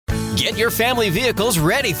Get your family vehicles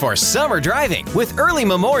ready for summer driving with early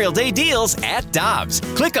Memorial Day deals at Dobbs.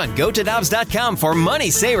 Click on GoToDobbs.com for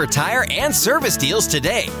money saver tire and service deals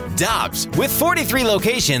today. Dobbs, with 43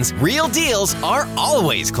 locations, real deals are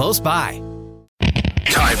always close by.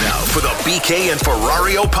 Time now for the BK and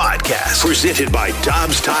Ferrario podcast, presented by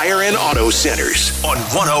Dobbs Tire and Auto Centers on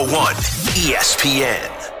 101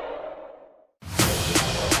 ESPN.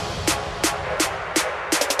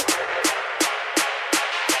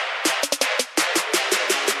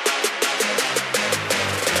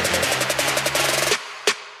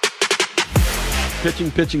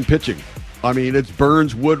 Pitching. I mean, it's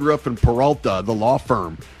Burns, Woodruff, and Peralta, the law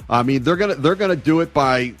firm. I mean, they're gonna do it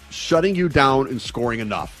by shutting you down and scoring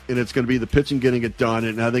enough, and it's going to be the pitching getting it done.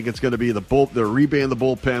 And I think it's going to be the reband the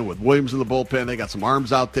bullpen with Williams in the bullpen. They got some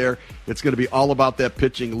arms out there. It's going to be all about that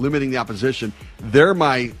pitching, limiting the opposition. They're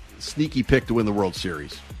my sneaky pick to win the World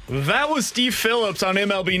Series. That was Steve Phillips on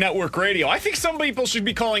MLB Network Radio. I think some people should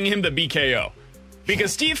be calling him the BKO.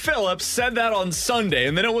 Because Steve Phillips said that on Sunday,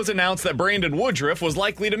 and then it was announced that Brandon Woodruff was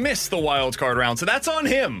likely to miss the wild card round. So that's on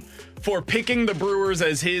him for picking the Brewers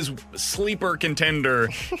as his sleeper contender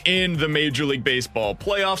in the Major League Baseball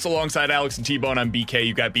playoffs. Alongside Alex and T-Bone, I'm BK.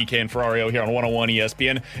 You got BK and Ferrario here on 101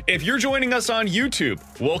 ESPN. If you're joining us on YouTube,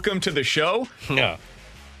 welcome to the show. Yeah.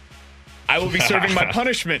 I will be serving my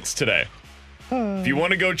punishments today. If you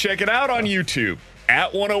want to go check it out on YouTube,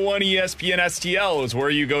 at 101 ESPN STL is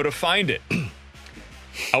where you go to find it.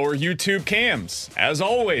 Our YouTube cams, as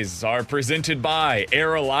always, are presented by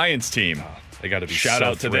Air Alliance Team. They got to be Shout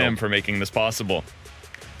out to them for making this possible.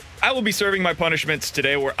 I will be serving my punishments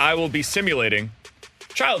today where I will be simulating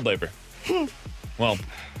child labor. Well,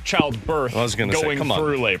 childbirth going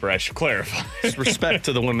through labor, I should clarify. Just respect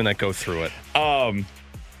to the women that go through it. The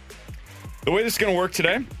way this is going to work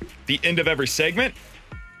today, the end of every segment,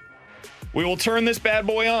 we will turn this bad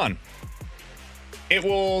boy on. It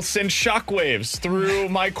will send shockwaves through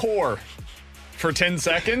my core for 10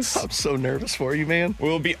 seconds. I'm so nervous for you, man.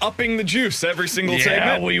 We'll be upping the juice every single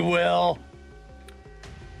segment. Yeah, we will.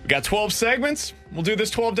 We got 12 segments. We'll do this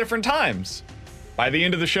 12 different times. By the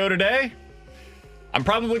end of the show today, I'm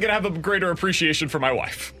probably going to have a greater appreciation for my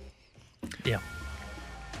wife. Yeah.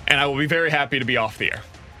 And I will be very happy to be off the air.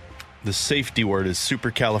 The safety word is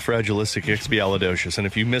supercalifragilisticexpialidocious, and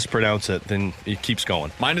if you mispronounce it, then it keeps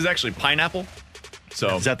going. Mine is actually pineapple.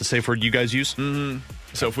 So is that the safe word you guys use? Mm-hmm.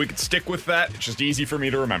 So if we could stick with that, it's just easy for me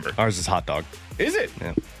to remember. Ours is hot dog. Is it?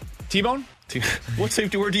 Yeah. T-bone? What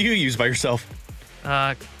safety word do you use by yourself?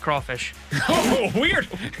 Crawfish. Oh, weird.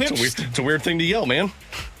 It's a weird thing to yell, man.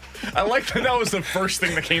 I like that was the first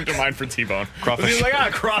thing that came to mind for T-Bone. Crawfish. He's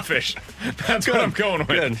like, crawfish. That's what I'm going with.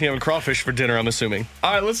 Good. You having crawfish for dinner, I'm assuming.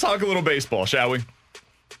 All right, let's talk a little baseball, shall we?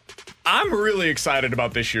 I'm really excited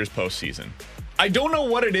about this year's postseason. I don't know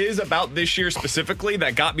what it is about this year specifically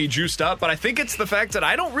that got me juiced up, but I think it's the fact that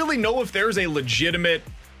I don't really know if there's a legitimate,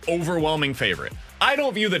 overwhelming favorite. I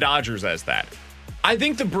don't view the Dodgers as that. I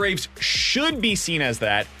think the Braves should be seen as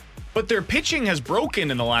that, but their pitching has broken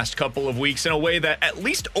in the last couple of weeks in a way that at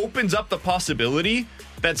least opens up the possibility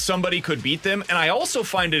that somebody could beat them. And I also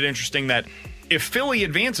find it interesting that if Philly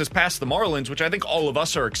advances past the Marlins, which I think all of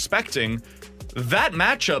us are expecting, that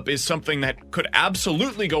matchup is something that could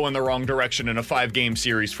absolutely go in the wrong direction in a 5-game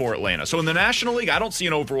series for Atlanta. So in the National League, I don't see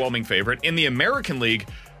an overwhelming favorite. In the American League,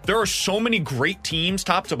 there are so many great teams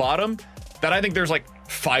top to bottom that I think there's like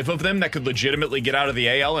 5 of them that could legitimately get out of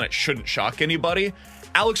the AL, and it shouldn't shock anybody.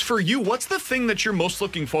 Alex, for you, what's the thing that you're most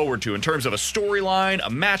looking forward to in terms of a storyline, a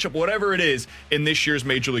matchup, whatever it is in this year's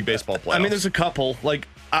Major League Baseball playoffs? I mean, there's a couple. Like,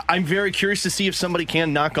 I'm very curious to see if somebody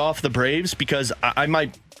can knock off the Braves, because I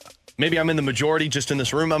might... Maybe I'm in the majority just in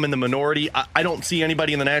this room. I'm in the minority. I don't see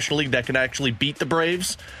anybody in the National League that can actually beat the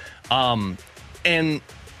Braves. And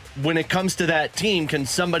when it comes to that team, can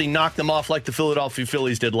somebody knock them off like the Philadelphia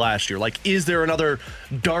Phillies did last year? Like, is there another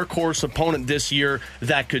dark horse opponent this year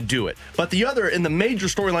that could do it? But the other, and the major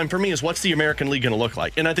storyline for me, is what's the American League going to look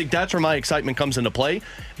like? And I think that's where my excitement comes into play,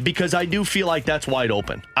 because I do feel like that's wide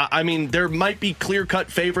open. I mean, there might be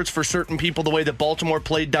clear-cut favorites for certain people, the way that Baltimore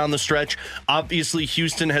played down the stretch. Obviously,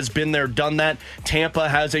 Houston has been there, done that. Tampa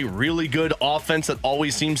has a really good offense that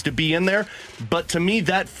always seems to be in there. But to me,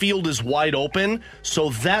 that field is wide open, so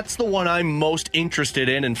that's the one I'm most interested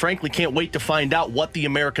in, and frankly can't wait to find out what the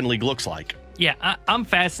American League looks like. Yeah, I'm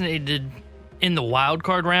fascinated in the wild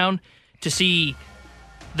card round to see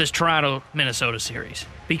this Toronto-Minnesota series,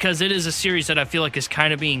 because it is a series that I feel like is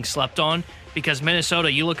kind of being slept on, because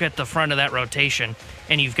Minnesota, you look at the front of that rotation,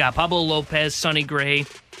 and you've got Pablo Lopez, Sonny Gray,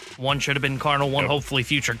 One should have been Cardinal, one hopefully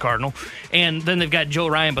future Cardinal. And then they've got Joe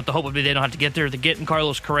Ryan, but the hope would be they don't have to get there. They're getting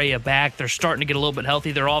Carlos Correa back. They're starting to get a little bit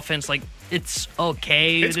healthy. Their offense, it's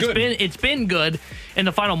okay. It's been good in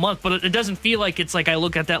the final month, but it doesn't feel like it's like I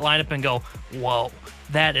look at that lineup and go, whoa,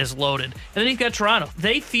 that is loaded. And then you've got Toronto.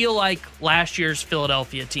 They feel like last year's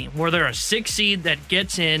Philadelphia team, where they're a 6 seed that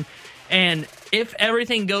gets in, and if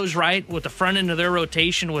everything goes right with the front end of their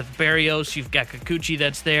rotation with Barrios, you've got Kikuchi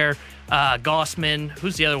that's there, Gossman,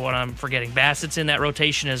 who's the other one I'm forgetting? Bassett's in that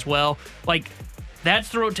rotation as well. That's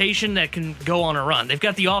the rotation that can go on a run. They've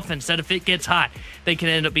got the offense that if it gets hot, they can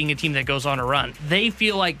end up being a team that goes on a run. They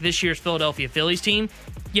feel like this year's Philadelphia Phillies team,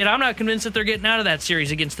 yet I'm not convinced that they're getting out of that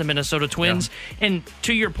series against the Minnesota Twins. Yeah. And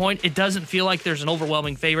to your point, it doesn't feel like there's an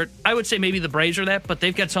overwhelming favorite. I would say maybe the Braves are that, but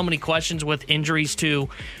they've got so many questions with injuries to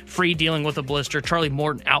Free dealing with a blister, Charlie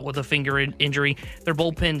Morton out with a finger injury. Their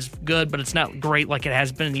bullpen's good, but it's not great like it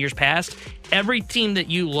has been in years past. Every team that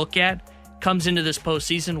you look at comes into this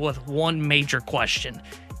postseason with one major question.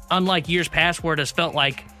 Unlike years past where it has felt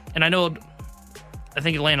like, and I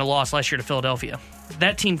think Atlanta lost last year to Philadelphia.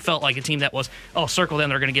 That team felt like a team that was, circle them,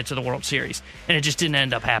 they're going to get to the World Series. And it just didn't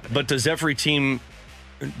end up happening. But does every team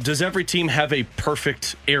have a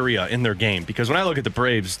perfect area in their game? Because when I look at the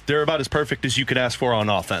Braves, they're about as perfect as you could ask for on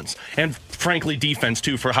offense. And frankly, defense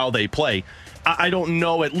too, for how they play. I don't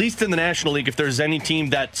know, at least in the National League, if there's any team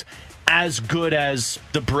that's as good as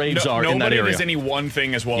the Braves are in that area. Nobody does any one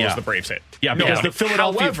thing as well as the Braves hit. Yeah, because the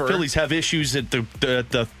Philadelphia Phillies have issues at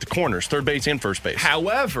the corners, third base and first base.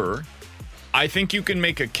 However, I think you can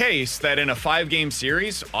make a case that in a 5-game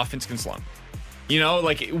series, offense can slump.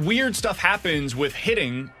 Weird stuff happens with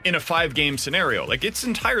hitting in a 5-game scenario. It's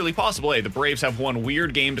entirely possible. Hey, the Braves have one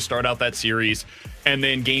weird game to start out that series, and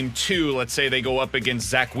then game 2, let's say they go up against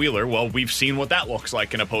Zach Wheeler. Well, we've seen what that looks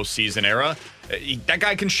like in a postseason era. That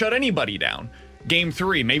guy can shut anybody down. Game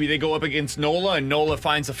 3, maybe they go up against Nola, and Nola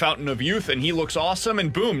finds a fountain of youth, and he looks awesome,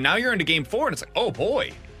 and boom, now you're into game 4, and it's like, oh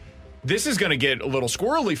boy, this is going to get a little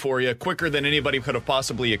squirrely for you quicker than anybody could have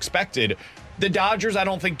possibly expected. The Dodgers, I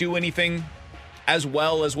don't think, do anything as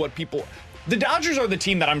well as what people... The Dodgers are the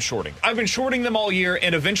team that I'm shorting. I've been shorting them all year,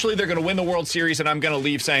 and eventually they're going to win the World Series, and I'm going to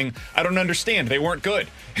leave saying, I don't understand. They weren't good.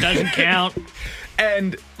 Doesn't count.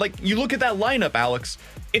 And, you look at that lineup, Alex,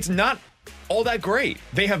 it's not all that great.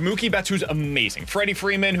 They have Mookie Betts, who's amazing. Freddie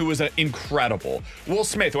Freeman, who is incredible. Will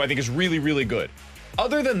Smith, who I think is really, really good.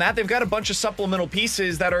 Other than that, they've got a bunch of supplemental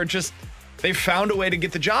pieces that are just... They've found a way to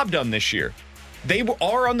get the job done this year. They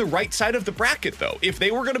are on the right side of the bracket, though. If they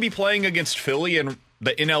were going to be playing against Philly and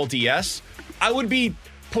the NLDS, I would be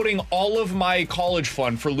putting all of my college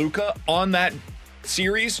fund for Luka on that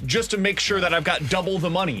series just to make sure that I've got double the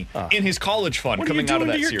money in his college fund coming out of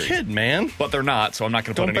that series. What are you doing to your kid, man? But they're not, so I'm not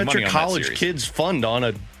going to put any money on that series. Don't bet your college kid's fund on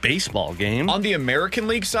a baseball game. On the American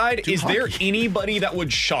League side, is there anybody that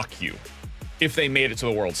would shock you if they made it to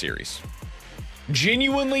the World Series?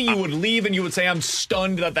 Genuinely, you would leave and you would say, I'm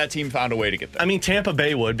stunned that team found a way to get there. I mean, Tampa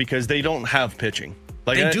Bay would, because they don't have pitching.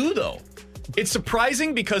 They do, though. It's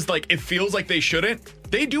surprising because, it feels like they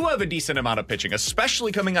shouldn't. They do have a decent amount of pitching,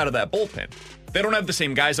 especially coming out of that bullpen. They don't have the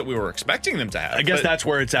same guys that we were expecting them to have. I guess that's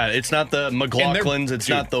where it's at. It's not the McLaughlins. It's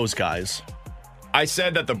not those guys. I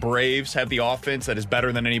said that the Braves have the offense that is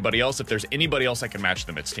better than anybody else. If there's anybody else that can match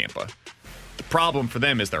them, it's Tampa. The problem for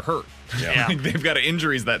them is they're hurt. Yeah. They've got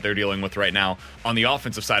injuries that they're dealing with right now on the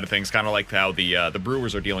offensive side of things, kind of like how the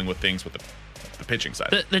Brewers are dealing with things with the pitching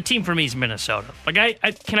side. The team for me is Minnesota.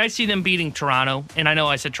 Can I see them beating Toronto? And I know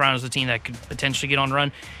I said Toronto's the team that could potentially get on the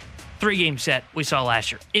run. 3-game set we saw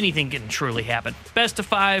last year. Anything can truly happen. Best of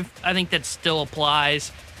 5, I think that still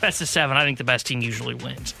applies. Best of 7, I think the best team usually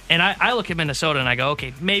wins. And I look at Minnesota and I go,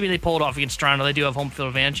 okay, maybe they pull it off against Toronto. They do have home field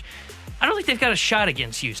advantage. I don't think they've got a shot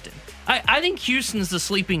against Houston. I think Houston's the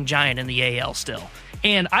sleeping giant in the AL still.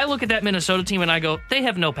 And I look at that Minnesota team and I go, they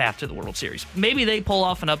have no path to the World Series. Maybe they pull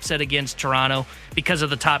off an upset against Toronto because of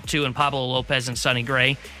the top 2 in Pablo Lopez and Sonny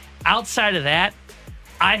Gray. Outside of that,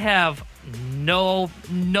 I have no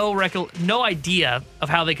idea of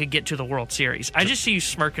how they could get to the World Series. I just see you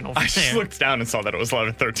smirking over there. I just looked down and saw that it was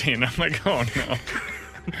 11-13. I'm like, oh no.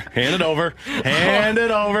 Hand it over. Hand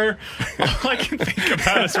it over. All I can think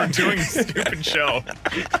about is we're doing a stupid show.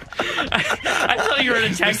 I thought you were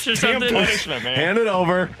in a text or something. Punishment, man. Hand it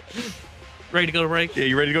over. Ready to go to break? Yeah,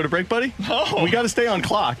 you ready to go to break, buddy? No. We got to stay on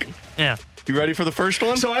clock. Yeah. You ready for the first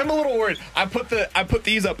one? So I'm a little worried. I put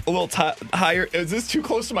these up a little higher. Is this too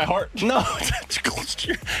close to my heart? No, it's too close to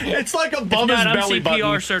your... It's like above his belly I'm CPR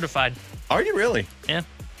button. certified. Are you really? Yeah.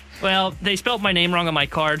 Well, they spelled my name wrong on my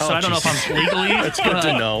card, so I don't know if I'm legally. That's good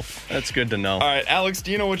to know. That's good to know. All right, Alex,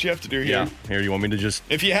 do you know what you have to do here? Yeah. Here, you want me to just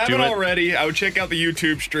If you haven't already, I would check out the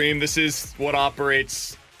YouTube stream. This is what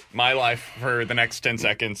operates my life for the next 10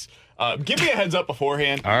 seconds. Give me a heads up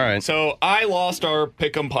beforehand. All right. So I lost our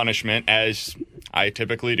pick'em punishment, as I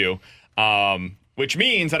typically do, which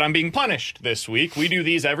means that I'm being punished this week. We do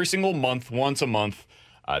these every single month, once a month.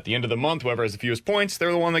 At the end of the month, whoever has the fewest points,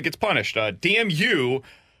 they're the one that gets punished. DMU,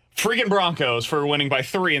 friggin' Broncos for winning by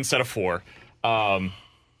 3 instead of 4.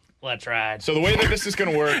 Let's ride. So the way that this is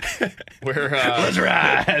going to work, let's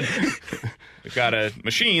ride. We've got a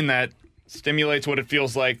machine that stimulates what it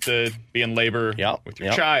feels like to be in labor with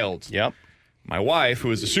your child. Yep. My wife,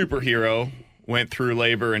 who is a superhero, went through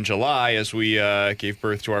labor in July as we gave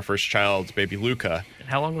birth to our first child, baby Luca. And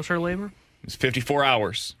how long was her labor? It was 54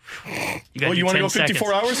 hours. You want to go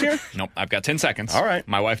 54 hours here? Nope, I've got 10 seconds. All right.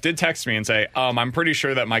 My wife did text me and say, I'm pretty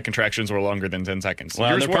sure that my contractions were longer than 10 seconds. Well,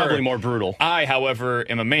 Yours they're probably more brutal. I, however,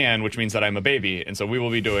 am a man, which means that I'm a baby, and so we will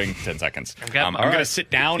be doing 10 seconds. Okay. I'm going to sit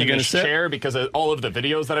down in this sit? chair because of all of the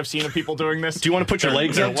videos that I've seen of people doing this. Do you want to put your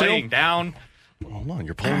legs up, too? Laying down. Hold on,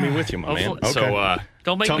 you're pulling me with you, my man. Okay. So,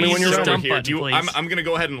 don't make tell me me when you're use the ready. dump button, please. I'm going to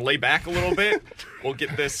go ahead and lay back a little bit. We'll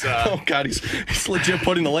get this. Oh, God, he's legit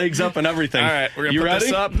putting the legs up and everything. All right, we're going to put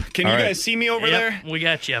this up. Can you guys see me over there? We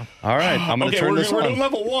got you. All right, I'm going to turn this on. We're doing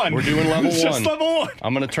level 1. We're doing level 1. Just level 1.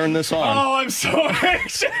 I'm going to turn this on. Oh, I'm so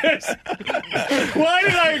anxious. Why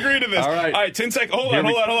did I agree to this? All right, 10 seconds. Hold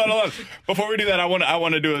on. Before we do that, I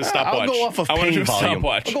want to do a stopwatch. I'll go off of pain volume.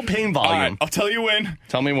 I'll go pain volume. All right, I'll tell you when.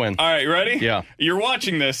 Tell me when. All right, you ready? Yeah. You're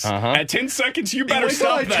watching this. At 10 seconds, you better Wait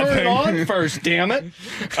stop till I that turn thing. it on first, damn it.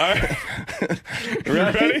 All right.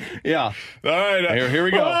 Ready? Yeah. All right. Here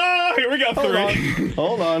we go. Here we go. 3.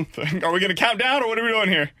 Hold on. Are we going to count down, or what are we doing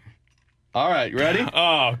here? All right, you ready?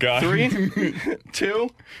 Oh, God. 3, 2,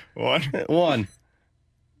 1.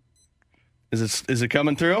 Is it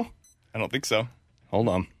coming through? I don't think so. Hold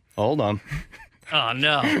on. Oh,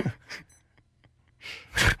 no.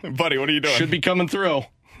 Buddy, what are you doing? Should be coming through.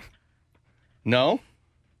 No?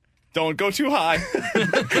 Don't go too high.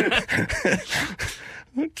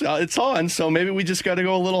 It's on, so maybe we just got to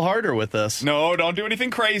go a little harder with this. No, don't do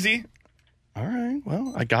anything crazy. All right,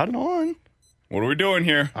 well, I got it on. What are we doing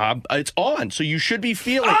here? It's on, so you should be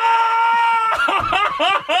feeling...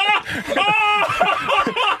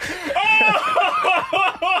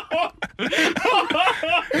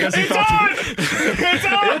 It's on!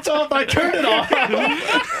 It's off, I turned it off.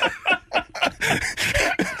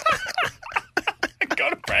 Go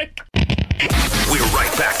to break. We're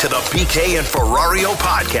right back to the BK and Ferrario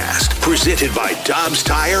podcast, presented by Dobbs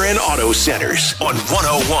Tire and Auto Centers on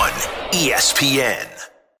 101 ESPN.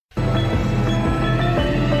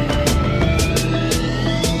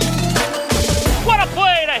 What a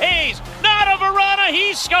play to Hayes. Not a Verana.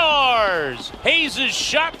 He scores. Hayes'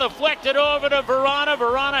 shot deflected over to Verana.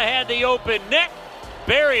 Verana had the open net.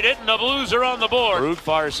 Buried it, and the Blues are on the board. Root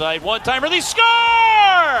far side, one-timer. They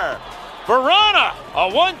score! Verana,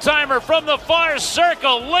 a one-timer from the far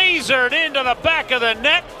circle, lasered into the back of the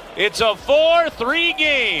net. It's a 4-3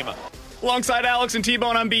 game. Alongside Alex and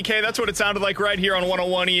T-Bone, I'm BK. That's what it sounded like right here on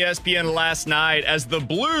 101 ESPN last night as the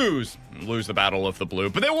Blues lose the Battle of the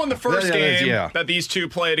Blue. But they won the first game that these two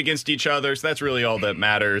played against each other, so that's really all that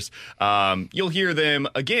matters. You'll hear them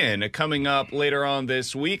again coming up later on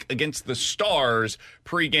this week against the Stars.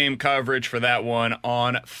 Pre-game coverage for that one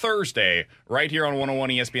on Thursday, right here on 101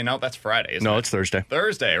 ESPN. No, that's Friday, isn't it? No, it's Thursday.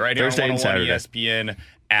 Thursday, right here Thursday on 101 and Saturday. ESPN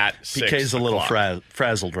at 6 PK's a little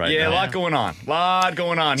frazzled right now. Yeah, a lot going on.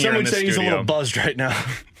 Here Some in would the say studio. he's a little buzzed right now.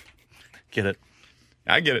 Get it?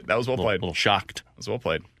 I get it. That was well played. A little shocked. That was well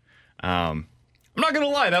played. I'm not gonna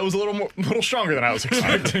lie, that was a little stronger than I was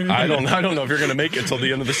expecting. I don't know if you're gonna make it till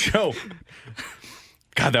the end of the show.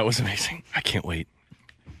 God, that was amazing. I can't wait.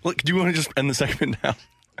 Look, do you want to just end the segment now?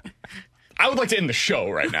 I would like to end the show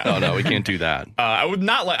right now. Oh no, we can't do that. I would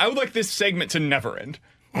like this segment to never end.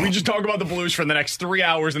 We just talk about the Blues for the next 3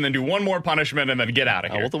 hours and then do one more punishment and then get out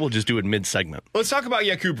of here. Well, we'll just do it mid-segment. Let's talk about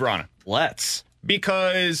Jakub Vrana. Let's.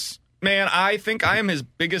 Because, man, I think I am his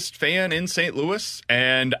biggest fan in St. Louis,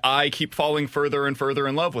 and I keep falling further and further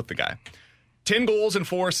in love with the guy. 10 goals and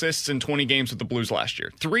 4 assists in 20 games with the Blues last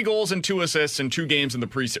year. 3 goals and 2 assists in 3 games in the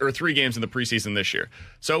preseason this year.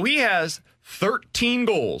 So he has 13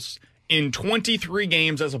 goals in 23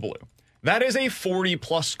 games as a Blue. That is a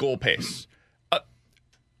 40-plus goal pace.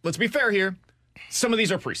 Let's be fair here. Some of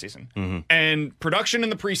these are preseason. And production in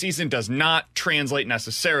the preseason does not translate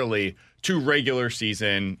necessarily to regular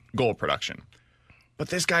season goal production. But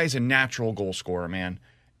this guy is a natural goal scorer, man.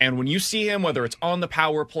 And when you see him, whether it's on the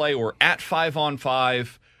power play or at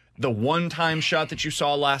 5-on-5, the one-time shot that you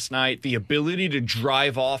saw last night, the ability to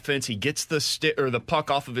drive offense, he gets the stick or the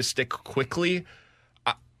puck off of his stick quickly.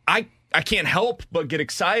 I can't help but get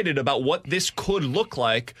excited about what this could look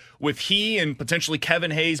like with he and potentially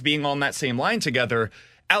Kevin Hayes being on that same line together.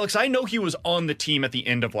 Alex, I know he was on the team at the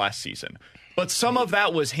end of last season, but some of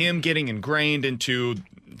that was him getting ingrained into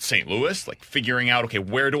St. Louis, like figuring out, okay,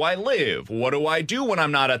 where do I live? What do I do when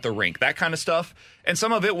I'm not at the rink? That kind of stuff. And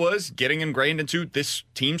some of it was getting ingrained into this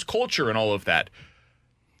team's culture and all of that.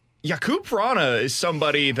 Jakub Vrana is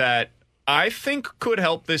somebody that I think could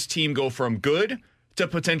help this team go from good to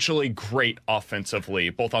potentially great offensively,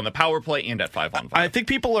 both on the power play and at 5-on-5. I think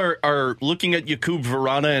people are looking at Jakub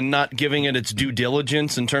Vrana and not giving it its due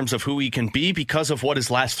diligence in terms of who he can be because of what his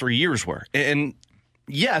last 3 years were. And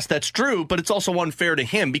yes, that's true, but it's also unfair to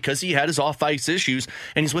him because he had his off-ice issues,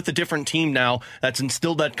 and he's with a different team now that's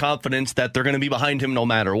instilled that confidence that they're going to be behind him no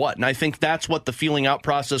matter what. And I think that's what the feeling out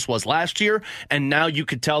process was last year, and now you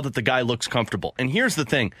could tell that the guy looks comfortable. And here's the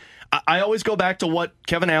thing. I always go back to what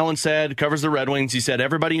Kevin Allen said, covers the Red Wings. He said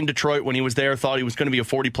everybody in Detroit when he was there thought he was going to be a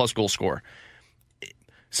 40-plus goal scorer.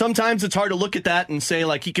 Sometimes it's hard to look at that and say,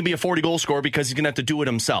 like, he can be a 40-goal scorer because he's going to have to do it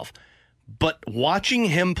himself. But watching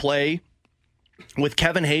him play with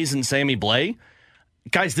Kevin Hayes and Sammy Blais,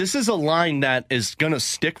 guys, this is a line that is going to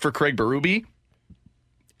stick for Craig Berube.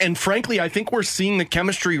 And frankly, I think we're seeing the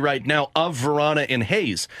chemistry right now of Vrana and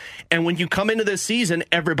Hayes. And when you come into this season,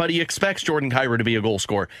 everybody expects Jordan Kyrou to be a goal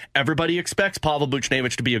scorer. Everybody expects Pavel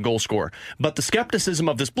Buchnevich to be a goal scorer. But the skepticism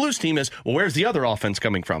of this Blues team is, well, where's the other offense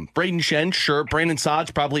coming from? Braden Shen, sure. Brandon Saad's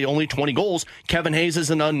probably only 20 goals. Kevin Hayes is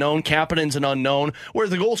an unknown. Kapanen's an unknown. Where are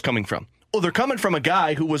the goals coming from? Well, they're coming from a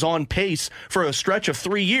guy who was on pace for a stretch of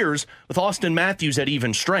 3 years with Austin Matthews at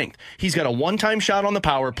even strength. He's got a one-time shot on the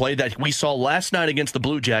power play that we saw last night against the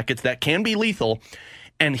Blue Jackets that can be lethal.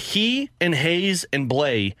 And he and Hayes and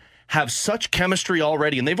Blais have such chemistry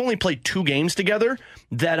already, and they've only played 2 games together,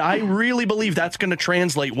 that I really believe that's going to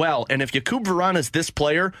translate well. And if Jakub Vrana is this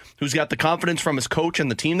player who's got the confidence from his coach and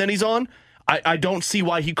the team that he's on, I don't see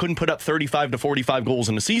why he couldn't put up 35 to 45 goals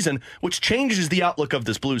in a season, which changes the outlook of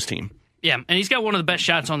this Blues team. Yeah, and he's got one of the best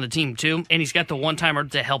shots on the team, too, and he's got the one-timer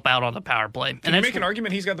to help out on the power play. Can you make an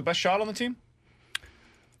argument he's got the best shot on the team?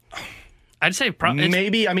 I'd say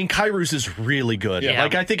maybe. I mean, Kairou's is really good. Yeah.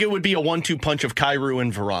 Like, I think it would be a 1-2 punch of Kyrou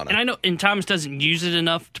and Vrana. And I know, and Thomas doesn't use it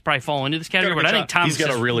enough to probably fall into this category, but I think Thomas is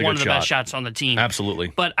one of the best shots on the team.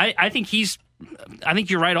 Absolutely. But I think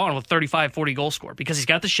you're right on with 35, 40 goal score because he's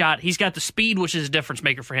got the shot, he's got the speed, which is a difference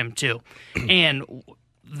maker for him, too. And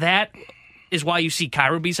that is why you see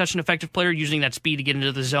Kyrou be such an effective player, using that speed to get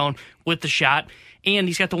into the zone with the shot. And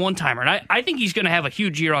he's got the one-timer. And I think he's going to have a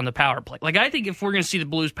huge year on the power play. Like, I think if we're going to see the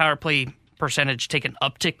Blues power play percentage take an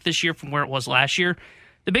uptick this year from where it was last year,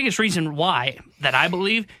 the biggest reason why that I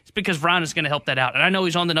believe is because Vrana's going to help that out. And I know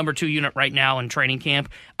he's on the number 2 unit right now in training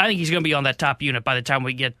camp. I think he's going to be on that top unit by the time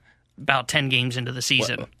we get about 10 games into the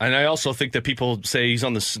season. Well, and I also think that people say he's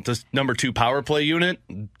on the number 2 power play unit.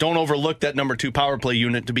 Don't overlook that number 2 power play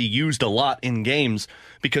unit to be used a lot in games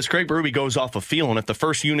because Craig Berube goes off a feel, and if the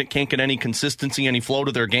first unit can't get any consistency, any flow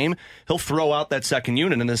to their game, he'll throw out that second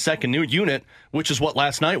unit. And the second unit, which is what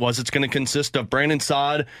last night was, it's going to consist of Brandon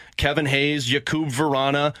Saad, Kevin Hayes, Jakub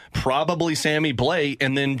Vrana, probably Sammy Blais,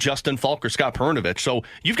 and then Justin Falk or Scott Perunovich. So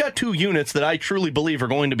you've got 2 units that I truly believe are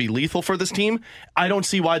going to be lethal for this team. I don't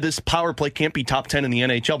see why this power play can't be top 10 in the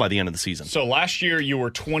NHL by the end of the season. So last year you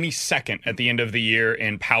were 22nd at the end of the year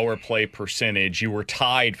in power play percentage. You were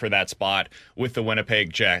tied for that spot with the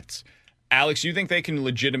Winnipeg Jets. Alex, you think they can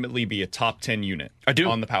legitimately be a top 10 unit? I do.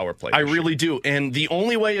 On the power play? I really do. And the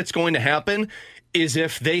only way it's going to happen is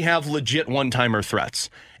if they have legit one-timer threats.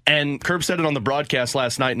 And Curb said it on the broadcast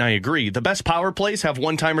last night, and I agree. The best power plays have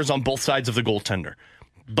one-timers on both sides of the goaltender.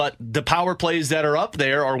 But the power plays that are up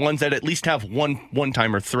there are ones that at least have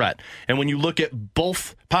one-timer threat. And when you look at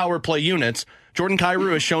both power play units, Jordan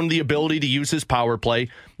Kyrou has shown the ability to use his power play.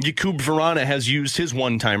 Jakub Vrana has used his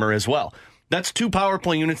one-timer as well. That's 2 power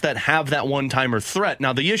play units that have that one-timer threat.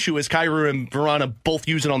 Now, the issue is Kyrou and Vrana both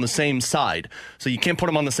use it on the same side. So you can't put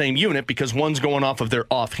them on the same unit because one's going off of their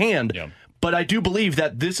offhand. Yeah. But I do believe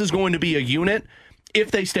that this is going to be a unit if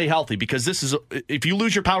they stay healthy, because if you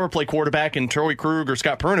lose your power play quarterback in Troy Krug or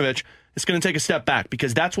Scott Perunovich, it's going to take a step back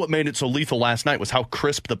because that's what made it so lethal last night was how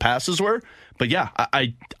crisp the passes were. But yeah,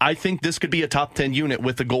 I think this could be a top 10 unit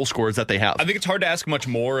with the goal scorers that they have. I think it's hard to ask much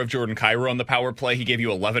more of Jordan Kyrou on the power play. He gave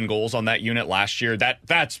you 11 goals on that unit last year.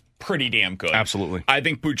 That's pretty damn good. Absolutely. I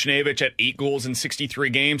think Buchnevich at 8 goals in 63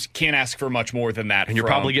 games can't ask for much more than that. And you're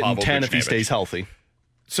probably getting 10 if he stays healthy.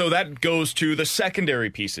 So that goes to the secondary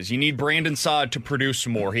pieces. You need Brandon Saad to produce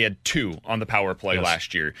more. He had 2 on the power play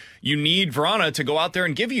last year. You need Vrana to go out there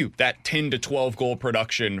and give you that 10 to 12 goal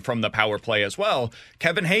production from the power play as well.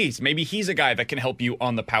 Kevin Hayes, maybe he's a guy that can help you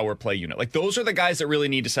on the power play unit. Like, those are the guys that really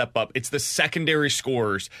need to step up. It's the secondary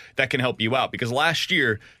scorers that can help you out, because last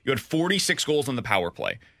year you had 46 goals on the power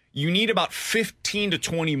play. You need about 15 to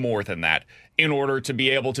 20 more than that in order to be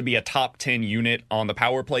able to be a top 10 unit on the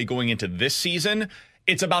power play going into this season.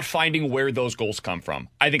 It's about finding where those goals come from.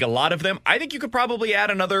 I think a lot of them, I think you could probably add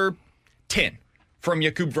another 10 from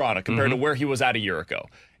Jakub Vrana compared to where he was at a year ago.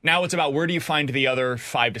 Now it's about where do you find the other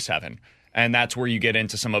 5 to 7? And that's where you get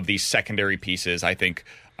into some of these secondary pieces. I think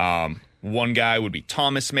one guy would be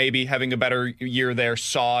Thomas, maybe having a better year there,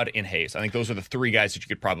 Saad, and Hayes. I think those are the 3 guys that you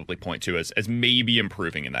could probably point to as maybe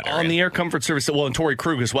improving in that area. On the air comfort service, well, and Torrey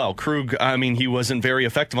Krug as well. Krug, I mean, he wasn't very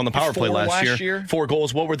effective on the power play last year. 4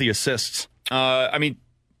 goals. What were the assists? I mean,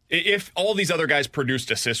 if all these other guys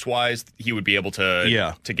produced assist-wise, he would be able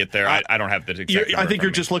to get there. I don't have the exact number. I think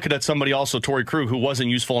you're just looking at somebody also, Torrey Krug, who wasn't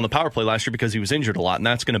useful on the power play last year because he was injured a lot, and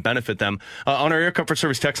that's going to benefit them. On our Air Comfort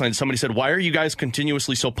Service text line, somebody said, why are you guys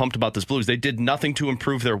continuously so pumped about this Blues? They did nothing to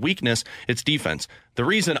improve their weakness. It's defense. The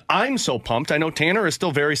reason I'm so pumped, I know Tanner is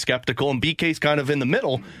still very skeptical, and BK's kind of in the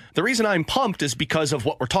middle. The reason I'm pumped is because of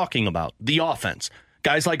what we're talking about, the offense.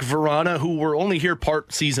 Guys like Vrana, who were only here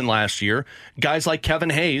part season last year. Guys like Kevin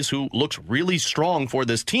Hayes, who looks really strong for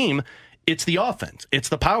this team. It's the offense. It's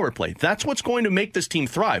the power play. That's what's going to make this team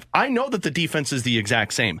thrive. I know that the defense is the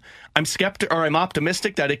exact same. I'm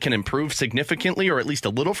optimistic that it can improve significantly, or at least a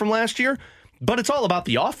little from last year. But it's all about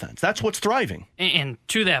the offense. That's what's thriving. And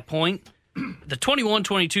to that point, the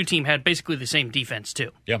 21-22 team had basically the same defense too.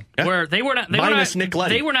 Yeah. Where they were not Nick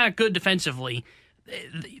Leddy. They were not good defensively.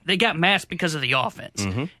 They got masked because of the offense.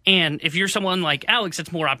 And if you're someone like Alex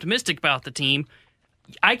that's more optimistic about the team,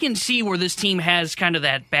 I can see where this team has kind of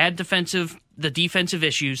that bad the defensive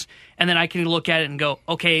issues, and then I can look at it and go,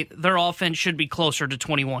 okay, their offense should be closer to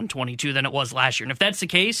 21-22 than it was last year. And if that's the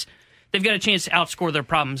case, they've got a chance to outscore their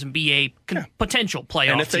problems and be a potential playoff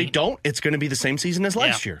team. And if they don't, it's going to be the same season as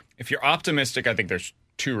last year. If you're optimistic, I think there's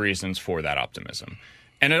 2 reasons for that optimism.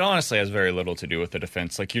 And it honestly has very little to do with the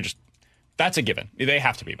defense. Like, that's a given. They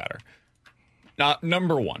have to be better. Now,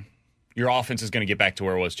 number 1, your offense is going to get back to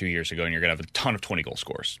where it was 2 years ago, and you're going to have a ton of 20-goal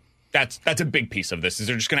scores. That's a big piece of this, is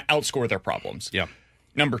they're just going to outscore their problems. Yeah.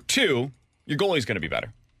 Number 2, your goalie's going to be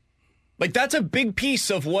better. Like, that's a big piece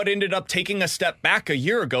of what ended up taking a step back a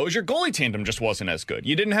year ago, is your goalie tandem just wasn't as good.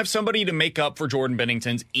 You didn't have somebody to make up for Jordan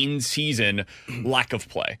Binnington's in-season lack of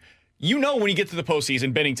play. You know when you get to the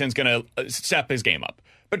postseason, Binnington's going to step his game up.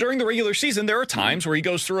 But during the regular season, there are times where he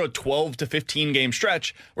goes through a 12 to 15 game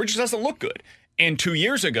stretch where it just doesn't look good. And 2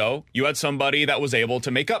 years ago, you had somebody that was able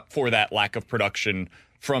to make up for that lack of production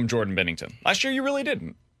from Jordan Binnington. Last year, you really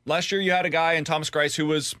didn't. Last year, you had a guy in Thomas Greiss who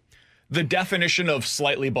was the definition of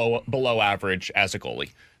slightly below average as a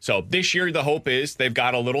goalie. So this year, the hope is they've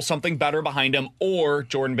got a little something better behind him, or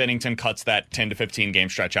Jordan Binnington cuts that 10 to 15 game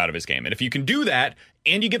stretch out of his game. And if you can do that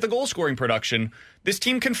and you get the goal scoring production, this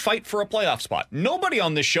team can fight for a playoff spot. Nobody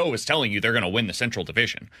on this show is telling you they're going to win the Central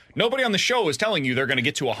Division. Nobody on the show is telling you they're going to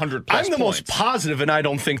get to 100 plus I'm the most positive, and I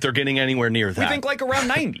don't think they're getting anywhere near that. We think like around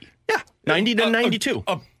 90. Yeah, 90 to 92.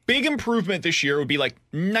 A big improvement this year would be like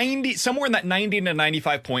 90, somewhere in that 90 to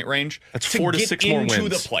 95 point range. That's 4 to 6 more wins into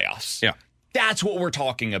the playoffs. Yeah. That's what we're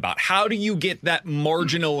talking about. How do you get that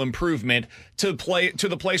marginal improvement to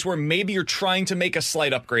the place where maybe you're trying to make a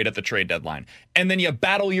slight upgrade at the trade deadline, and then you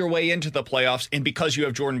battle your way into the playoffs, and because you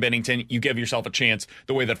have Jordan Binnington, you give yourself a chance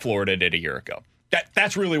the way that Florida did a year ago.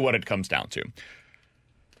 That's really what it comes down to.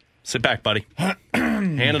 Sit back, buddy.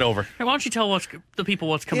 Hand it over. Hey, why don't you tell the people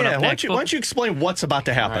what's coming up next? Why don't you explain what's about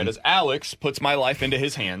to happen? All right, as Alex puts my life into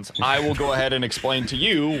his hands, I will go ahead and explain to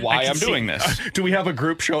you why I'm doing this. Do we have a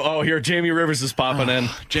group show? Oh, here, Jamie Rivers is popping in.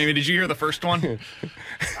 Jamie, did you hear the first one?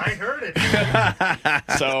 I heard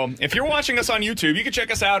it. So, if you're watching us on YouTube, you can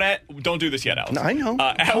check us out at, don't do this yet, Alex. I know.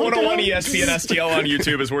 At 101 ESPN STL on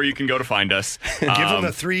YouTube is where you can go to find us. Give them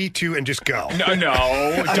the 3, 2, and just go. No,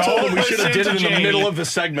 don't. We should have did it in the middle of the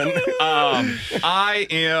segment. I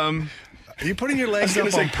am. Are you putting your legs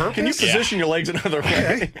up on purpose? Can you position your legs another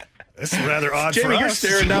way? This is rather odd Jamie, for us. you're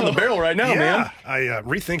staring down the barrel right now, man. I'm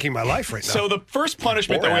rethinking my life right now. So the first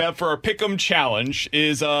punishment that we have for our Pick'em Challenge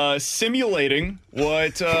is simulating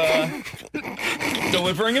what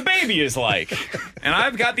delivering a baby is like. And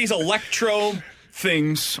I've got these electro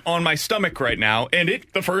things on my stomach right now, and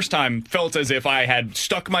it the first time felt as if I had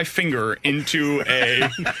stuck my finger into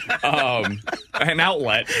an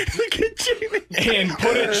outlet Look at Jamie. and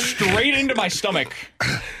put it straight into my stomach.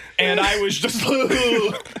 and I was just.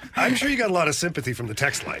 I'm sure you got a lot of sympathy from the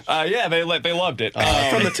text line. Yeah, they loved it.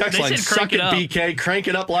 From the text They line, said suck crank it, it up. BK, crank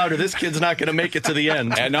it up louder. This kid's not going to make it to the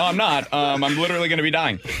end. No, I'm not. I'm literally going to be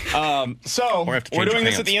dying. So Or have to we're change doing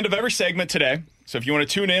this pants. at the end of every segment today. So if you want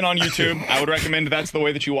to tune in on YouTube, I would recommend that's the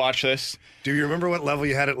way that you watch this. Do you remember what level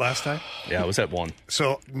you had it last time? Yeah, it was at 1.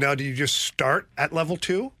 So now do you just start at level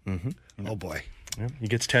 2? Mm-hmm. Oh, boy. Yeah, he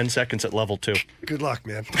gets 10 seconds at level 2. Good luck,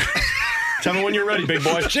 man. Tell me when you're ready, big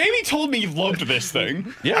boy. Jamie told me you loved this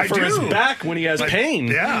thing. Yeah, I for do. his back when he has pain.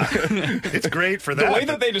 Yeah. It's great for that. The way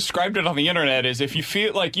that they described it on the internet is if you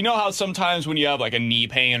feel like, you know how sometimes when you have like a knee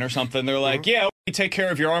pain or something, they're like, yeah, we take care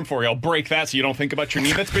of your arm for you. I'll break that so you don't think about your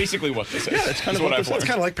knee. That's basically what this is. Yeah, that's kind of what what I've this is. learned. It's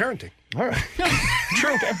kind of like parenting. All right.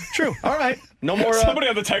 True. All right. No more. Somebody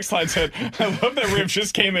on the text line said, I love that Rib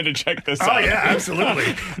just came in to check this Oh, out. yeah,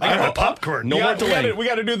 absolutely. I got my popcorn. No more delay. We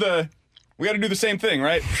got to do the same thing,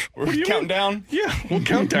 right? We're counting down. Yeah, we'll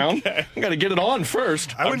count down. We got to get it on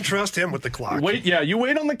first. I wouldn't trust him with the clock. Wait, you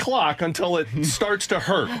wait on the clock until it starts to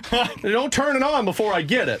hurt. Don't turn it on before I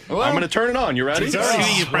get it. I'm going to turn it on. You ready? He's As already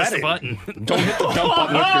soon as you press the sweating. button. Don't hit the dump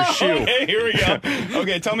button with your shoe. Okay, here we go.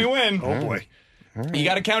 Okay, tell me when. Oh, boy. You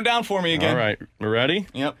got to count down for me again. All right, we ready?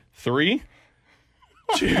 Yep. 3,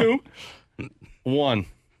 2, 1.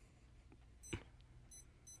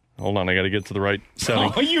 Hold on, I got to get to the right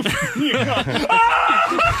setting. Oh, you. 3,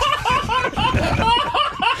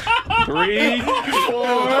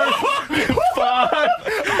 4, 5,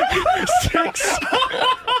 6.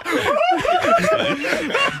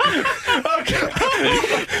 Okay.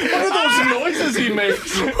 What are those noises he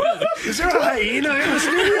makes? Is there a hyena in the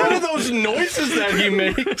studio? What are those noises that he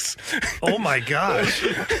makes? Oh, my gosh.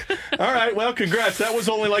 All right, well, congrats. That was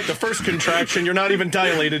only like the first contraction. You're not even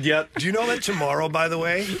dilated yet. Do you know that tomorrow, by the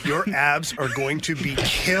way, your abs are going to be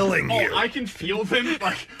killing you? I can feel them.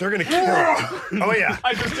 Like, They're going to kill you. Oh, yeah.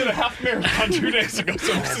 I just did a half marathon 2 days ago,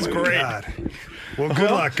 so this is Oh, my great. God. Well,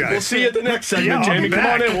 good luck, guys. We'll see you at the next segment, Yeah, I'll Jamie. be Come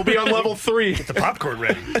on back. in. We'll be on level 3. The popcorn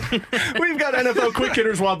ready. We've got NFL quick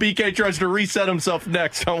hitters while BK tries to reset himself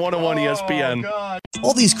next on 101 ESPN.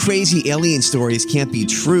 All these crazy alien stories can't be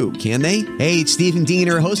true, can they? Hey, it's Stephen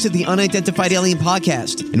Diener, host of the Unidentified Alien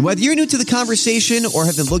Podcast. And whether you're new to the conversation or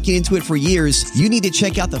have been looking into it for years, you need to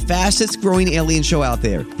check out the fastest growing alien show out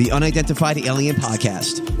there, the Unidentified Alien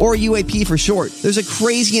Podcast, or UAP for short. There's a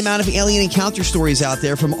crazy amount of alien encounter stories out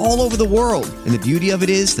there from all over the world. And the beauty of it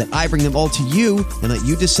is that I bring them all to you and let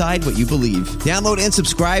you decide what you believe. Download and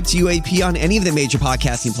subscribe to UAP on any of the major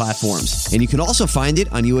podcasting platforms. And you can also find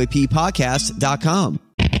it on UAPpodcast.com.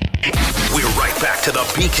 We're right back to the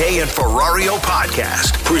BK and Ferrario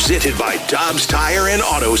podcast, presented by Dobbs Tire and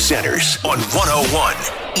Auto Centers on 101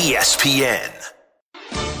 ESPN.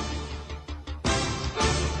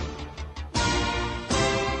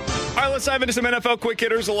 All right, let's dive into some NFL quick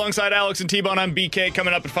hitters alongside Alex and T-Bone. I'm BK.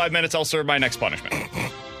 Coming up in 5 minutes, I'll serve my next punishment.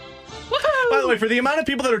 By the way, for the amount of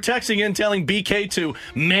people that are texting in telling BK to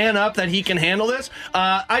man up that he can handle this,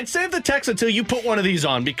 I'd save the text until you put one of these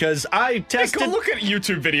on because I tested. Go look at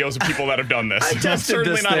YouTube videos of people that have done this. I tested I'm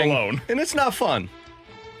certainly this not thing, alone. and it's not fun.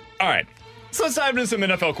 All right. So let's dive into some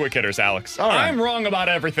NFL quick hitters, Alex. All right. I'm wrong about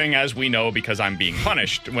everything, as we know, because I'm being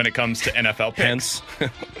punished when it comes to NFL picks.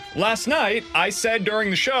 Hence, Last night, I said during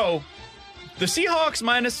the show, the Seahawks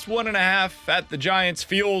minus 1.5 at the Giants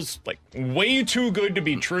feels like way too good to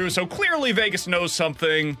be true. So clearly Vegas knows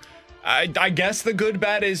something. I guess the good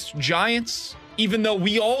bet is Giants, even though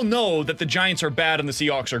we all know that the Giants are bad and the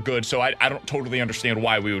Seahawks are good. So I don't totally understand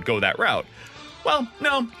why we would go that route. Well,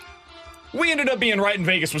 no. We ended up being right, and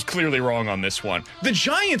Vegas was clearly wrong on this one. The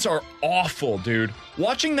Giants are awful, dude.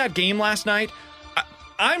 Watching that game last night,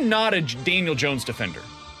 I'm not a Daniel Jones defender.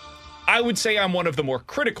 I would say I'm one of the more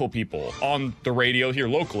critical people on the radio, here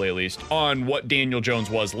locally at least, on what Daniel Jones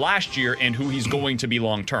was last year and who he's going to be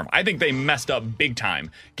long term. I think they messed up big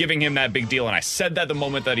time, giving him that big deal, and I said that the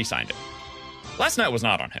moment that he signed it. Last night was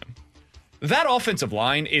not on him. That offensive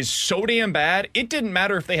line is so damn bad, it didn't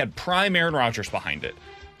matter if they had prime Aaron Rodgers behind it.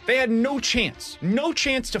 They had no chance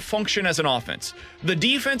to function as an offense. The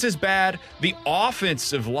defense is bad. The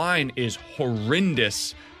offensive line is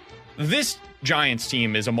horrendous. This Giants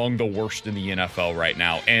team is among the worst in the NFL right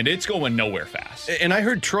now, and it's going nowhere fast. and I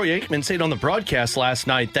heard Troy Aikman say it on the broadcast last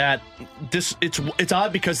night that it's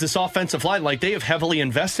odd because this offensive line, like they have heavily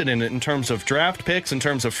invested in it in terms of draft picks, in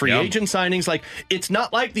terms of free agent signings. Like it's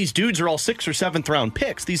not like these dudes are all 6th or 7th round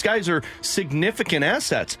picks. These guys are significant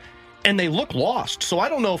assets. And they look lost. So I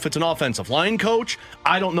don't know if it's an offensive line coach.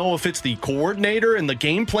 I don't know if it's the coordinator and the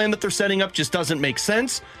game plan that they're setting up just doesn't make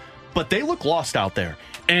sense. But they look lost out there.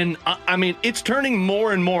 And, I mean, it's turning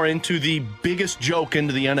more and more into the biggest joke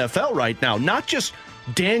into the NFL right now. Not just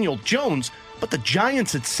Daniel Jones, but the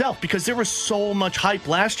Giants itself, because there was so much hype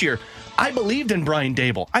last year. I believed in Brian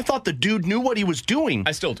Daboll. I thought the dude knew what he was doing.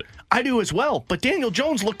 I still do. I do as well, but Daniel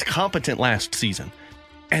Jones looked competent last season.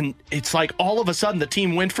 And it's like all of a sudden the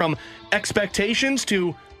team went from expectations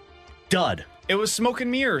to dud. It was smoke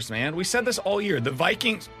and mirrors, man. We said this all year. The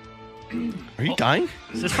Vikings... Are you dying?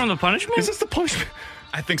 Is this from the punishment? Is this the punishment?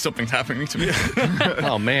 I think something's happening to me.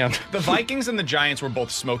 Oh, man. The Vikings and the Giants were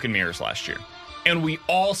both smoke and mirrors last year. And we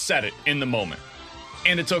all said it in the moment.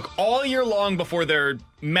 And it took all year long before their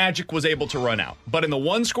magic was able to run out. But in the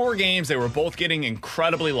one-score games, they were both getting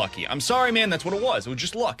incredibly lucky. I'm sorry, man, that's what it was. It was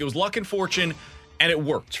just luck. It was luck and fortune, and it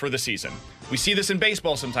worked for the season. We see this in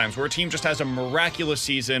baseball sometimes, where a team just has a miraculous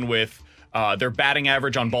season with their batting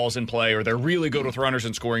average on balls in play, or they're really good with runners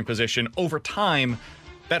in scoring position. Over time,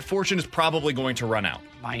 that fortune is probably going to run out.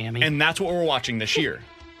 Miami. And that's what we're watching this year.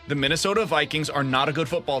 The Minnesota Vikings are not a good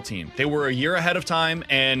football team. They were a year ahead of time,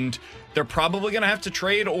 and they're probably going to have to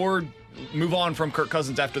trade or move on from Kirk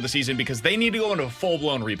Cousins after the season because they need to go into a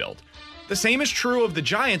full-blown rebuild. The same is true of the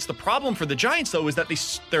Giants. The problem for the Giants, though, is that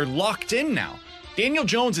they're locked in now. Daniel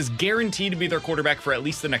Jones is guaranteed to be their quarterback for at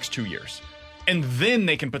least the next 2 years. And then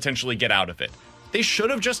they can potentially get out of it. They should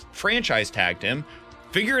have just franchise tagged him,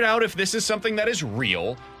 figured out if this is something that is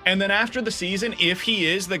real, and then after the season, if he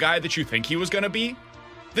is the guy that you think he was going to be,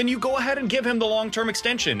 then you go ahead and give him the long-term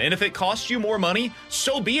extension. And if it costs you more money,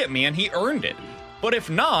 so be it, man. He earned it. But if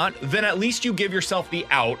not, then at least you give yourself the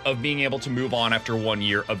out of being able to move on after 1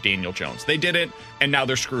 year of Daniel Jones. They didn't, and now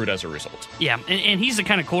they're screwed as a result. Yeah, and he's the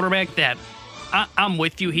kind of quarterback that I'm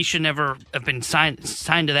with you. He should never have been signed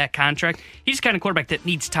to that contract. He's the kind of quarterback that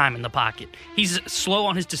needs time in the pocket. He's slow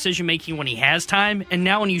on his decision-making when he has time, and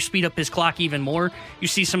now when you speed up his clock even more, you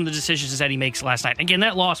see some of the decisions that he makes last night. Again,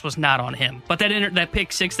 that loss was not on him, but that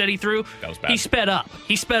pick six that he threw, that was bad. He sped up.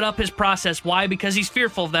 He sped up his process. Why? Because he's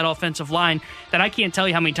fearful of that offensive line that I can't tell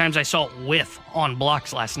you how many times I saw it whiff on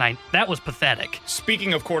blocks last night. That was pathetic.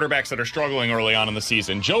 Speaking of quarterbacks that are struggling early on in the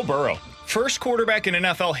season, Joe Burrow. First quarterback in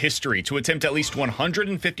NFL history to attempt at least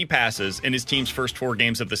 150 passes in his team's first 4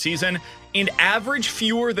 games of the season and average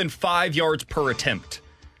fewer than 5 yards per attempt.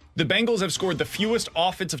 The Bengals have scored the fewest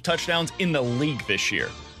offensive touchdowns in the league this year.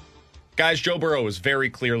 Guys, Joe Burrow is very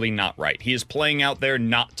clearly not right. He is playing out there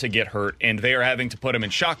not to get hurt, and they are having to put him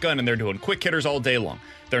in shotgun, and they're doing quick hitters all day long.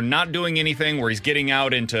 They're not doing anything where he's getting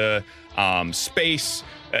out into space.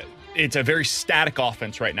 It's a very static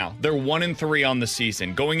offense right now. They're 1-3 on the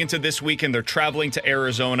season. Going into this weekend, they're traveling to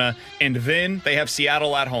Arizona, and then they have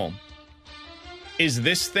Seattle at home. Is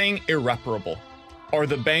this thing irreparable? Are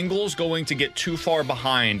the Bengals going to get too far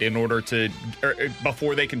behind in order to,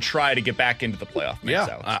 before they can try to get back into the playoff mix?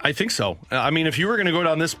 Yeah, I think so. I mean, if you were going to go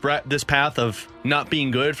down this path of not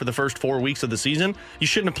being good for the first 4 weeks of the season, you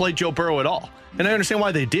shouldn't have played Joe Burrow at all. And I understand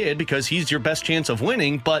why they did, because he's your best chance of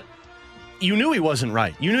winning, but you knew he wasn't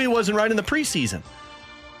right. You knew he wasn't right in the preseason.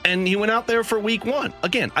 And he went out there for week 1.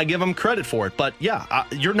 Again, I give him credit for it. But yeah,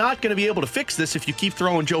 you're not going to be able to fix this if you keep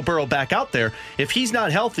throwing Joe Burrow back out there. If he's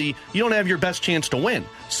not healthy, you don't have your best chance to win.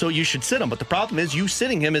 So you should sit him. But the problem is you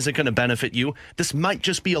sitting him isn't going to benefit you. This might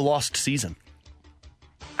just be a lost season.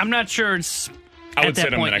 I'm not sure it's I would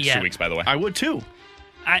sit him the next 2 weeks, by the way. I would too.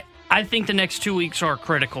 I think the next 2 weeks are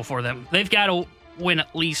critical for them. They've got to win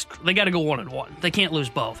at least. They got to go 1-1. They can't lose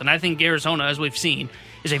both. And I think Arizona, as we've seen,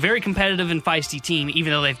 is a very competitive and feisty team,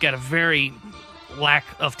 even though they've got a very lack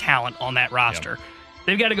of talent on that roster. Yep.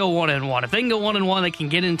 They've got to go 1-1. If they can go 1-1, they can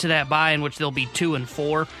get into that bye in which they'll be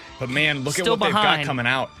 2-4. But man, look at what they've got coming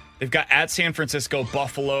out. They've got at San Francisco,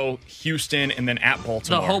 Buffalo, Houston, and then at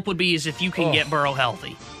Baltimore. The hope would be is if you can get Burrow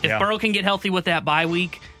healthy. If Burrow can get healthy with that bye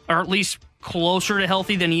week, or at least closer to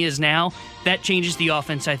healthy than he is now, that changes the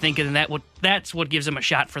offense, I think, and that's what gives him a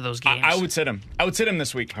shot for those games. I would sit him. I would sit him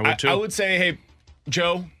this week. I would too. I would say, hey,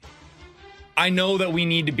 Joe, I know that we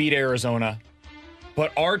need to beat Arizona,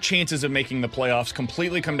 but our chances of making the playoffs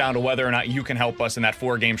completely come down to whether or not you can help us in that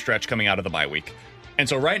 4-game stretch coming out of the bye week. And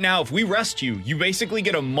so right now, if we rest you, you basically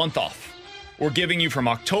get a month off. We're giving you from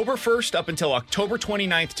October 1st up until October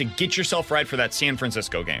 29th to get yourself right for that San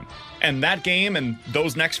Francisco game. And that game and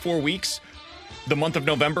those next 4 weeks, the month of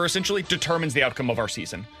November essentially, determines the outcome of our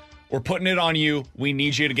season. We're putting it on you. We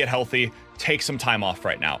need you to get healthy. Take some time off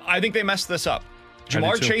right now. I think they messed this up.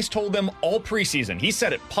 Jamar Chase told them all preseason, he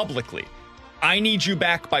said it publicly, I need you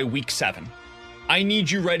back by week 7. I need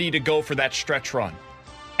you ready to go for that stretch run.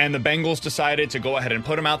 And the Bengals decided to go ahead and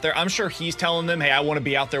put him out there. I'm sure he's telling them, hey, I want to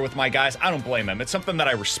be out there with my guys. I don't blame him. It's something that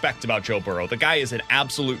I respect about Joe Burrow. The guy is an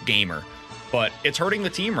absolute gamer, but it's hurting the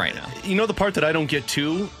team right now. You know, the part that I don't get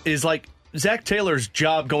too is like Zach Taylor's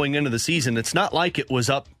job going into the season. It's not like it was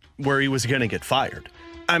up where he was going to get fired.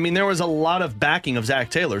 I mean, there was a lot of backing of Zach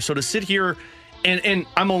Taylor. So to sit here, and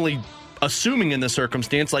I'm only assuming in this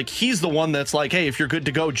circumstance, like he's the one that's like, hey, if you're good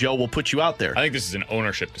to go, Joe, we'll put you out there. I think this is an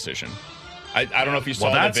ownership decision. I don't know if you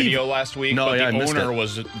saw the video last week, but the owner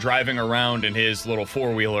was driving around in his little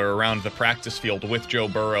four-wheeler around the practice field with Joe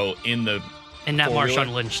Burrow in the and not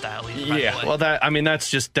Marshawn Lynch style either. Yeah. Well,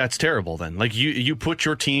 that's terrible then. Like you put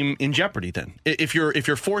your team in jeopardy then. If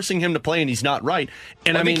you're forcing him to play and he's not right.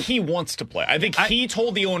 And I think he wants to play. I think he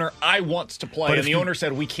told the owner, I want to play. And the owner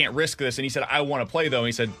said, we can't risk this. And he said, I want to play, though. And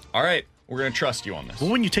he said, all right, we're going to trust you on this.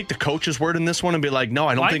 Well, when you take the coach's word in this one and be like, no,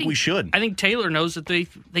 I don't think we should. I think Taylor knows that they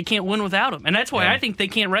can't win without him. And that's why I think they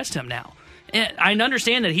can't rest him now. And I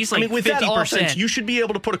understand that he's like 50%. With that offense, you should be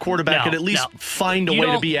able to put a quarterback and at least find a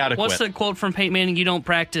way to be adequate. What's the quote from Peyton Manning? You don't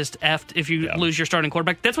practice if you lose your starting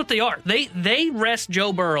quarterback. That's what they are. They rest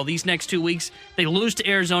Joe Burrow these next 2 weeks. They lose to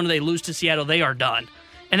Arizona. They lose to Seattle. They are done.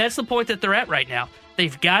 And that's the point that they're at right now.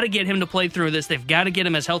 They've got to get him to play through this. They've got to get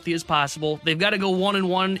him as healthy as possible. They've got to go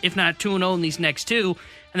 1-1, if not 2-0 in these next two,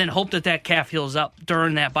 and then hope that calf heals up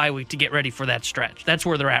during that bye week to get ready for that stretch. That's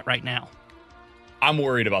where they're at right now. I'm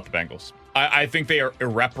worried about the Bengals. I think they are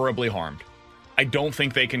irreparably harmed. I don't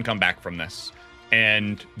think they can come back from this.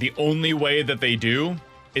 And the only way that they do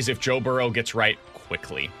is if Joe Burrow gets right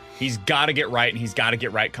quickly. He's got to get right, and he's got to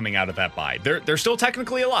get right coming out of that bye. They're still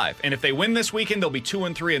technically alive, and if they win this weekend, they'll be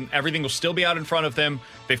 2-3, and everything will still be out in front of them.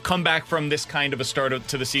 They've come back from this kind of a start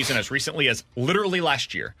to the season as recently as literally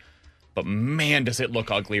last year. But man, does it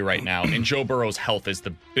look ugly right now, and Joe Burrow's health is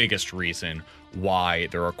the biggest reason why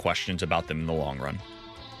there are questions about them in the long run.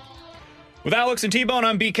 With Alex and T-Bone,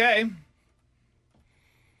 I'm BK.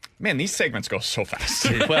 Man, these segments go so fast.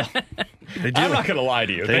 Well, they do. I'm not going to lie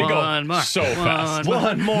to you. They go so fast.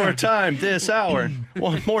 One more time this hour.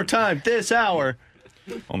 One more time this hour.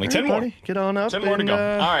 Only 10 more. Buddy, get on up. 10 more to go.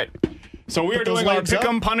 All right. So we are doing our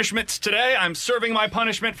pick'em punishments today. I'm serving my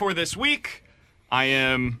punishment for this week. I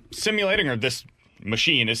am simulating, or this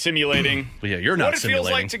machine is simulating well, yeah, you're not what it feels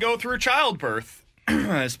like to go through childbirth,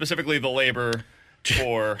 specifically the labor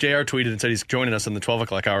for... JR tweeted and said he's joining us in the 12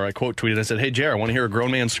 o'clock hour. I quote tweeted and said, hey, JR, want to hear a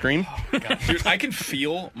grown man scream? Oh, God. Dude, I can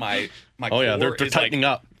feel my oh, yeah, they're tightening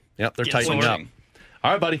up. Yep, they're tightening up.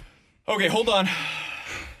 All right, buddy. Okay, hold on.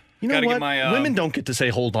 You know what? Women don't get to say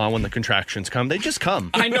hold on when the contractions come. They just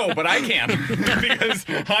come. I know, but I can. Because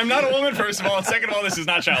I'm not a woman, first of all. And second of all, this is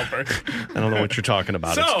not childbirth. I don't know what you're talking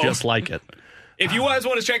about. It's just like it. If you guys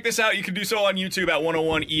want to check this out, you can do so on YouTube at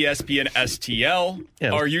 101 ESPN STL.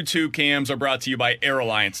 Yeah. Our YouTube cams are brought to you by Air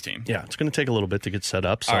Alliance Team. Yeah, it's going to take a little bit to get set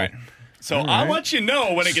up. So. All right. So I'll let you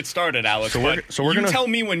know when it gets started, Alex. So we're gonna tell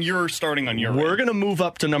me when you're starting on your. We're going to move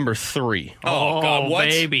up to number 3. Oh God, what?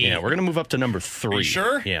 Baby. Yeah, we're going to move up to number 3. Are you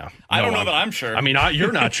sure? Yeah. I don't know that I'm sure. I mean,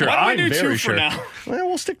 you're not sure. Why don't we do I'm very 2 sure. For now? Well,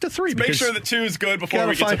 we'll stick to 3. Make sure that 2 is good before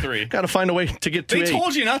we get to 3. Got to find a way to get to 8. They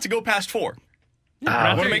told you not to go past 4.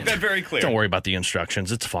 I want to make that very clear. Don't worry about the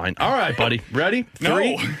instructions. It's fine. All right, buddy. Ready?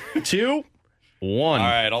 3, 2, 1. All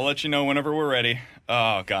right, I'll let you know whenever we're ready.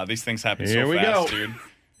 Oh, God, these things happen so fast, dude.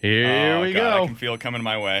 Here we go. I can feel it coming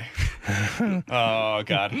my way. Oh,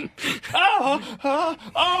 God.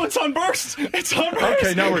 Oh, it's on burst. It's on burst.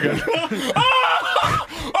 Okay, now we're good.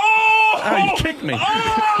 You kicked me. All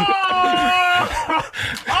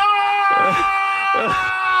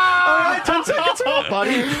right, 10 seconds out,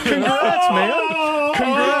 buddy. Congrats, man.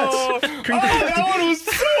 Congrats. That one was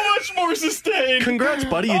so much more sustained. Congrats,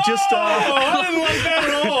 buddy. You just... I didn't like that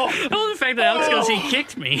at all. Oh, the fact that Alex goes, he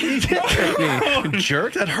kicked me. He did kick me.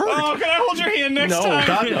 Jerk, that hurt. Oh, can I hold your hand next time? No,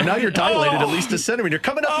 God, now you're dilated at least a centimeter.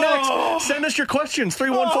 Coming up next, send us your questions.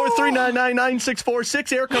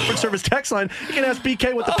 314-399-9646, Air Comfort Service text line. You can ask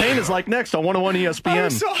BK what the pain is like next on 101 ESPN. I'm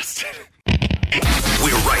exhausted.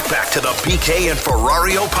 We're right back to the BK and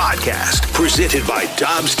Ferrario podcast, presented by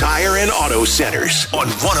Dobbs Tire and Auto Centers on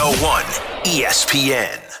 101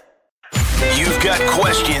 ESPN. You've got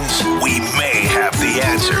questions, we may have the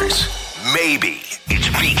answers. Maybe. It's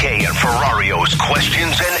BK and Ferrario's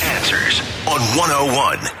questions and answers on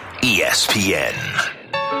 101 ESPN.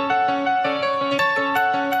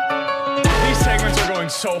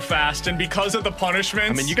 So fast, and because of the punishments,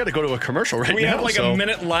 I mean, you got to go to a commercial right now. We have like a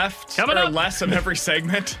minute left or less of every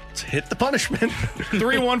segment. Let's hit the punishment.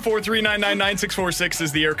 314-399-9646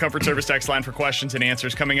 is the Air Comfort Service text line for questions and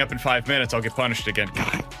answers. Coming up in 5 minutes, I'll get punished again.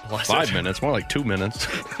 God bless 5 minutes, more like 2 minutes.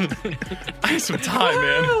 I have some time,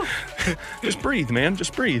 man. Just breathe, man.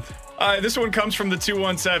 Just breathe. This one comes from the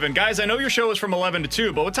 217. Guys, I know your show is from 11 to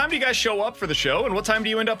 2, but what time do you guys show up for the show, and what time do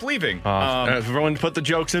you end up leaving? Everyone put the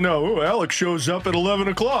jokes in. Oh, Alex shows up at 11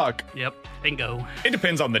 o'clock. Yep, bingo. It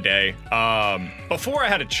depends on the day. Before I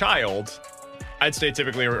had a child, I'd stay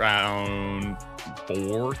typically around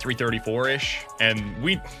 3:34-ish. And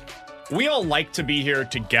we all like to be here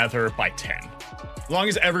together by 10. As long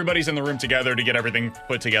as everybody's in the room together to get everything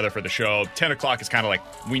put together for the show, 10 o'clock is kind of like,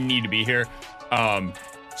 we need to be here.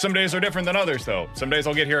 Some days are different than others, though. Some days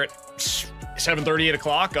I'll get here at 7:30, 8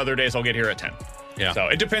 o'clock. Other days I'll get here at 10. Yeah. So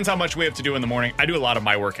it depends how much we have to do in the morning. I do a lot of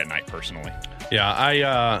my work at night, personally. Yeah,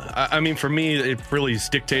 I mean, for me, it really is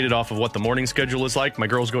dictated off of what the morning schedule is like. My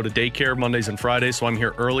girls go to daycare Mondays and Fridays, so I'm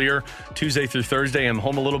here earlier. Tuesday through Thursday, I'm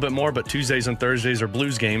home a little bit more, but Tuesdays and Thursdays are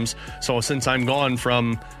Blues games. So since I'm gone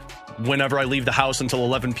from whenever I leave the house until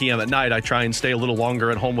 11 p.m. at night, I try and stay a little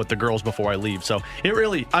longer at home with the girls before I leave. So it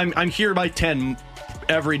really, I'm here by 10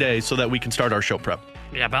 every day so that we can start our show prep.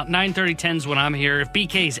 Yeah, about 9:30, 10 is when I'm here. If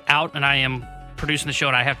BK's out and I am producing the show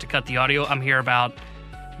and I have to cut the audio, I'm here about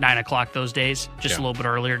 9 o'clock those days, just a little bit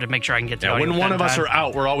earlier to make sure I can get the audio. When one of us are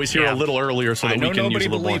out, we're always here a little earlier so that we can use a little more.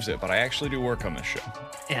 Nobody believes it, but I actually do work on this show.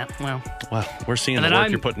 Yeah, well, we're seeing the work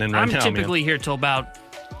you're putting in right now. I'm typically here till about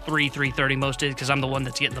 3:30 most days because I'm the one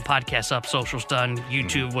that's getting the podcast up, socials done,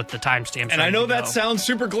 YouTube with the timestamps. And I know that sounds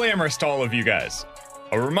super glamorous to all of you guys.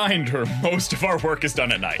 A reminder, most of our work is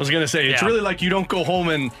done at night. I was going to say, it's really like you don't go home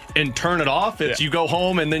and turn it off. It's you go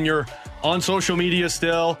home and then you're on social media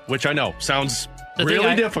still, which I know sounds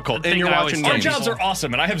really difficult. And you're watching games. Our jobs are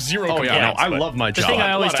awesome, and I have zero complaints. Yeah, no, I love my job. The thing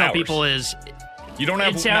I always tell people is, you don't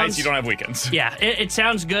have nights, you don't have weekends. Yeah, it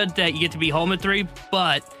sounds good that you get to be home at 3,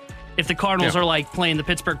 but if the Cardinals are like playing the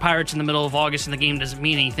Pittsburgh Pirates in the middle of August and the game doesn't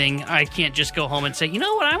mean anything, I can't just go home and say, you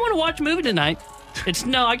know what, I want to watch a movie tonight.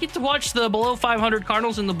 I get to watch the below 500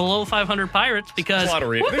 Cardinals and the below 500 Pirates because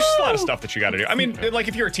there's just a lot of stuff that you got to do. I mean, like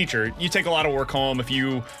if you're a teacher, you take a lot of work home. If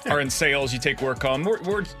you are in sales, you take work home.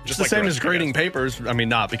 We're just the same as grading papers. I mean,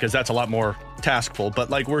 not because that's a lot more taskful, but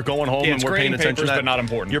like we're going home and we're paying attention to that. But not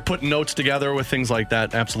important. You're putting notes together with things like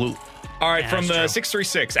that. Absolutely. All right, from the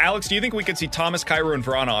 636, Alex, do you think we could see Thomas, Cairo, and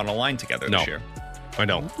Verana on a line together this year? I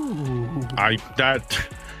don't.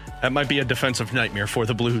 That might be a defensive nightmare for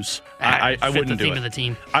the Blues. I wouldn't do it. Of the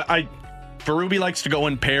team. Berube likes to go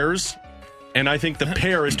in pairs, and I think the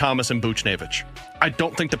pair is Thomas and Buchnevich. I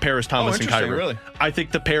don't think the pair is Thomas and Cairo. Really? I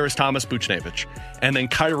think the pair is Thomas Buchnevich. And then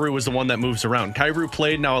Cairo is the one that moves around. Cairo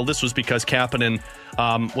played. Now, this was because Kapanen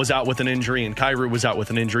was out with an injury, and Cairo was out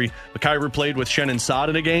with an injury. But Cairo played with Shannon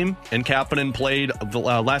Saad in a game, and Kapanen played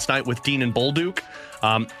last night with Dean and Bolduc.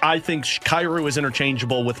 I think Cairo is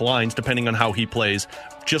interchangeable with lines depending on how he plays,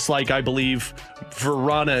 just like I believe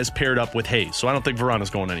Verana is paired up with Hayes. So I don't think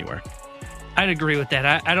Verana's going anywhere. I'd agree with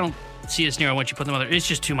that. I don't see a scenario once you put them together. It's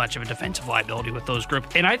just too much of a defensive liability with those groups.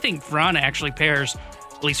 And I think Verana actually pairs,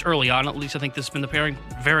 at least early on, at least I think this has been the pairing,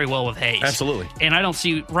 very well with Hayes. Absolutely. And I don't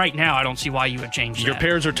see why you would change that. Your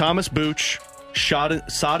pairs are Thomas Buch,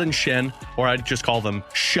 Saad and Shen, or I'd just call them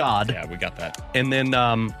Shad. Yeah, we got that. And then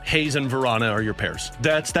Hayes and Verana are your pairs.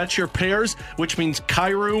 That's your pairs, which means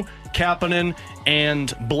Cairo, Kapanen,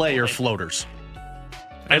 and Blay are floaters.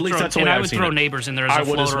 At least that's the way I would throw Neighbors in there as a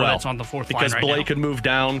floater that's on the fourth line right now. Because Blay could move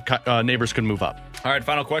down, Neighbors could move up. All right,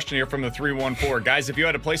 final question here from the 314. Guys, if you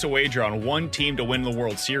had to place a wager on one team to win the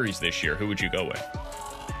World Series this year, who would you go with?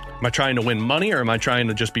 Am I trying to win money or am I trying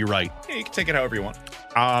to just be right? Yeah, you can take it however you want.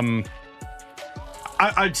 I'm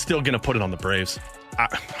still going to put it on the Braves.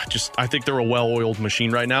 I think they're a well-oiled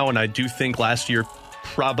machine right now, and I do think last year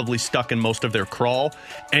probably stuck in most of their crawl,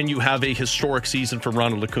 and you have a historic season for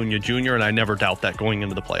Ronald Acuna Jr., and I never doubt that going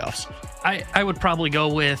into the playoffs. I would probably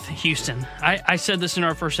go with Houston. I said this in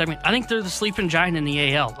our first segment. I think they're the sleeping giant in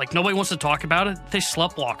the AL. Like, nobody wants to talk about it. They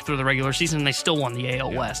slept walk through the regular season, and they still won the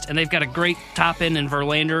AL West. And they've got a great top end in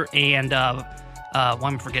Verlander and, why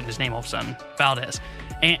am I forgetting his name all of a sudden? Valdez.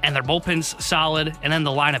 And their bullpen's solid, and then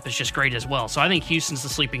the lineup is just great as well. So I think Houston's the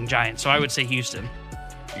sleeping giant, so I would say Houston.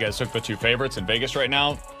 You guys took the two favorites in Vegas right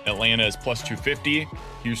now. Atlanta is plus 250.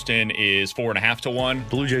 Houston is 4.5 to 1.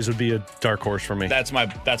 Blue Jays would be a dark horse for me. That's my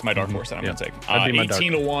dark horse that I'm going to take.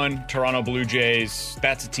 18 to 1. Toronto Blue Jays.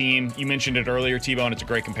 That's a team. You mentioned it earlier, T-Bone. It's a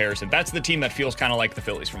great comparison. That's the team that feels kind of like the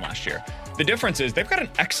Phillies from last year. The difference is they've got an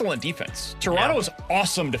excellent defense. Toronto is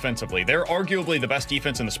awesome defensively. They're arguably the best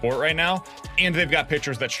defense in the sport right now, and they've got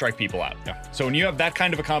pitchers that strike people out. Yeah. So when you have that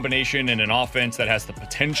kind of a combination in an offense that has the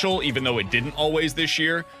potential, even though it didn't always this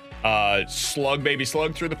year, slug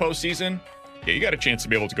through the postseason, yeah, you got a chance to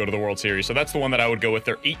be able to go to the World Series. So that's the one that I would go with.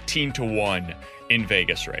 They're 18 to 1 in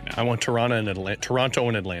Vegas right now. I want Toronto and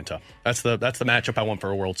Atlanta. That's the matchup I want for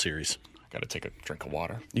a World Series. Got to take a drink of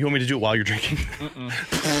water. You want me to do it while you're drinking?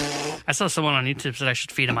 I saw someone on YouTube said I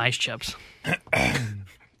should feed him ice chips.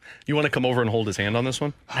 You want to come over and hold his hand on this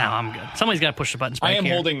one? No, I'm good. Somebody's got to push the buttons back I am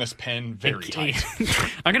here. holding this pen very tight.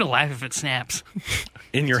 I'm going to laugh if it snaps.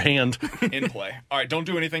 in your hand. In play. All right, don't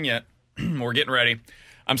do anything yet. We're getting ready.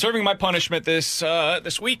 I'm serving my punishment this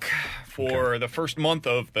week for the first month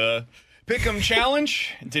of the Pick'em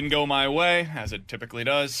Challenge. It didn't go my way, as it typically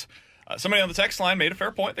does. Somebody on the text line made a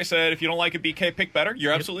fair point. They said, if you don't like it, BK, pick better.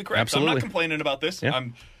 You're absolutely correct. Absolutely. I'm not complaining about this. Yeah.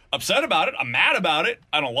 I'm upset about it. I'm mad about it.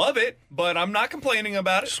 I don't love it, but I'm not complaining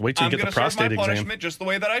about it. Just wait till you get the prostate I'm going to serve my exam. punishment just the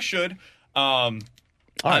way that I should. All right,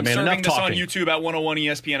 I'm man, serving enough this talking. on YouTube at 101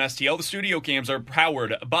 ESPN STL. The studio cams are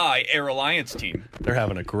powered by Air Alliance Team. They're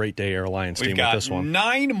having a great day, Air Alliance We've team, got with this one.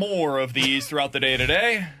 9 more of these throughout the day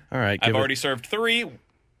today. All right, I've already served 3.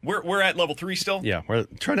 We're at level 3 still. Yeah,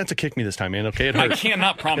 try not to kick me this time, man. Okay, it I hurt.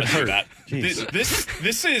 cannot promise you that. Jeez.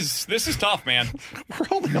 This is tough, man. We're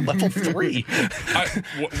only on level 3.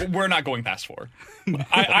 We're not going past 4.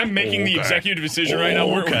 I'm making the executive decision right now.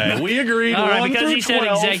 Okay, we agreed. All right, 1 because through he said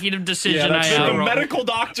 12. executive decision. that's I true. The wrote. medical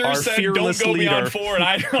doctor Our said don't fearless go leader. beyond 4, and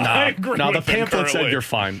I agree Now, the with him pamphlet said currently. you're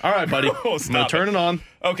fine. All right, buddy. Oh, I'm going stop to turn it on,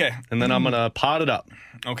 Okay. and then I'm going to pot it up.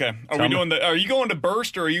 Okay. Are you going to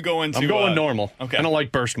burst or are you going to I'm going normal. Okay. I don't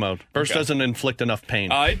like burst mode. Burst doesn't inflict enough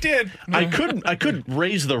pain. It did. I could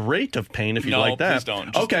raise the rate of pain if you No, like that. please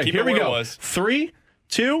don't. Just Okay, keep here it we where it go. was. 3,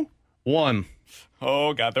 2, 1.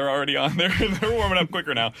 Oh god, they're already on. They're warming up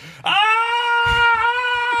quicker now. I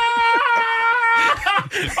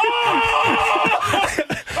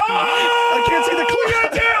can't see the clear.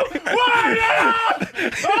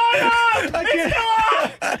 I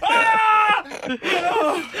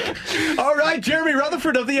can't. All right, Jeremy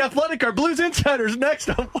Rutherford of The Athletic, our Blues Insiders, next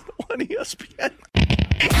on 101 ESPN.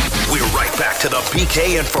 We're right back to the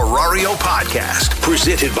BK and Ferrario podcast,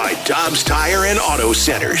 presented by Dobbs Tire and Auto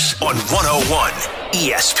Centers on 101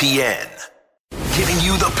 ESPN. Giving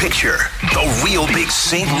you the picture, the real big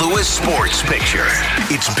St. Louis sports picture.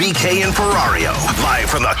 It's BK and Ferrario, live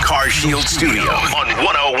from the Car Shield studio on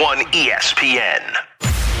 101 ESPN.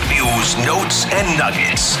 News, notes, and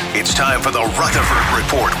nuggets. It's time for the Rutherford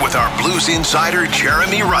Report with our Blues insider,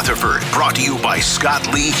 Jeremy Rutherford. Brought to you by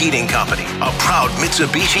Scott Lee Heating Company, a proud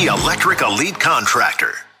Mitsubishi Electric Elite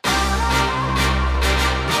contractor.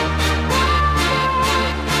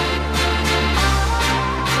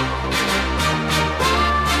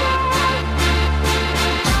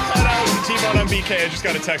 T-Bone on BK. I just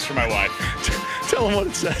got a text from my wife. Tell him what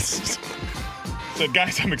it says. Said,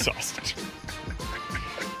 guys, I'm exhausted.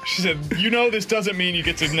 She said, this doesn't mean you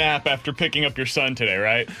get to nap after picking up your son today,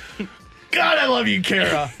 right? God, I love you,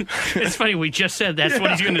 Kara. It's funny, we just said that's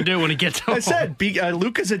what he's going to do when he gets home. I said,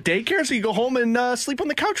 Luca's at daycare, so you go home and sleep on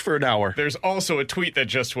the couch for an hour. There's also a tweet that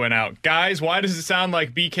just went out. Guys, why does it sound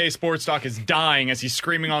like BK Sports Talk is dying as he's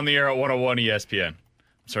screaming on the air at 101 ESPN? I'm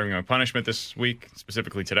serving my punishment this week,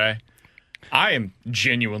 specifically today. I am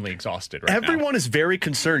genuinely exhausted right now. Everyone is very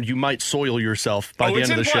concerned you might soil yourself by the end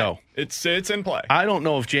of the show. It's in play. I don't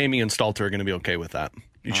know if Jamie and Stalter are going to be okay with that.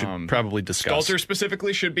 You should probably discuss. Stalter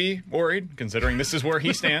specifically should be worried, considering this is where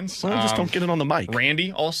he stands. Well, just don't get it on the mic.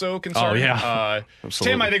 Randy also concerned. Oh, yeah.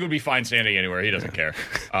 Absolutely. Tim, I think, would be fine standing anywhere. He doesn't care.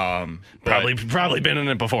 Probably been in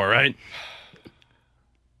it before, right?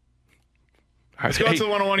 Let's go to the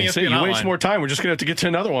 101 ESPN You hotline. waste more time. We're just going to have to get to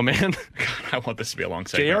another one, man. God, I want this to be a long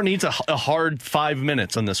segment. JR needs a hard 5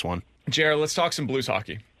 minutes on this one. JR, let's talk some Blues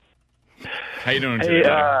hockey. How you doing today?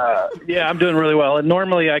 Yeah, I'm doing really well. And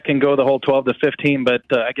normally I can go the whole 12 to 15, but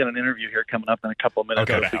I got an interview here coming up in a couple of minutes.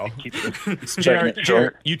 Okay,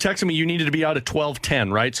 JR, you texted me you needed to be out at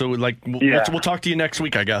 12:10, right? So we'll talk to you next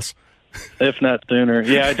week, I guess. If not sooner.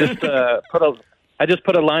 Yeah, I just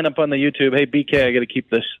put a lineup on the YouTube. Hey, BK, I got to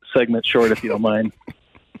keep this segment short if you don't mind.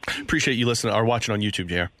 Appreciate you listening or watching on YouTube,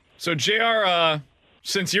 JR. So, JR,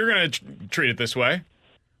 since you're going to treat it this way,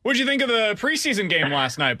 what'd you think of the preseason game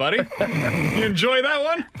last night, buddy? You enjoy that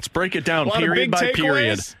one? Let's break it down period by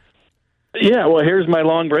period. Yeah, well, here's my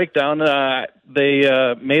long breakdown.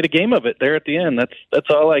 They made a game of it there at the end. That's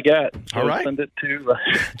all I got. So all right. Send it to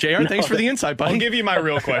JR, thanks for the insight, buddy. I'll give you my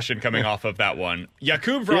real question coming off of that one.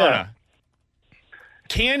 Jakub Vrana,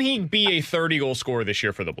 can he be a 30-goal scorer this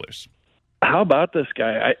year for the Blues? How about this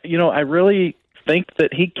guy? I really think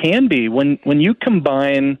that he can be. When you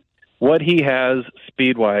combine what he has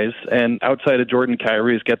speed-wise, and outside of Jordan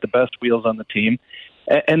Kyrou, he's got the best wheels on the team.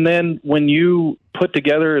 And then when you put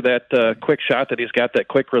together that quick shot that he's got, that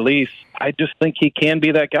quick release, I just think he can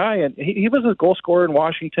be that guy. And he was a goal scorer in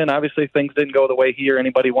Washington. Obviously, things didn't go the way he or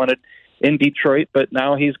anybody wanted in Detroit, but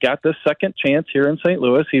now he's got this second chance here in St.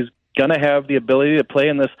 Louis. He's going to have the ability to play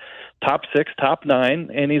in this top 6, top 9,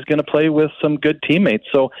 and he's going to play with some good teammates.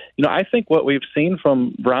 So, I think what we've seen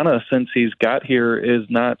from Vrana since he's got here is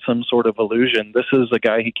not some sort of illusion. This is a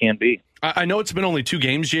guy he can be. I know it's been only 2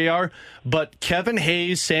 games, JR, but Kevin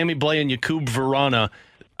Hayes, Sammy Blais, and Jakub Vrana,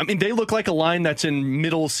 I mean, they look like a line that's in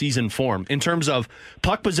middle season form in terms of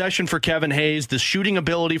puck possession for Kevin Hayes, the shooting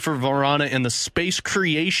ability for Vrana, and the space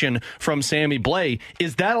creation from Sammy Blais.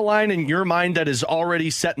 Is that a line in your mind that is already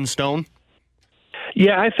set in stone?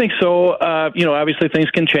 Yeah, I think so. Obviously things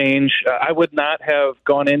can change. I would not have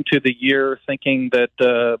gone into the year thinking that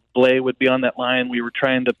Blais would be on that line. We were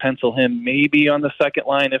trying to pencil him maybe on the second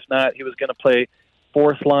line. If not, he was going to play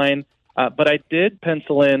fourth line. But I did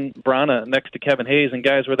pencil in Vrana next to Kevin Hayes. And,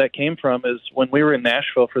 guys, where that came from is when we were in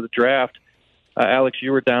Nashville for the draft, Alex,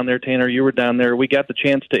 you were down there, Tanner, you were down there. We got the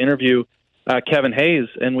chance to interview Kevin Hayes,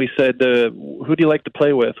 and we said, who do you like to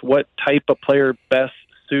play with? What type of player best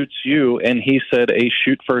suits you? And he said a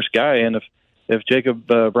shoot-first guy. And if Jakub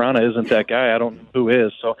Vrana isn't that guy, I don't know who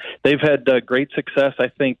is. So they've had great success. I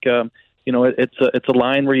think, it's a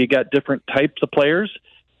line where you got different types of players.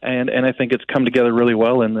 And I think it's come together really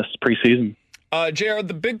well in this preseason. JR,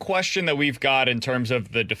 the big question that we've got in terms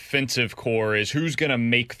of the defensive core is who's going to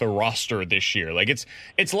make the roster this year. Like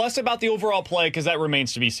it's less about the overall play because that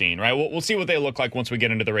remains to be seen, right? We'll see what they look like once we get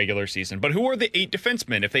into the regular season. But who are the 8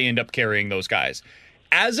 defensemen if they end up carrying those guys?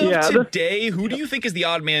 As of today, who do you think is the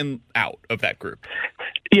odd man out of that group?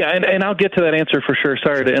 Yeah, and I'll get to that answer for sure.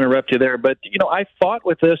 Sorry to interrupt you there. But, I fought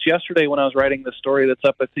with this yesterday when I was writing the story that's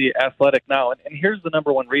up at The Athletic now. And here's the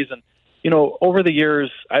number one reason. Over the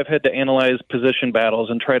years, I've had to analyze position battles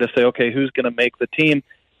and try to say, okay, who's going to make the team?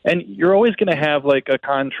 And you're always going to have like a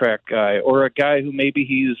contract guy or a guy who maybe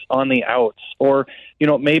he's on the outs or,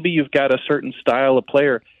 maybe you've got a certain style of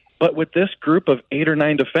player. But with this group of 8 or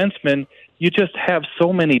 9 defensemen, you just have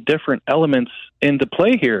so many different elements into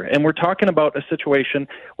play here. And we're talking about a situation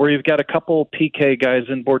where you've got a couple PK guys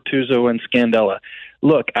in Bortuzzo and Scandella.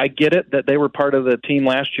 Look, I get it that they were part of the team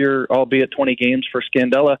last year, albeit 20 games for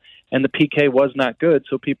Scandella, and the PK was not good.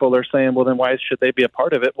 So people are saying, well, then why should they be a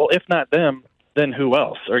part of it? Well, if not them, then who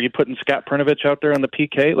else? Are you putting Scott Prnovich out there on the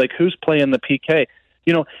PK? Like, who's playing the PK?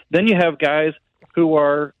 Then you have guys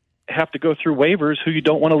who have to go through waivers who you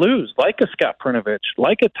don't want to lose, like a Scott Prnovich,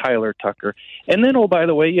 like a Tyler Tucker. And then, oh, by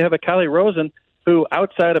the way, you have a Calle Rosen, who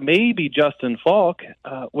outside of maybe Justin Falk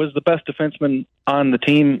was the best defenseman on the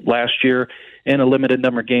team last year in a limited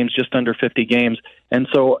number of games, just under 50 games. And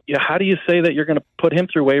so how do you say that you're going to put him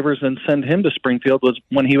through waivers and send him to Springfield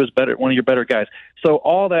when he was better, one of your better guys? So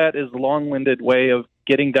all that is a long-winded way of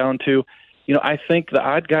getting down to, I think the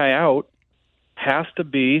odd guy out has to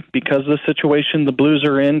be, because of the situation the Blues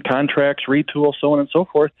are in, contracts, retool, so on and so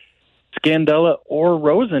forth, Scandella or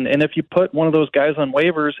Rosen. And if you put one of those guys on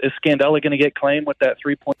waivers, is Scandella going to get claimed with that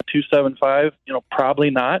 3.275? Probably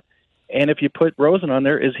not. And if you put Rosen on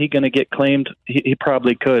there, is he going to get claimed? He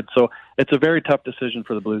probably could. So it's a very tough decision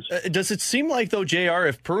for the Blues. Does it seem like, though, JR,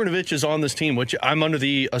 if Perunovich is on this team, which I'm under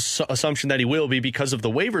the assumption that he will be because of the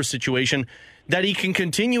waiver situation, that he can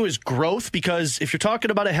continue his growth? Because if you're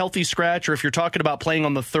talking about a healthy scratch or if you're talking about playing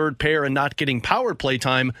on the third pair and not getting power play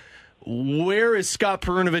time, where is Scott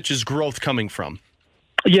Perunovich's growth coming from?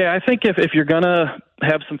 Yeah, I think if you're going to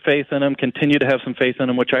have some faith in him, continue to have some faith in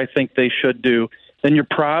him, which I think they should do, then you're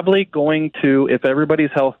probably going to, if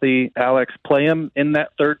everybody's healthy, Alex, play him in that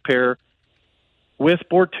third pair with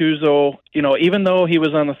Bortuzzo. Even though he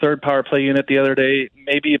was on the third power play unit the other day,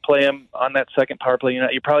 maybe you play him on that second power play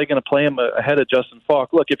unit. You're probably going to play him ahead of Justin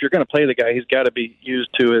Falk. Look, if you're going to play the guy, he's got to be used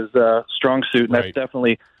to his strong suit, and that's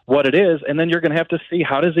definitely what it is. And then you're going to have to see,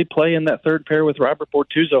 how does he play in that third pair with Robert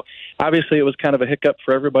Bortuzzo? Obviously, it was kind of a hiccup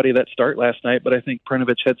for everybody that start last night, but I think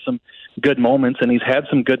Prnovich had some good moments, and he's had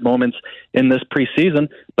some good moments in this preseason.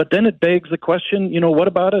 But then it begs the question, what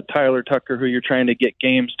about a Tyler Tucker who you're trying to get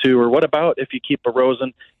games to? Or what about if you keep a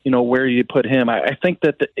Rosen, where you put him? I think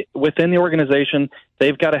that within the organization,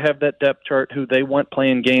 they've got to have that depth chart who they want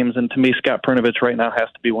playing games. And to me, Scott Prnovich right now has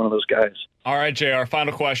to be one of those guys. All right, JR,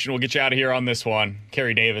 final question. We'll get you out of here on this one.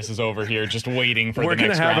 Kerry Davis is over here just waiting for the next round. We're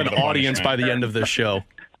going to have an audience by the end of this show.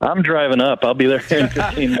 I'm driving up. I'll be there in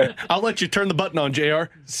 15 minutes. I'll let you turn the button on, JR.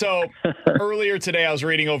 So earlier today, I was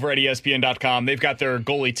reading over at ESPN.com. They've got their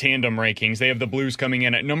goalie tandem rankings. They have the Blues coming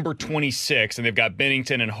in at number 26, and they've got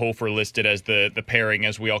Bennington and Hofer listed as the pairing,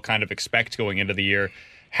 as we all kind of expect going into the year.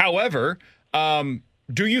 However,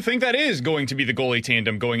 do you think that is going to be the goalie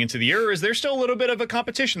tandem going into the year, or is there still a little bit of a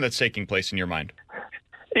competition that's taking place in your mind?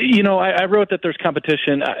 I wrote that there's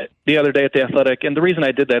competition the other day at the Athletic, and the reason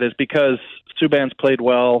I did that is because Subban's played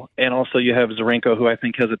well, and also you have Zarenko, who I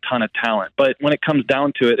think has a ton of talent. But when it comes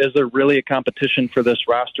down to it, is there really a competition for this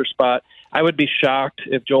roster spot? I would be shocked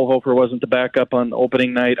if Joel Hofer wasn't the backup on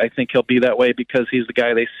opening night. I think he'll be that way because he's the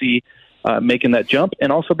guy they see making that jump,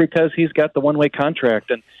 and also because he's got the one-way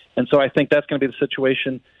contract. And so I think that's going to be the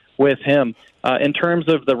situation with him. In terms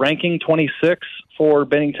of the ranking, 26 for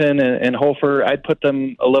Bennington and Hofer, I'd put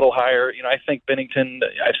them a little higher. I think Bennington,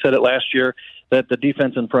 I said it last year, that the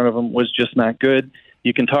defense in front of him was just not good.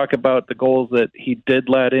 You can talk about the goals that he did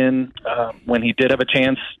let in when he did have a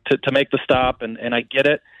chance to make the stop, and I get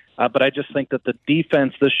it. But I just think that the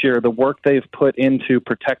defense this year, the work they've put into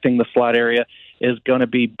protecting the slot area is going to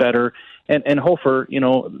be better. And Hofer,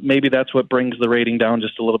 maybe that's what brings the rating down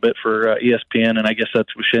just a little bit for ESPN, and I guess that's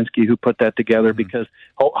Wyshynski who put that together because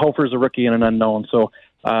Hofer's a rookie and an unknown. So,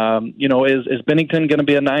 is Bennington going to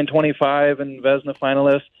be a 925 and Vezina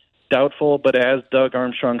finalist? Doubtful, but as Doug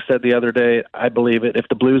Armstrong said the other day, I believe it. If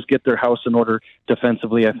the Blues get their house in order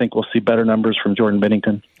defensively, I think we'll see better numbers from Jordan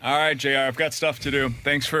Bennington. All right, JR, I've got stuff to do.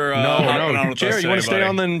 Thanks for hopping on with JR, us you want to stay buddy.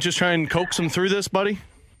 on then just try and coax them through this, buddy?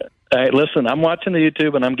 All right, listen, I'm watching the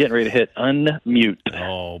YouTube, and I'm getting ready to hit unmute.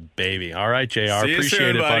 Oh, baby. All right, JR. See you Appreciate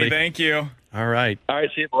soon, it, buddy. buddy. Thank you. All right. All right,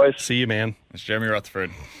 see you, boys. See you, man. It's Jeremy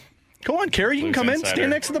Rutherford. Go on, Kerry. You can Blues come in. Insider. Stand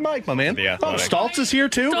next to the mic, my man. The Oh, Athletic. Stoltz is here,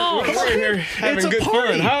 too. Stoltz. Come on Here in. having It's a good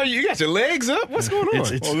party. fun. How are you? You got your legs up? What's going on?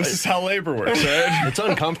 Well, this is how labor works, right? It's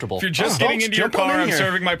uncomfortable. If you're just Stoltz, getting into your jump on car, in I'm here.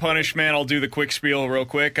 serving my punishment. I'll do the quick spiel real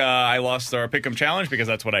quick. I lost our Pick'em Challenge because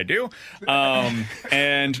that's what I do.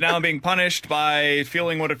 And now I'm being punished by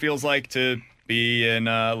feeling what it feels like to be in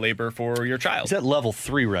labor for your child. He's at level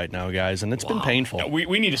 3 right now, guys, and it's been painful. Yeah,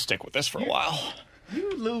 we need to stick with this for a while.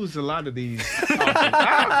 You lose a lot of these.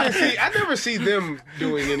 I never see them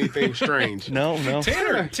doing anything strange. No.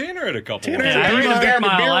 Tanner had a couple. Tanner Yeah, had I a ran beer a beer garden,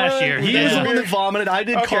 mile beer last run. year. He was the one that vomited. I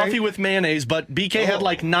did Okay. coffee with mayonnaise, but BK had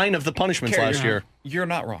like 9 of the punishments last year. You're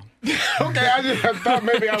not wrong. Okay, I thought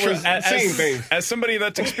maybe I was seeing things. As somebody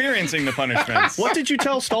that's experiencing the punishments. What did you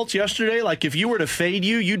tell Stoltz yesterday? Like, if you were to fade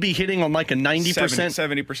you, you'd be hitting on like a 90%.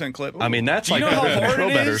 70% clip. I mean, that's Do like you know how hard pro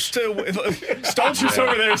it betters. is to Stoltz just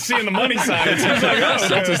over there seeing the money signs. He's like, oh,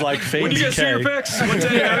 Stoltz is like fade When do you guys do your BK. picks? What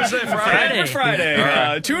day? Thursday,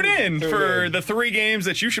 Friday. Tune in for the 3 games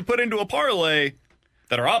that you should put into a parlay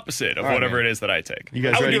that are opposite of whatever it is that I take. You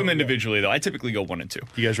guys I would ready? do them individually, though. I typically go 1 and 2.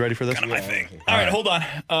 You guys ready for this? Kind of my thing. All right, hold on.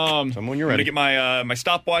 Tell me when you're I'm ready. gonna get my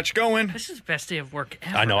stopwatch going. This is the best day of work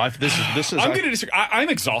ever. I know. This is. I'm gonna disagree. I'm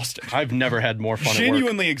exhausted. I've never had more fun at work.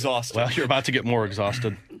 Genuinely exhausted. Well, you're about to get more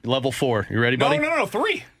exhausted. Level 4. You ready, no, buddy? no,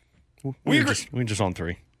 3. We agree. just on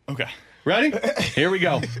 3. Okay. Ready? Here we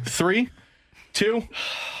go. 3, 2,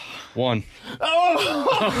 1.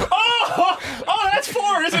 Oh, that's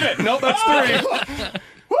 4, isn't it? Nope, that's 3.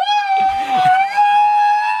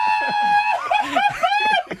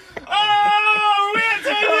 Oh, we had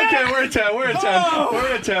 10. Okay, we're at 10. We're at 10.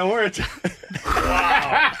 We're at 10. We're at 10.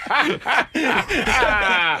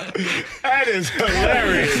 That is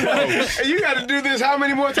hilarious, folks. And you got to do this how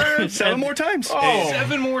many more times? 7 more times. Oh,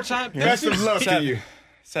 7 more times. best of luck to you.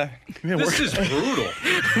 7. This is brutal.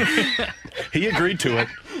 He agreed to it.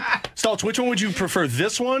 Stoltz, which one would you prefer,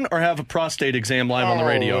 this one or have a prostate exam live on the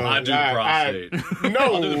radio? I do the prostate. No.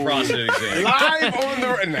 I'll do the prostate exam. Live on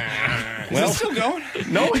the... Nah. Well, it's still going.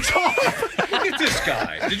 No, it's off. Look at this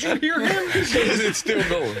guy. Did you hear him? It's still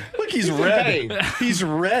going. Look, he's in red. pain. He's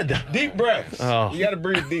red. Deep breaths. Oh. You got to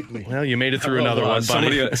breathe deeply. Well, you made it through another one,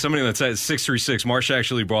 buddy. Somebody that says 636. Marsh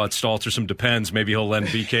actually brought Stalter some Depends. Maybe he'll lend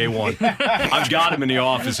BK one. I've got him in the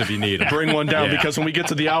office if you need him. Bring one down because when we get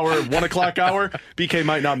to the 1 o'clock hour, BK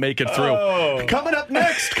might not make it through. Coming up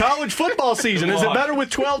next, college football season. Is it better with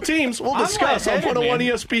 12 teams? We'll discuss on 101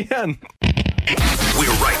 ESPN.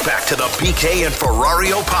 We're right back to the BK and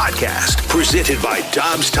Ferrario podcast, presented by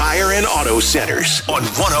Dobbs Tire and Auto Centers on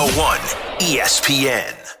 101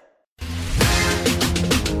 ESPN.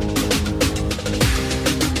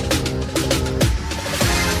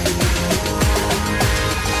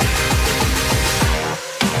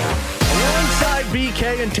 Alongside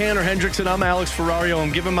BK and Tanner Hendrickson, I'm Alex Ferrario.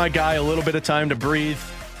 I'm giving my guy a little bit of time to breathe.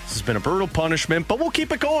 This has been a brutal punishment, but we'll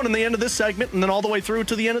keep it going in the end of this segment and then all the way through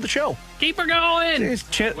to the end of the show. Keep her going.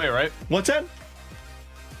 Wait, right? What's that?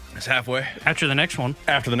 It's halfway. After the next one.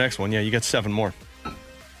 After the next one, yeah, you got 7 more.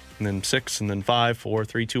 and then 6, and then 5, 4,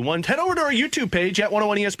 3, 2, 1. Head over to our YouTube page at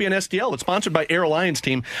 101 ESPN STL. It's sponsored by Air Alliance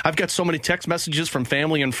Team. I've got so many text messages from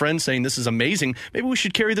family and friends saying this is amazing. Maybe we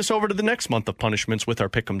should carry this over to the next month of punishments with our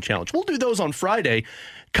Pick'em Challenge. We'll do those on Friday.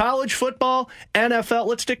 College football, NFL.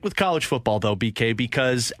 Let's stick with college football, though, BK,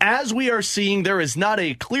 because as we are seeing, there is not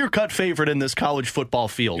a clear-cut favorite in this college football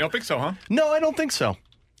field. You don't think so, huh? No, I don't think so.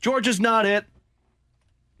 Georgia's not it.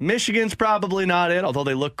 Michigan's probably not it, although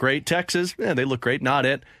they look great. Texas, they look great, not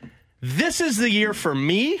it. This is the year for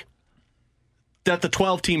me that the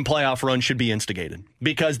 12-team playoff run should be instigated,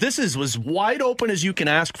 because this is as wide open as you can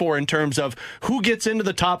ask for in terms of who gets into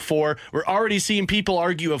the top 4. We're already seeing people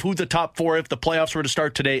argue of who the top 4, if the playoffs were to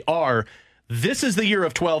start today, are. This is the year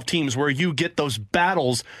of 12 teams where you get those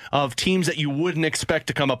battles of teams that you wouldn't expect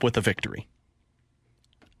to come up with a victory.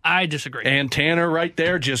 I disagree. And Tanner right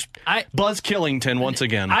there, just Buzz Killington once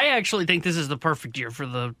again. I actually think this is the perfect year for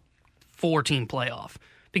the 4-team playoff,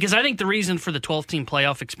 because I think the reason for the 12-team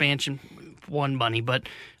playoff expansion, won money, but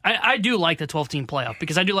I do like the 12-team playoff,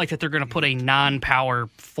 because I do like that they're going to put a non-power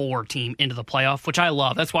 4 team into the playoff, which I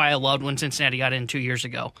love. That's why I loved when Cincinnati got in 2 years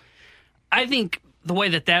ago. I think the way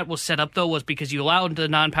that was set up, though, was because you allowed the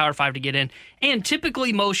non-power 5 to get in, and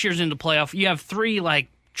typically most years into playoff, you have 3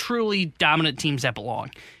 truly dominant teams that belong.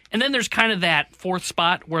 And then there's kind of that 4th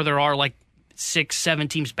spot where there are 6, 7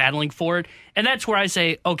 teams battling for it. And that's where I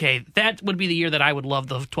say, okay, that would be the year that I would love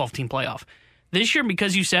the 12-team playoff. This year,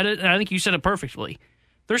 because you said it, and I think you said it perfectly,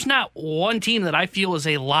 there's not one team that I feel is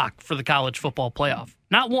a lock for the college football playoff.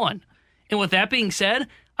 Not one. And with that being said,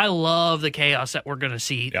 I love the chaos that we're going to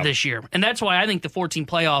see this year. And that's why I think the 14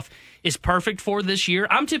 playoff is perfect for this year.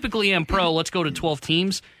 I'm typically pro, let's go to 12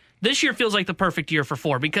 teams. This year feels like the perfect year for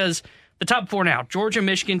 4, because the top 4 now, Georgia,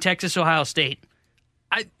 Michigan, Texas, Ohio State,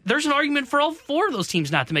 there's an argument for all 4 of those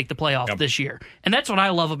teams not to make the playoff this year. And that's what I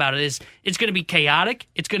love about it, is it's going to be chaotic.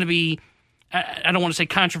 It's going to be, I don't want to say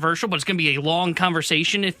controversial, but it's going to be a long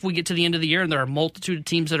conversation if we get to the end of the year and there are a multitude of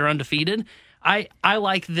teams that are undefeated. I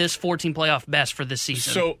like this 14 playoff best for this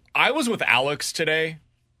season. So I was with Alex today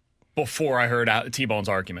before I heard T-Bone's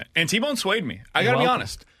argument, and T-Bone swayed me. I got to be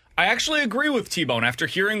honest. I actually agree with T-Bone after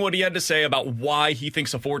hearing what he had to say about why he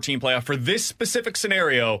thinks a 14 playoff for this specific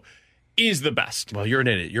scenario is the best. Well, you're an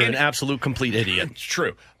idiot. You're an absolute complete idiot. It's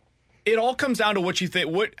true. It all comes down to what you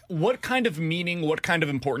think, what kind of meaning, what kind of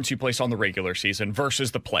importance you place on the regular season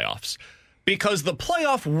versus the playoffs. Because the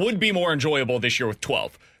playoff would be more enjoyable this year with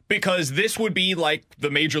 12. Because this would be like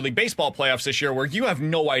the Major League Baseball playoffs this year, where you have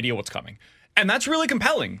no idea what's coming. And that's really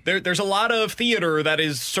compelling. There's a lot of theater that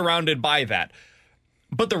is surrounded by that.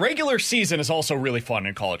 But the regular season is also really fun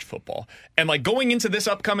in college football. And going into this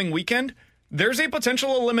upcoming weekend, there's a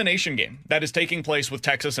potential elimination game that is taking place with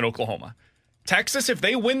Texas and Oklahoma. Texas, if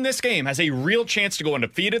they win this game, has a real chance to go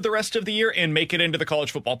undefeated the rest of the year and make it into the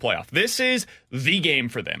college football playoff. This is the game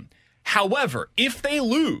for them. However, if they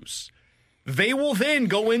lose, they will then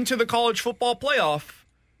go into the college football playoff,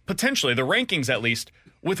 potentially, the rankings at least,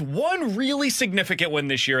 with one really significant win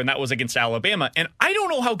this year, and that was against Alabama. And I don't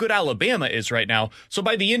know how good Alabama is right now. So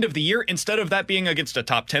by the end of the year, instead of that being against a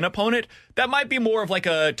top 10 opponent, that might be more of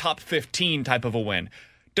a top 15 type of a win.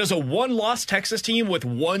 Does a one-loss Texas team with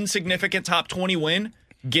one significant top 20 win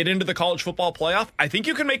get into the college football playoff? I think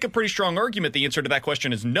you can make a pretty strong argument. The answer to that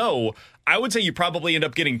question is no. I would say you probably end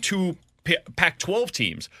up getting 2 Pac-12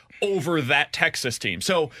 teams over that Texas team.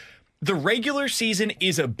 So the regular season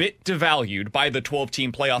is a bit devalued by the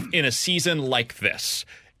 12-team playoff in a season like this.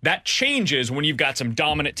 That changes when you've got some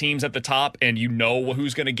dominant teams at the top and you know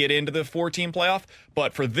who's going to get into the 4-team playoff.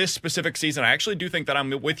 But for this specific season, I actually do think that I'm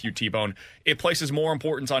with you, T-Bone. It places more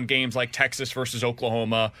importance on games like Texas versus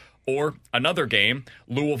Oklahoma, or another game,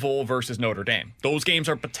 Louisville versus Notre Dame. Those games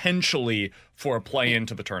are potentially for a play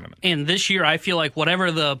into the tournament. And this year, I feel like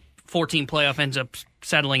whatever the 14 playoff ends up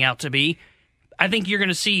settling out to be, I think you're going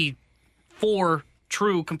to see 4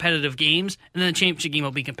 true competitive games, and then the championship game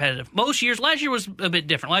will be competitive. Most years, last year was a bit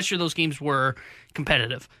different. Last year, those games were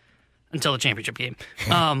competitive until the championship game.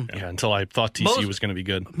 Until I thought TC was going to be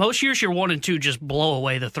good. Most years, your 1 and 2 just blow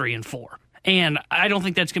away the 3 and 4. And I don't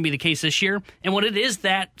think that's going to be the case this year. And when it is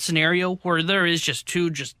that scenario where there is just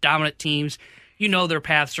 2 dominant teams, you know their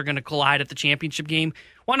paths are going to collide at the championship game,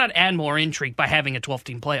 why not add more intrigue by having a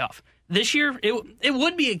 12-team playoff? This year, it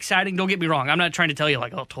would be exciting. Don't get me wrong. I'm not trying to tell you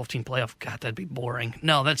 12-team playoff. God, that'd be boring.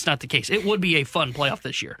 No, that's not the case. It would be a fun playoff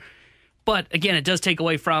this year. But, again, it does take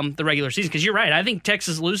away from the regular season because you're right. I think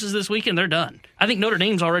Texas loses this weekend, they're done. I think Notre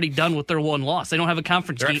Dame's already done with their one loss. They don't have a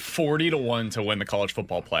conference They're game. at 40-1 to win the college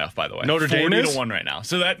football playoff, by the way. Notre Dame is 40-1 right now.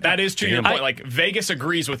 So that is to your point. Like, Vegas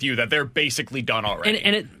agrees with you that they're basically done already.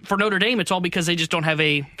 And for Notre Dame, it's all because they just don't have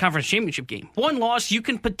a conference championship game. One loss, you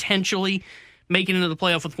can potentially make it into the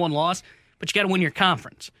playoff with one loss, but you got to win your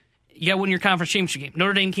conference. You got to win your conference championship game.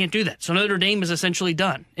 Notre Dame can't do that. So Notre Dame is essentially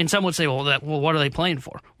done. And some would say, well, what are they playing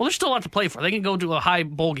for? Well, there's still a lot to play for. They can go to a high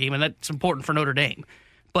bowl game, and that's important for Notre Dame.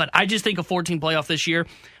 But I just think a 14 playoff this year,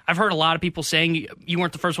 I've heard a lot of people saying, you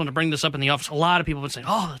weren't the first one to bring this up in the office, a lot of people would say,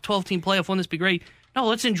 oh, the 12-team playoff, wouldn't this be great? No,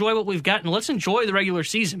 let's enjoy what we've got, and let's enjoy the regular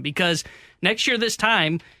season, because next year this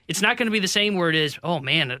time, it's not going to be the same where it is, oh,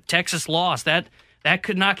 man, Texas lost. That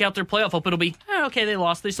could knock out their playoff hope. It'll be, okay, they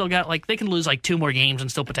lost. They still got, they can lose 2 more games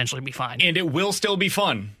and still potentially be fine. And it will still be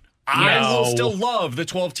fun. I will still love the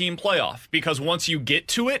 12-team playoff because once you get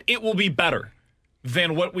to it, it will be better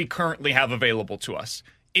than what we currently have available to us.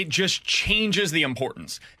 It just changes the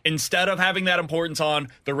importance. Instead of having that importance on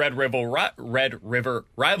the Red River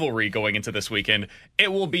rivalry going into this weekend,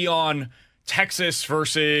 it will be on Texas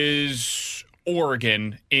versus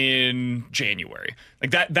Oregon in January.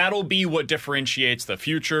 That'll be what differentiates the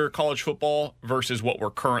future college football versus what we're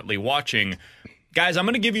currently watching. Guys, I'm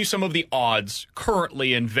going to give you some of the odds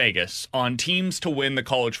currently in Vegas on teams to win the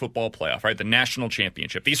college football playoff, right? The national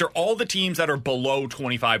championship. These are all the teams that are below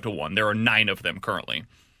 25-1. There are 9 of them currently.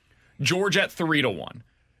 Georgia at 3-1.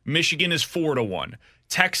 Michigan is 4-1.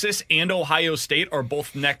 Texas and Ohio State are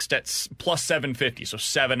both next at plus 750, so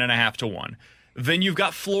 7.5-1. Then you've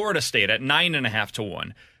got Florida State at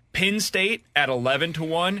 9.5-1. Penn State at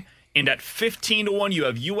 11-1. And at 15-1, you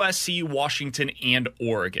have USC, Washington, and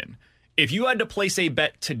Oregon. If you had to place a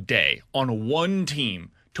bet today on one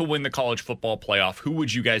team to win the college football playoff, who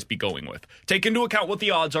would you guys be going with? Take into account what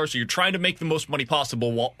the odds are, so you're trying to make the most money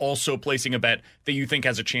possible while also placing a bet that you think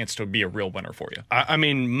has a chance to be a real winner for you. I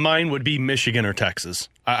mean, mine would be Michigan or Texas.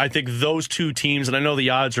 I think those two teams, and I know the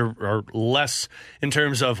odds are less in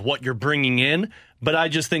terms of what you're bringing in, but I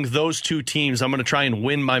just think those two teams, I'm going to try and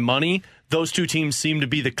win my money. Those two teams seem to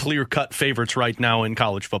be the clear-cut favorites right now in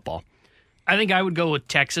college football. I think I would go with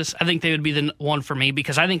Texas. I think they would be the one for me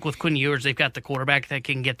because I think with Quinn Ewers, they've got the quarterback that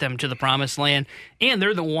can get them to the promised land. And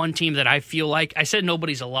they're the one team that I feel like, I said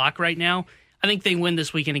nobody's a lock right now. I think they win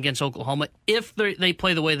this weekend against Oklahoma. If they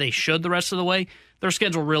play the way they should the rest of the way, their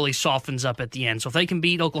schedule really softens up at the end. So if they can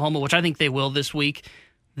beat Oklahoma, which I think they will this week,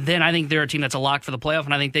 then I think they're a team that's a lock for the playoff,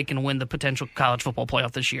 and I think they can win the potential college football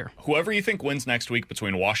playoff this year. Whoever you think wins next week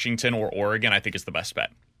between Washington or Oregon, I think is the best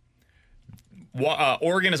bet.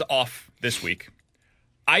 Oregon is off this week.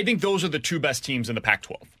 I think those are the two best teams in the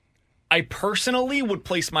Pac-12. I personally would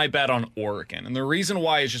place my bet on Oregon, and the reason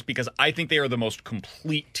why is just because I think they are the most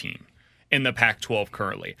complete team in the Pac-12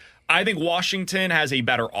 currently. I think Washington has a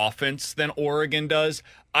better offense than Oregon does.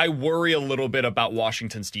 I worry a little bit about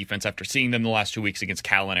Washington's defense after seeing them the last 2 weeks against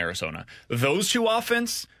Cal and Arizona. Those two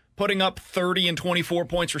offense putting up 30 and 24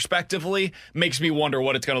 points respectively makes me wonder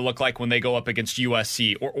what it's going to look like when they go up against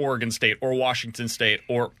USC or Oregon State or Washington State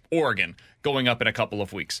or Oregon going up in a couple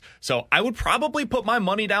of weeks. So I would probably put my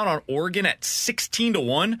money down on Oregon at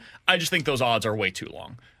 16-1. I just think those odds are way too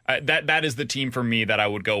long. That is the team for me that I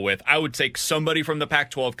would go with. I would take somebody from the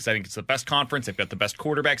Pac-12 because I think it's the best conference. They've got the best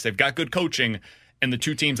quarterbacks. They've got good coaching. And the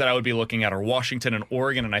two teams that I would be looking at are Washington and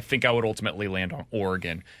Oregon, and I think I would ultimately land on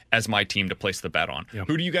Oregon as my team to place the bet on. Yep.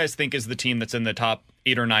 Who do you guys think is the team that's in the top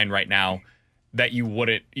 8 or 9 right now that you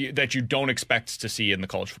don't expect to see in the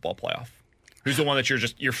college football playoff? Who's the one that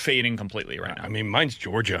you're fading completely right now? I mean, mine's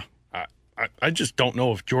Georgia. I just don't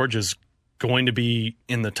know if Georgia's going to be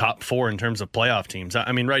in the top 4 in terms of playoff teams.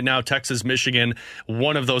 I mean, right now, Texas, Michigan,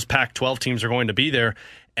 one of those Pac-12 teams are going to be there.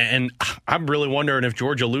 And I'm really wondering if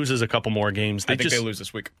Georgia loses a couple more games. I think they lose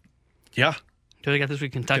this week. Yeah. Do they got this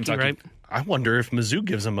week Kentucky, right? I wonder if Mizzou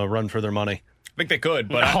gives them a run for their money. I think they could,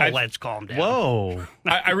 but let's calm down. Whoa.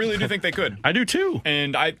 I really do think they could. I do too.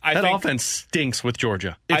 And I that think offense stinks with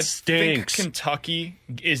Georgia. It stinks. I think Kentucky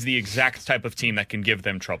is the exact type of team that can give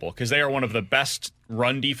them trouble because they are one of the best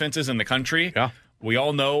run defenses in the country. Yeah. We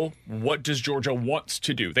all know what does Georgia wants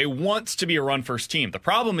to do. They want to be a run-first team. The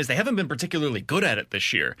problem is they haven't been particularly good at it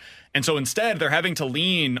this year. And so instead, they're having to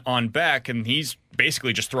lean on Beck, and he's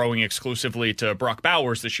basically just throwing exclusively to Brock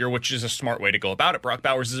Bowers this year, which is a smart way to go about it. Brock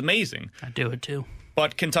Bowers is amazing. I do it too.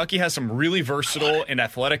 But Kentucky has some really versatile and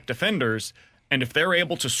athletic defenders, and if they're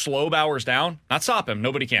able to slow Bowers down, not stop him,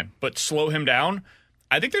 nobody can, but slow him down,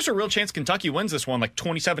 I think there's a real chance Kentucky wins this one like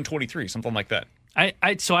 27-23, something like that.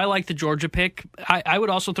 So I like the Georgia pick. I would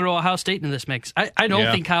also throw Ohio State into this mix. I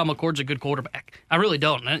don't think Kyle McCord's a good quarterback. I really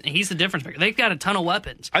don't. He's the difference maker. They've got a ton of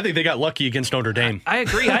weapons. I think they got lucky against Notre Dame. I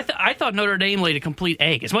agree. I thought Notre Dame laid a complete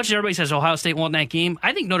egg. As much as everybody says Ohio State won that game,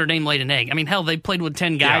 I think Notre Dame laid an egg. I mean, hell, they played with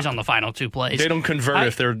 10 guys on the final 2 plays. They don't convert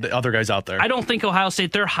if they're the other guys out there. I don't think Ohio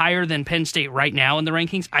State, they're higher than Penn State right now in the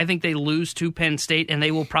rankings. I think they lose to Penn State, and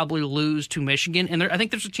they will probably lose to Michigan. And I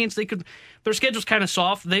think there's a chance they could. Their schedule's kind of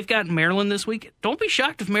soft. They've got Maryland this week. Don't be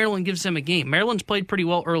shocked if Maryland gives them a game. Maryland's played pretty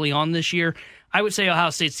well early on this year. I would say Ohio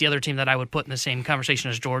State's the other team that I would put in the same conversation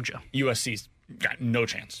as Georgia. USC's got no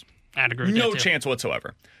chance. I'd agree with no that, too. chance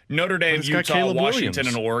whatsoever. Notre Dame, Utah, Washington,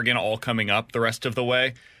 and Oregon all coming up the rest of the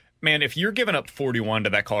way. Man, if you're giving up 41 to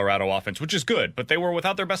that Colorado offense, which is good, but they were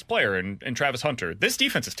without their best player in Travis Hunter. This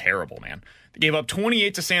defense is terrible, man. They gave up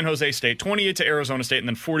 28 to San Jose State, 28 to Arizona State, and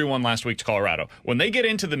then 41 last week to Colorado. When they get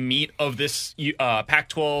into the meat of this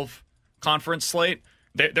Pac-12 conference slate,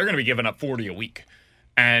 they're going to be giving up 40 a week.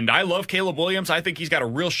 And I love Caleb Williams. I think he's got a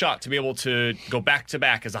real shot to be able to go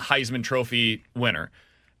back-to-back as a Heisman Trophy winner.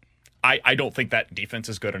 I don't think that defense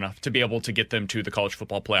is good enough to be able to get them to the college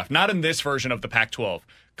football playoff. Not in this version of the Pac-12. A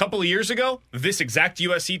couple of years ago, this exact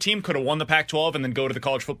USC team could have won the Pac-12 and then go to the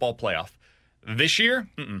college football playoff. This year,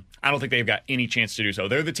 I don't think they've got any chance to do so.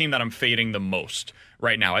 They're the team that I'm fading the most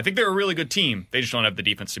right now. I think they're a really good team. They just don't have the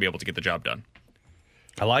defense to be able to get the job done.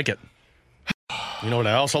 I like it. You know what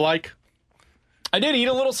I also like? I did eat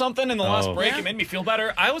a little something in the last break. It made me feel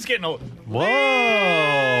better. I was getting a little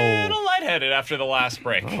lightheaded after the last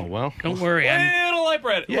break. Oh, well. Don't worry. Little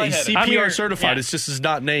lightheaded. Yeah, he's CPR certified. It's just his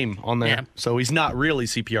not name on there. Yeah. So he's not really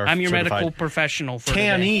CPR certified. I'm your medical professional for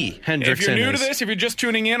Tanny Hendrickson. If you're new to this, if you're just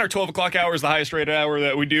tuning in, our 12 o'clock hour is the highest rated hour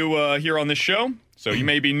that we do here on this show. So you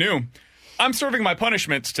may be new. I'm serving my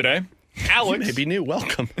punishments today. Alex. You may be new.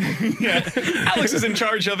 Welcome. Alex is in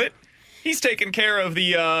charge of it. He's taking care of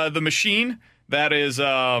the machine that is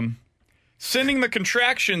sending the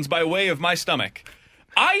contractions by way of my stomach.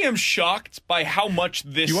 I am shocked by how much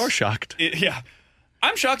this... You are shocked.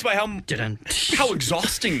 I'm shocked by how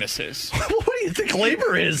exhausting this is. What do you think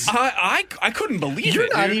labor is? I couldn't believe it.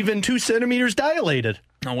 You're not even 2 centimeters dilated.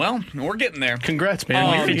 Oh, well, we're getting there. Congrats,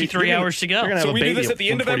 man. 53 hours to go. So we do this at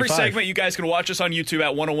the end of every segment. You guys can watch us on YouTube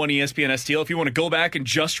at 101 ESPN STL. If you want to go back and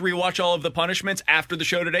just rewatch all of the punishments after the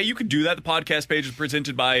show today, you can do that. The podcast page is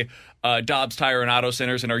presented by Dobbs Tire and Auto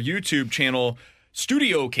Centers, and our YouTube channel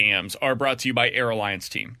studio cams are brought to you by Air Alliance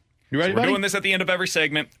Team. You ready, We're doing this at the end of every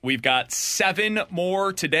segment. We've got 7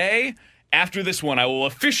 more today. After this one, I will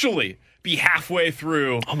officially be halfway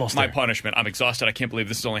through my punishment. I'm exhausted. I can't believe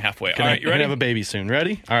this is only halfway. All right, you ready? You're going to have a baby soon.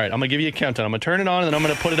 Ready? All right, I'm going to give you a countdown. I'm going to turn it on, and then I'm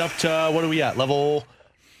going to put it up to, what are we at, level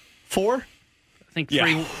 4? I think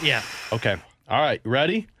 3. Yeah. Okay. All right,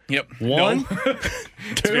 ready? Yep. 1, 2,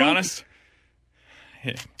 to be honest.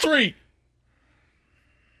 3.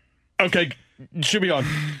 Okay, should be on.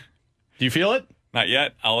 Do you feel it? Not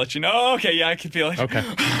yet. I'll let you know. Okay, yeah, I can feel it. Okay.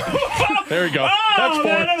 There we go. That's 4.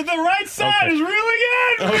 The right side is really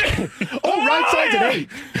good. Okay. Oh, right side's an 8.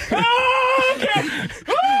 Okay.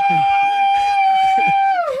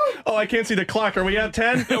 Oh, I can't see the clock. Are we at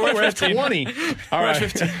 10? No, we're at 20. All right.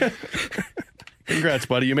 15. Congrats,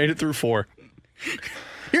 buddy. You made it through 4.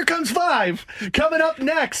 Here comes 5. Coming up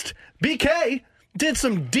next, BK did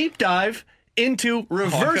some deep dive into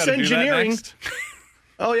reverse engineering.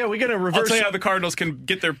 Oh, yeah, we're going to reverse. I'll tell you how the Cardinals can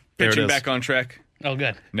get their pitching back on track. Oh,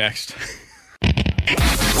 good. Next.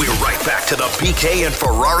 We're right back to the BK and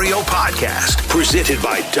Ferrario podcast, presented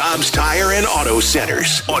by Dobbs Tire and Auto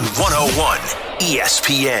Centers on 101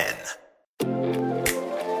 ESPN.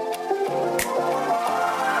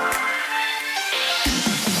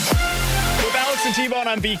 With Alex and T-Bone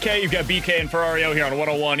on BK, you've got BK and Ferrario here on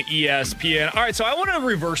 101 ESPN. All right, so I want to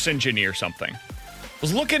reverse engineer something.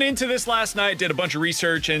 Was looking into this last night, did a bunch of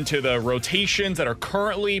research into the rotations that are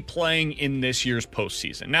currently playing in this year's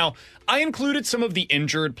postseason. Now, I included some of the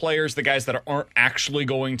injured players, the guys that aren't actually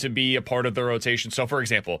going to be a part of the rotation. So, for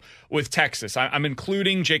example, with Texas, I'm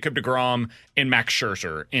including Jacob deGrom and Max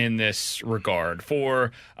Scherzer in this regard.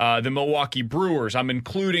 For the Milwaukee Brewers, I'm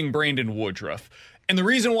including Brandon Woodruff. And the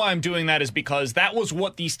reason why I'm doing that is because that was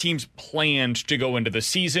what these teams planned to go into the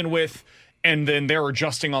season with. And then they're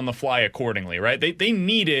adjusting on the fly accordingly, right? They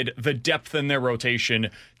needed the depth in their rotation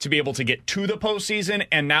to be able to get to the postseason,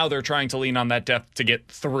 and now they're trying to lean on that depth to get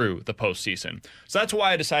through the postseason. So that's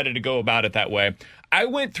why I decided to go about it that way. I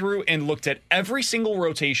went through and looked at every single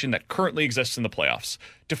rotation that currently exists in the playoffs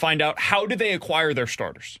to find out how did they acquire their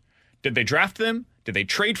starters. Did they draft them? Did they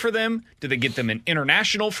trade for them? Did they get them in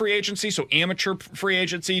international free agency, so amateur free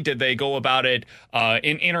agency? Did they go about it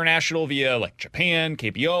in international via like Japan,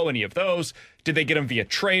 KBO, any of those? Did they get them via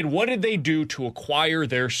trade? What did they do to acquire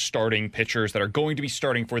their starting pitchers that are going to be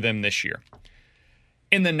starting for them this year?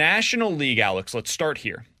 In the National League, Alex, let's start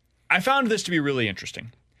here. I found this to be really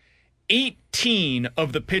interesting. 18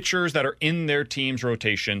 of the pitchers that are in their team's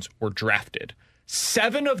rotations were drafted.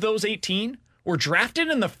 7 of those 18 were drafted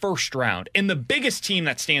in the first round. And the biggest team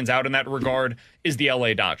that stands out in that regard is the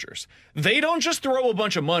LA Dodgers. They don't just throw a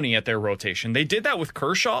bunch of money at their rotation. They did that with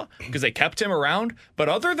Kershaw because they kept him around. But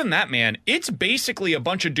other than that, man, it's basically a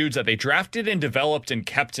bunch of dudes that they drafted and developed and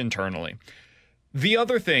kept internally. The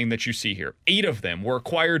other thing that you see here, 8 of them were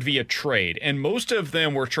acquired via trade, and most of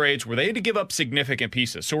them were trades where they had to give up significant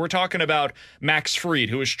pieces. So we're talking about Max Fried,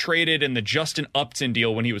 who was traded in the Justin Upton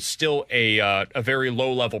deal when he was still a very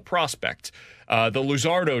low-level prospect. The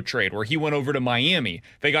Luzardo trade, where he went over to Miami.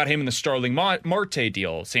 They got him in the Starling Marte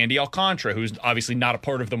deal. Sandy Alcantara, who's obviously not a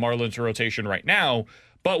part of the Marlins rotation right now,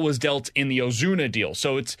 but was dealt in the Ozuna deal.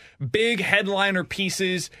 So it's big headliner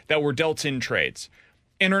pieces that were dealt in trades.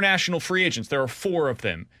 International free agents, there are 4 of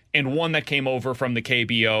them, and one that came over from the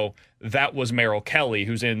KBO. That was Merrill Kelly,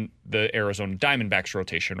 who's in the Arizona Diamondbacks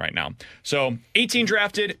rotation right now. So 18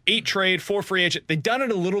 drafted, 8 trade, 4 free agent. They've done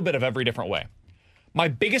it a little bit of every different way. My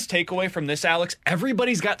biggest takeaway from this, Alex,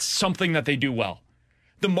 everybody's got something that they do well.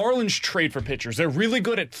 The Marlins trade for pitchers. They're really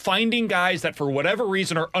good at finding guys that for whatever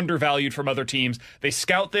reason are undervalued from other teams. They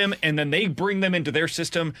scout them, and then they bring them into their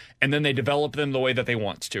system, and then they develop them the way that they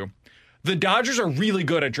want to. The Dodgers are really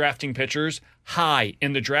good at drafting pitchers high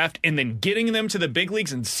in the draft and then getting them to the big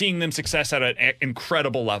leagues and seeing them success at an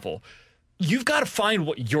incredible level. You've got to find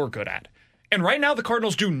what you're good at. And right now, the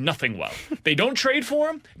Cardinals do nothing well. They don't trade for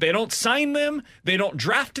them. They don't sign them. They don't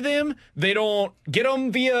draft them. They don't get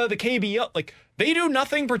them via the KBO. Like, they do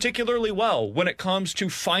nothing particularly well when it comes to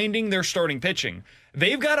finding their starting pitching.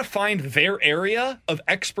 They've got to find their area of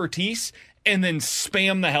expertise and then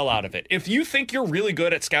spam the hell out of it. If you think you're really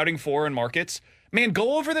good at scouting foreign markets, man,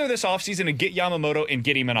 go over there this offseason and get Yamamoto and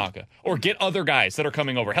get Imanaga. Or get other guys that are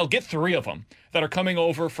coming over. Hell, get 3 of them that are coming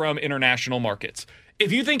over from international markets.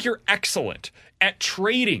 If you think you're excellent at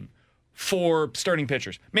trading for starting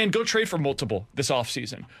pitchers, man, go trade for multiple this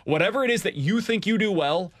offseason. Whatever it is that you think you do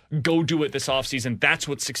well, go do it this offseason. That's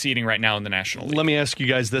what's succeeding right now in the National League. Let me ask you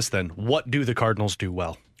guys this then. What do the Cardinals do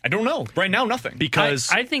well? I don't know. Right now, nothing. Because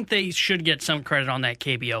I think they should get some credit on that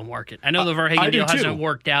KBO market. I know the Verhagen deal hasn't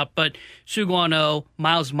worked out, but Suguano,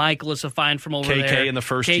 Miles Michaelis, a find from over there. KK in the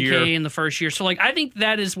first year. KK in the first year. So, like, I think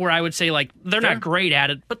that is where I would say, like, they're not great at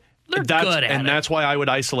it, but they're good at it. And that's why I would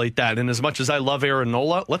isolate that. And as much as I love Aaron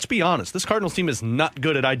Nola, let's be honest, this Cardinals team is not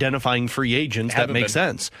good at identifying free agents that make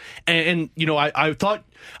sense. And you know, I thought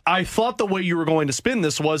the way you were going to spin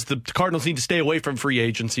this was the Cardinals need to stay away from free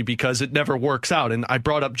agency because it never works out. And I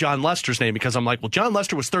brought up John Lester's name because I'm like, well, John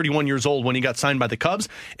Lester was 31 years old when he got signed by the Cubs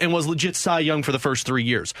and was legit Cy Young for the first 3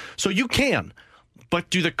 years. So you can. But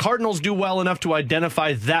do the Cardinals do well enough to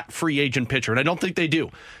identify that free agent pitcher? And I don't think they do.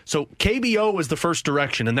 So KBO is the first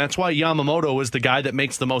direction, and that's why Yamamoto is the guy that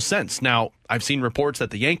makes the most sense. Now, I've seen reports that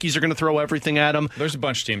the Yankees are going to throw everything at him. There's a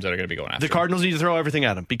bunch of teams that are going to be going after The Cardinals need to throw everything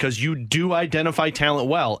at him because you do identify talent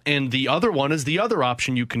well. And the other one is the other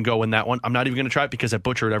option you can go in that one. I'm not even going to try it because I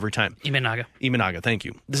butcher it every time. Imanaga, thank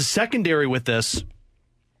you. The secondary with this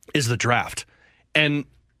is the draft. And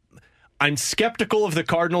I'm skeptical of the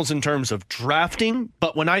Cardinals in terms of drafting,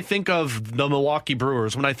 but when I think of the Milwaukee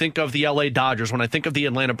Brewers, when I think of the LA Dodgers, when I think of the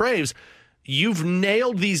Atlanta Braves, you've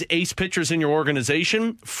nailed these ace pitchers in your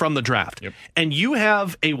organization from the draft. Yep. And you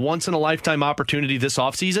have a once-in-a-lifetime opportunity this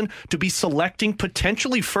offseason to be selecting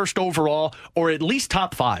potentially first overall or at least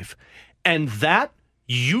top 5. And that,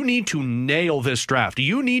 you need to nail this draft.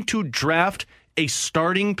 You need to draft a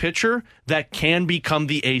starting pitcher that can become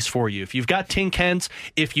the ace for you. If you've got Tink Hence,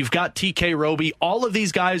 if you've got TK Roby, all of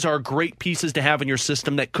these guys are great pieces to have in your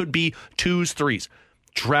system that could be 2s, 3s.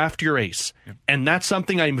 Draft your ace. Yep. And that's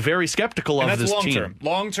something I'm very skeptical of this team.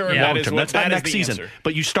 Long-term, that's not next season. Answer.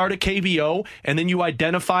 But you start at KBO, and then you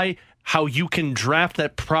identify how you can draft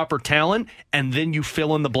that proper talent, and then you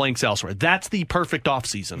fill in the blanks elsewhere. That's the perfect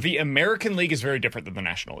offseason. The American League is very different than the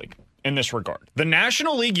National League in this regard. The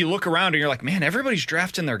National League, you look around and you're like, man, everybody's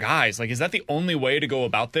drafting their guys. Like, is that the only way to go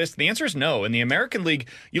about this? The answer is no. In the American League,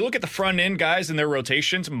 you look at the front-end guys in their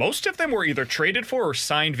rotations, most of them were either traded for or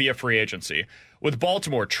signed via free agency. with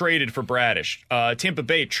Baltimore traded for Bradish. Tampa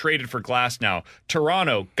Bay traded for Glasnow.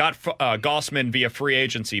 Toronto got Gossman via free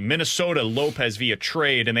agency. Minnesota, Lopez via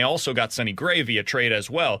trade, and they also got Sonny Gray via trade as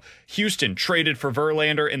well. Houston traded for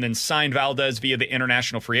Verlander and then signed Valdez via the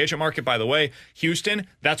international free agent market. By the way, Houston,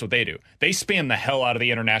 that's what they do. They spam the hell out of the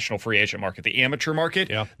international free agent market, the amateur market.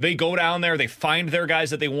 Yeah. They go down there, they find their guys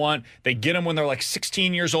that they want, they get them when they're like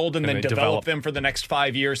 16 years old, and then develop them for the next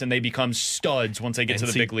 5 years, and they become studs once they get to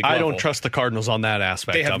the big league level. I don't trust the Cardinals on that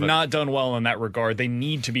aspect. They have not done well in that regard. They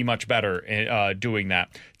need to be much better in doing that.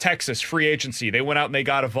 Texas, free agency. They went out and they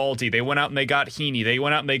got Eovaldi. They went out and they got Heaney. They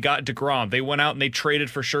went out and they got DeGrom. They went out and they traded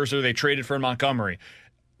for Scherzer. They traded for Montgomery.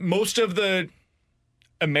 Most of the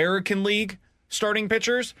American League starting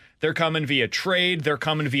pitchers, they're coming via trade. They're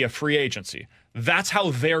coming via free agency. That's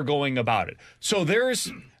how they're going about it. So there's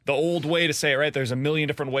the old way to say it, right? There's a million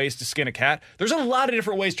different ways to skin a cat. There's a lot of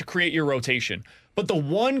different ways to create your rotation. But the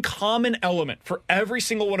one common element for every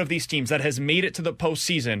single one of these teams that has made it to the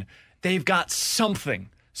postseason, they've got something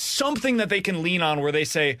that they can lean on where they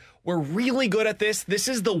say, we're really good at this. This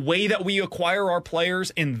is the way that we acquire our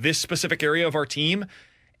players in this specific area of our team.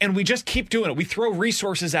 And we just keep doing it. We throw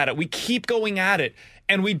resources at it. We keep going at it.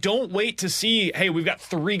 And we don't wait to see, hey, we've got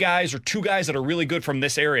 3 guys or 2 guys that are really good from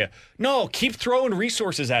this area. No, keep throwing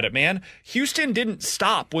resources at it, man. Houston didn't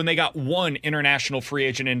stop when they got 1 international free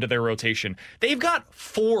agent into their rotation. They've got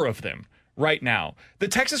 4 of them right now. The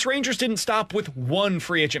Texas Rangers didn't stop with 1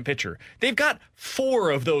 free agent pitcher. They've got 4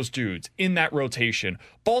 of those dudes in that rotation.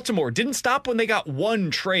 Baltimore didn't stop when they got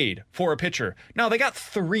 1 trade for a pitcher. Now they got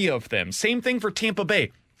 3 of them. Same thing for Tampa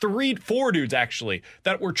Bay. 4 dudes, actually,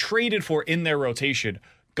 that were traded for in their rotation.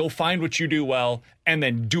 Go find what you do well and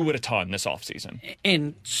then do it a ton this offseason.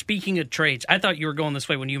 And speaking of trades, I thought you were going this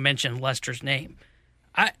way when you mentioned Lester's name.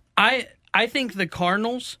 I think the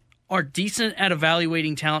Cardinals are decent at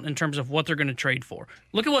evaluating talent in terms of what they're going to trade for.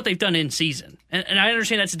 Look at what they've done in season. And I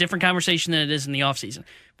understand that's a different conversation than it is in the offseason.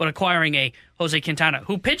 But acquiring a Jose Quintana,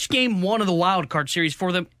 who pitched game 1 of the wild card series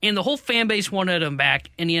for them, and the whole fan base wanted him back,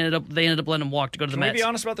 and they ended up letting him walk to go to the Mets. Can we be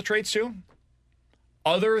honest about the trades, too?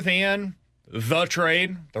 Other than the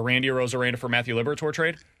trade, the Randy Arozarena for Matthew Liberatore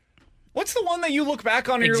trade, what's the one that you look back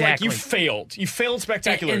on and you're like, you failed? You failed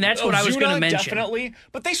spectacularly. And that's what I was going to mention. Definitely.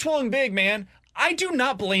 But they swung big, man. I do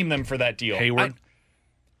not blame them for that deal. Hayward?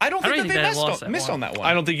 I don't think they missed on that one.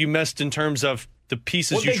 I don't think you missed in terms of the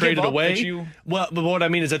pieces you traded away. Well, but what I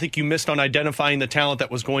mean is I think you missed on identifying the talent that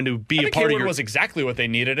was going to be a part of your... was exactly what they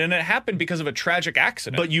needed, and it happened because of a tragic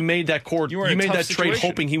accident. But you made that trade situation.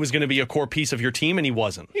 hoping he was going to be a core piece of your team, and he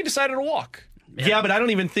wasn't. He decided to walk. Yeah, but I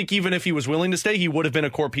don't even think even if he was willing to stay, he would have been a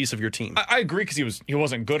core piece of your team. I agree because he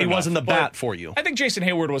wasn't good enough. He wasn't the bat for you. I think Jason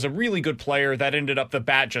Hayward was a really good player that ended up the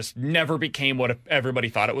bat just never became what everybody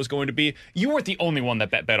thought it was going to be. You weren't the only one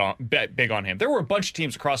that bet big on him. There were a bunch of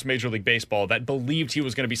teams across Major League Baseball that believed he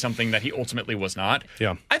was going to be something that he ultimately was not.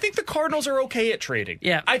 Yeah. I think the Cardinals are okay at trading.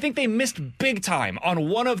 Yeah. I think they missed big time on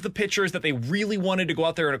one of the pitchers that they really wanted to go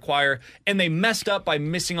out there and acquire, and they messed up by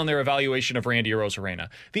missing on their evaluation of Randy Arozarena.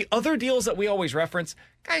 The other deals that we always reference,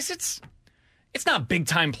 guys, it's not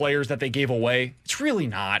big-time players that they gave away. It's really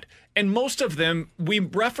not. And most of them, we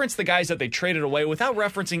reference the guys that they traded away without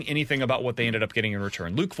referencing anything about what they ended up getting in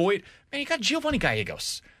return. Luke Voigt, man, you got Giovanni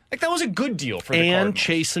Gallegos. Like, that was a good deal for the Cardinals. And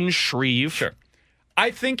Chasen Shreve. Sure.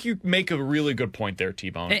 I think you make a really good point there,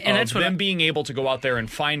 T-Bone, and that's them being able to go out there and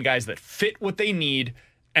find guys that fit what they need,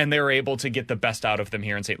 and they're able to get the best out of them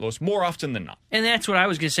here in St. Louis more often than not. And that's what I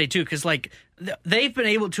was going to say, too, because, like, they've been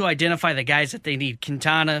able to identify the guys that they need.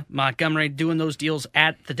 Quintana, Montgomery, doing those deals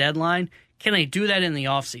at the deadline. Can they do that in the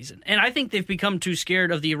offseason? And I think they've become too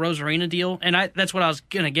scared of the Arozarena deal, and that's what I was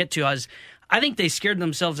going to get to. I think they scared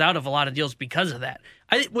themselves out of a lot of deals because of that,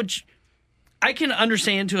 which I can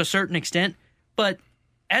understand to a certain extent, but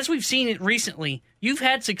as we've seen it recently, you've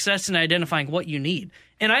had success in identifying what you need.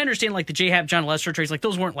 And I understand, like, the J-Happ, John Lester trades, like,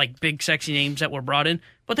 those weren't, like, big, sexy names that were brought in,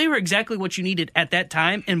 but they were exactly what you needed at that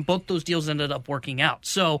time, and both those deals ended up working out.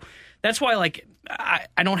 So that's why, like,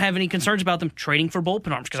 I don't have any concerns about them trading for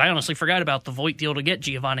bullpen arms, because I honestly forgot about the Voigt deal to get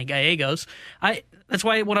Giovanni Gallegos. That's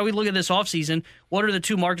why when we look at this offseason, what are the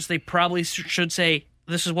 2 markets they probably should say,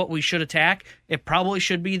 this is what we should attack? It probably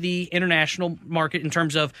should be the international market in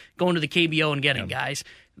terms of going to the KBO and getting guys.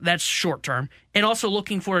 That's short term. And also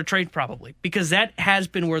looking for a trade probably, because that has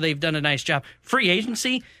been where they've done a nice job. Free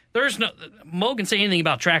agency, Mo can say anything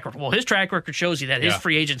about track record. Well, his track record shows you that his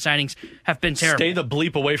free agent signings have been terrible. Stay the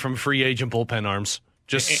bleep away from free agent bullpen arms.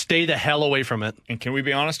 Just stay the hell away from it. And can we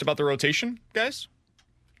be honest about the rotation, guys?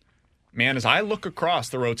 Man, as I look across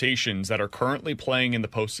the rotations that are currently playing in the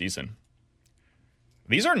postseason,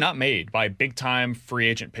 these are not made by big-time free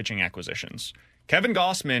agent pitching acquisitions. Kevin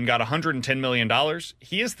Gausman got $110 million.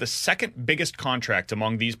 He is the second biggest contract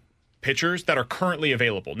among these pitchers that are currently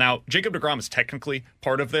available. Now, Jacob deGrom is technically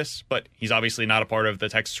part of this, but he's obviously not a part of the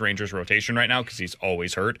Texas Rangers rotation right now because he's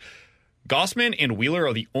always hurt. Gausman and Wheeler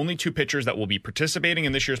are the only two pitchers that will be participating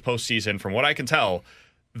in this year's postseason, from what I can tell,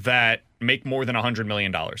 that make more than $100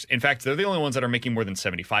 million. In fact, they're the only ones that are making more than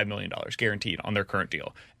 $75 million guaranteed on their current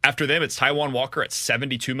deal. After them, it's Taijuan Walker at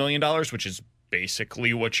 $72 million, which is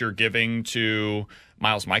basically what you're giving to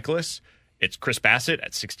Miles Mikolas. It's Chris Bassett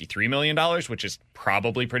at $63 million, which is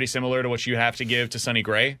probably pretty similar to what you have to give to Sonny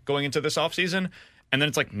Gray going into this offseason. And then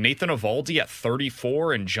it's like Nathan Eovaldi at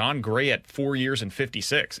 34 and John Gray at 4 years and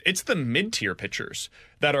 56. It's the mid-tier pitchers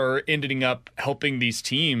that are ending up helping these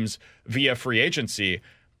teams via free agency.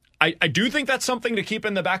 I do think that's something to keep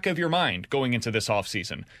in the back of your mind going into this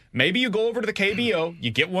offseason. Maybe you go over to the KBO,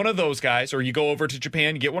 you get one of those guys, or you go over to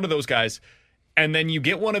Japan, you get one of those guys, and then you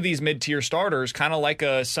get one of these mid-tier starters, kind of like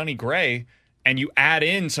a Sonny Gray, and you add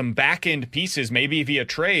in some back-end pieces, maybe via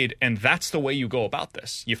trade, and that's the way you go about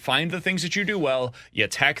this. You find the things that you do well, you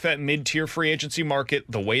attack that mid-tier free agency market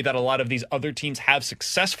the way that a lot of these other teams have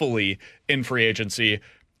successfully in free agency,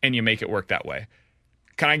 and you make it work that way.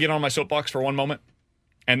 Can I get on my soapbox for one moment?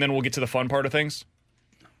 And then we'll get to the fun part of things?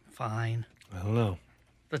 Fine. I don't know.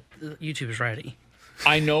 But YouTube is ready.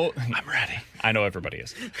 I know. I'm ready. I know everybody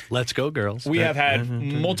is. Let's go, girls. We have had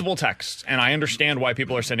multiple texts, and I understand why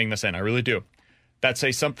people are sending this in. I really do. That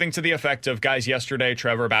say something to the effect of, guys, yesterday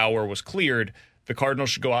Trevor Bauer was cleared. The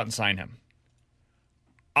Cardinals should go out and sign him.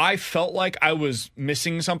 I felt like I was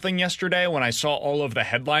missing something yesterday when I saw all of the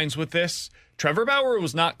headlines with this. Trevor Bauer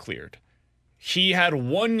was not cleared. He had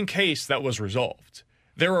one case that was resolved.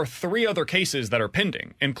 There are 3 other cases that are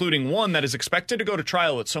pending, including one that is expected to go to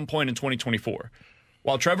trial at some point in 2024.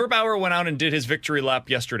 While Trevor Bauer went out and did his victory lap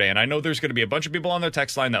yesterday, and I know there's going to be a bunch of people on their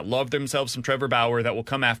text line that love themselves some Trevor Bauer that will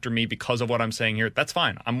come after me because of what I'm saying here, that's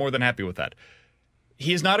fine. I'm more than happy with that.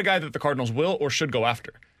 He is not a guy that the Cardinals will or should go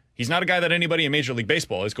after. He's not a guy that anybody in Major League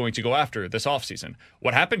Baseball is going to go after this offseason.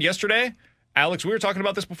 What happened yesterday, Alex, we were talking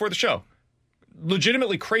about this before the show.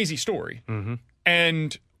 Legitimately crazy story. Mm-hmm.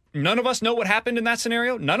 And none of us know what happened in that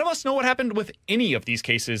scenario. None of us know what happened with any of these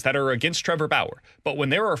cases that are against Trevor Bauer. But when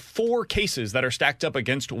there are 4 cases that are stacked up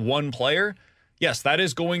against one player, yes, that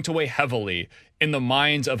is going to weigh heavily in the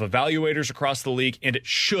minds of evaluators across the league, and it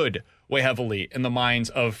should weigh heavily in the minds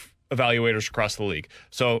of evaluators across the league.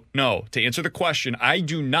 So, no, to answer the question, I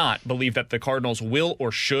do not believe that the Cardinals will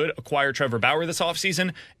or should acquire Trevor Bauer this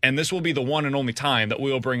offseason, and this will be the one and only time that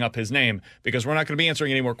we will bring up his name, because we're not going to be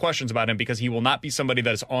answering any more questions about him, because he will not be somebody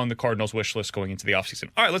that is on the Cardinals wish list going into the offseason.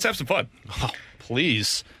 All right, let's have some fun. Oh,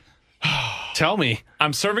 please. Tell me.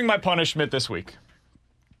 I'm serving my punishment this week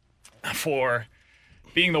for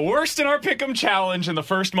being the worst in our Pick'em Challenge in the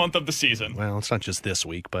first month of the season. Well, it's not just this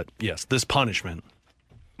week, but yes, this punishment.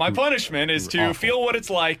 My punishment is to feel what it's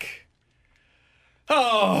like,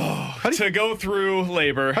 to go through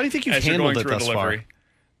labor. How do you think you've handled it thus far?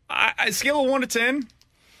 I scale of 1 to 10,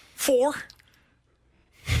 4.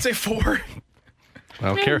 I'd say 4.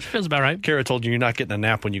 Well, Yeah, feels about right. Kara told you you're not getting a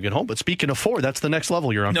nap when you get home, but speaking of 4, that's the next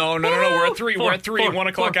level you're on. No. We're at 3. We're at 3. 4, 1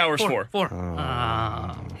 o'clock hours 4. 4.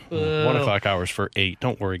 1 o'clock hours for 8.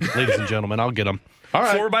 Don't worry, ladies and gentlemen, I'll get them. All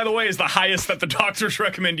right. 4, by the way, is the highest that the doctors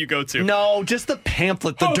recommend you go to. No, just the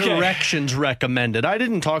pamphlet, the directions recommended. I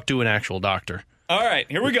didn't talk to an actual doctor. All right,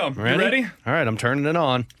 here we go. Ready? You ready? All right, I'm turning it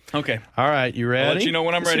on. Okay. All right, you ready? I'll let you know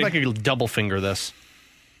when I'm ready. See if I can double finger this.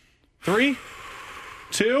 3,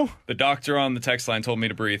 2. The doctor on the text line told me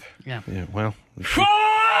to breathe. Yeah. Well.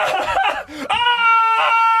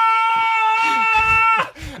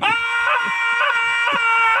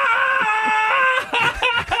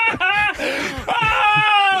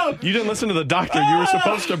 You didn't listen to the doctor. You were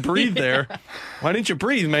supposed to breathe there. Why didn't you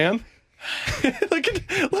breathe, man?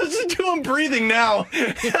 Listen to him breathing now.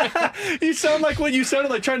 You sound like what you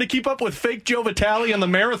sounded like trying to keep up with fake Joe Vitale on the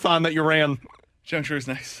marathon that you ran. Juncture is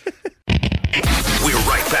nice. We're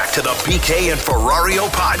right back to the BK and Ferrario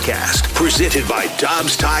podcast, presented by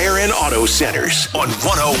Dobbs Tire and Auto Centers on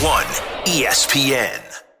 101 ESPN.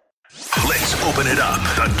 Let's open it up.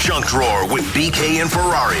 The Junk Drawer with BK and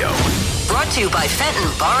Ferrario. Brought to you by Fenton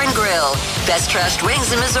Bar and Grill. Best trashed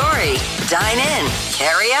wings in Missouri. Dine in,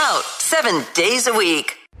 carry out, 7 days a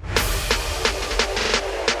week.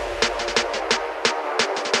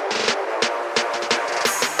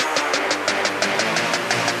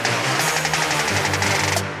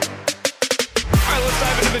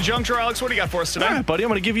 Junk Drawer, Alex, what do you got for us today? All right, buddy, I'm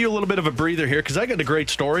going to give you a little bit of a breather here because I got a great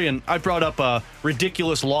story, and I've brought up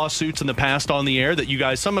ridiculous lawsuits in the past on the air that you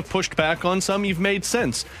guys, some have pushed back on, some you've made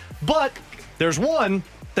sense. But there's one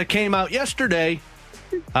that came out yesterday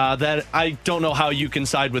that I don't know how you can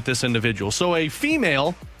side with this individual. So a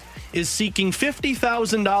female is seeking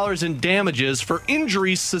 $50,000 in damages for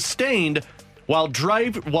injuries sustained while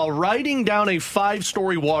riding down a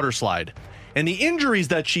 5-story water slide. And the injuries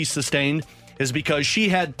that she sustained is because she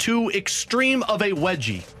had too extreme of a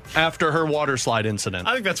wedgie after her water slide incident.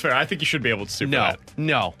 I think that's fair. I think you should be able to sue for that.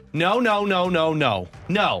 No. God,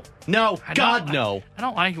 no. I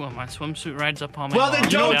don't like it when my swimsuit rides up on my Well, then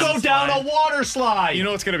don't go down a water slide. You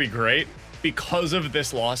know what's going to be great? Because of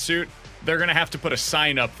this lawsuit, they're going to have to put a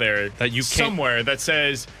sign up there that you somewhere that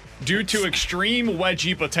says, due to extreme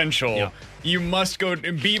wedgie potential, you must go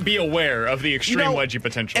be aware of the extreme wedgie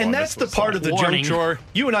potential. And that's the part of the junk drawer.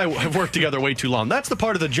 You and I have worked together way too long. That's the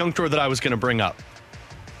part of the junk drawer that I was going to bring up.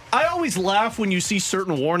 I always laugh when you see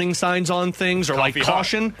certain warning signs on things, or like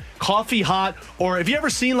caution, coffee hot, or have you ever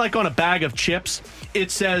seen like on a bag of chips,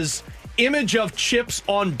 it says image of chips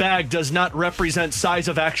on bag does not represent size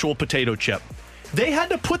of actual potato chip. They had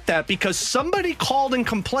to put that because somebody called and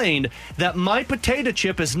complained that my potato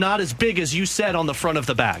chip is not as big as you said on the front of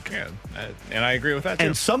the bag. Yeah, and I agree with that too.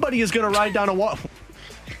 And somebody is going to ride down a wall.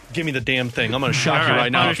 Give me the damn thing. I'm going to shock you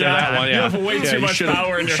right now after that one. You have way too much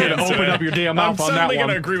power in your hands. You should have opened up your damn mouth on that one. I'm certainly going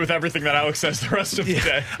to agree with everything that Alex says the rest of the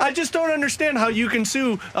day. I just don't understand how you can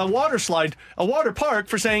sue a water park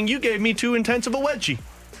for saying you gave me too intense of a wedgie.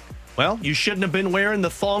 Well, you shouldn't have been wearing the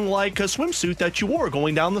thong-like swimsuit that you wore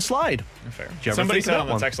going down the slide. Fair. Somebody said on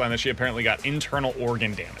the text line that she apparently got internal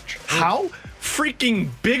organ damage. How freaking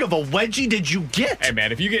big of a wedgie did you get? Hey,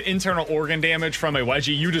 man, if you get internal organ damage from a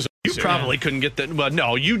wedgie, you deserve You probably couldn't get that. Well,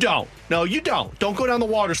 no, you don't. No, you don't. Don't go down the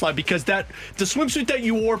water slide because the swimsuit that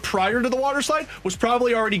you wore prior to the water slide was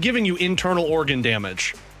probably already giving you internal organ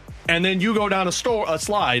damage. And then you go down a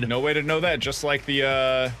slide. No way to know that. Just like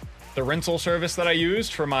the rental service that I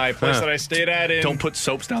used for my place that I stayed at in don't put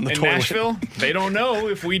soaps down the in toilet. Nashville. They don't know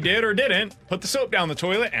if we did or didn't put the soap down the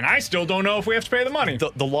toilet, and I still don't know if we have to pay the money.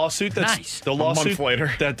 The lawsuit that's nice. The lawsuit a month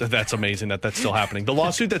later. That's amazing that's still happening. The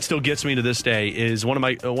lawsuit that still gets me to this day is one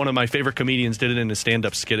of my favorite comedians did it in a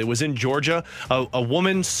stand-up skit. It was in Georgia. A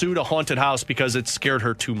woman sued a haunted house because it scared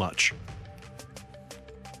her too much.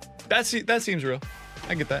 That seems real.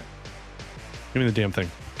 I get that. Give me the damn thing.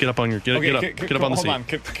 Get up on your get up on the seat. Hold on.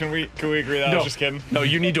 Can we agree that I was just kidding? No,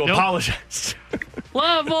 you need to apologize.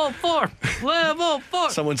 Level 4.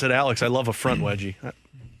 Someone said, Alex, I love a front wedgie.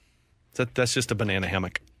 That's just a banana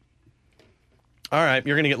hammock. All right,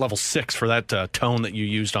 you're going to get level 6 for that tone that you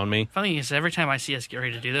used on me. Funny is, every time I see us get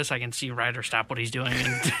ready to do this, I can see Ryder stop what he's doing.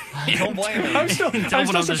 And don't blame me. I'm still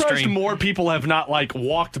surprised more people have not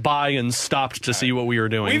walked by and stopped to see what we were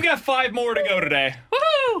doing. We've got 5 more to go today.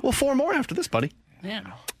 Woohoo! Well, 4 more after this, buddy. Yeah.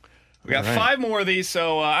 We got 5 more of these,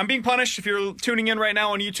 so I'm being punished. If you're tuning in right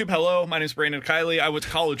now on YouTube, hello, my name is Brandon Kiley. I went to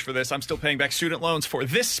college for this. I'm still paying back student loans for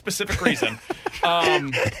this specific reason.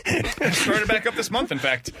 I started back up this month, in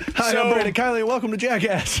fact. Hi, I'm Brandon Kiley, and welcome to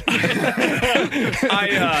Jackass.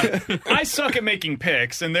 I suck at making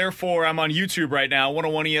picks, and therefore I'm on YouTube right now.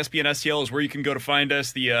 101 ESPN STL is where you can go to find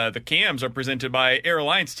us. The cams are presented by Air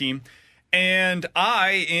Alliance Team. And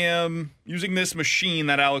I am using this machine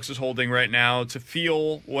that Alex is holding right now to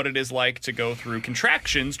feel what it is like to go through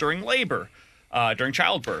contractions during labor, during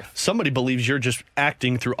childbirth. Somebody believes you're just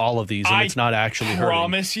acting through all of these, and it's not actually hurting. I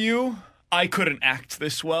promise you, I couldn't act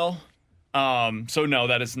this well. So no,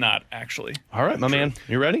 that is not actually. All right, my man.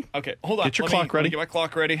 You ready? Okay, hold on. Get your clock ready. Get my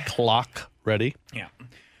clock ready. Clock ready? Yeah.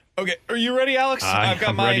 Okay, are you ready, Alex? I've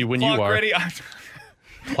got my ready when clock you are. ready.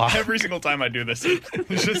 Every single time I do this,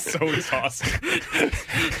 it's just so exhausting.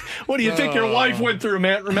 What do you think your wife went through,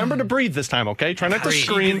 man? Remember to breathe this time, okay? Try not to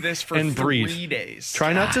scream and breathe. 3 days.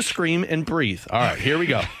 Try not to scream and breathe. All right, here we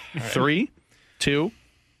go. 3, 2,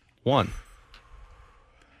 1.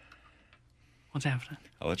 What's happening?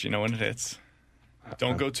 I'll let you know when it hits.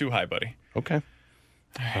 Don't go too high, buddy. Okay.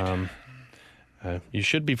 You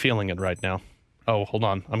should be feeling it right now. Oh, hold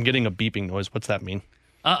on. I'm getting a beeping noise. What's that mean?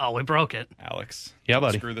 Uh-oh, we broke it. Alex. Yeah,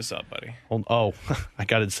 buddy. Screw this up, buddy. I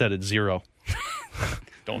got it set at 0.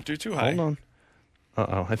 Don't do too high. Hold on.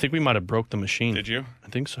 Uh-oh. I think we might have broke the machine. Did you? I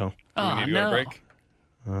think so. Do we need to go to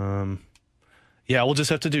break? Yeah, we'll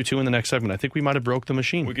just have to do 2 in the next segment. I think we might have broke the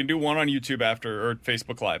machine. We can do 1 on YouTube or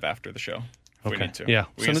Facebook Live after the show. If we need to. Yeah,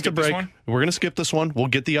 send it to break. We're going to skip this one. We'll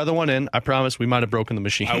get the other one in. I promise we might have broken the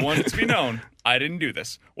machine. I want it to be known. I didn't do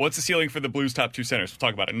this. What's the ceiling for the Blues' top 2 centers? We'll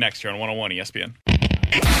talk about it next here on 101 ESPN.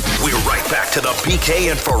 We're right back to the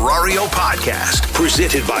BK and Ferrario podcast,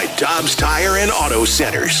 presented by Dobbs Tire and Auto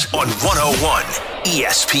Centers on 101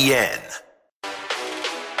 ESPN.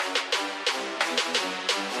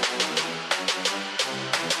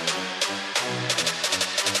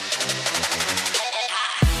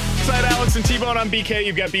 and T-Bone on BK.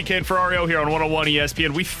 You've got BK and Ferrario here on 101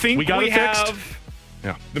 ESPN. We think we have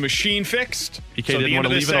the machine fixed. BK so at didn't the end want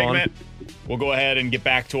of to this leave it segment, we'll go ahead and get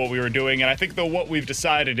back to what we were doing. And I think what we've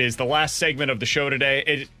decided is the last segment of the show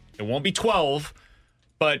today, it won't be 12,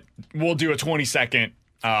 but we'll do a 20-second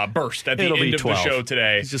burst at the end of the show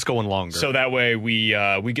today. It's just going longer. So that way we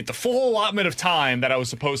get the full allotment of time that I was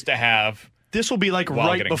supposed to have. This will be like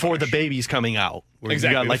right before the baby's coming out. Where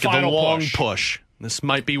exactly. You got like the long push. This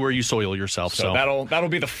might be where you soil yourself. So that'll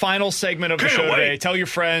be the final segment of the show today. Tell your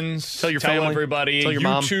friends. Tell your family. Everybody. Tell your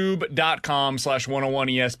mom.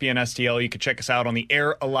 YouTube.com/101ESPNSTL. You can check us out on the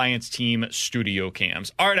Air Alliance Team studio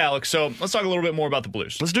cams. All right, Alex. So let's talk a little bit more about the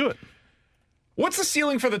Blues. Let's do it. What's the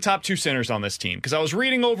ceiling for the top two centers on this team? Because I was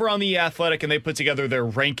reading over on The Athletic, and they put together their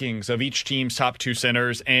rankings of each team's top two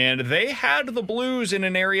centers, and they had the Blues in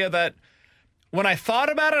an area that, when I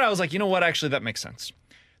thought about it, I was like, you know what? Actually, that makes sense.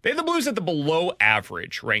 They have the Blues at the below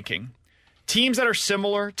average ranking. Teams that are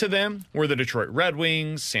similar to them were the Detroit Red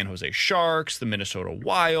Wings, San Jose Sharks, the Minnesota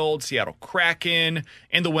Wild, Seattle Kraken,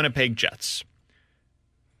 and the Winnipeg Jets.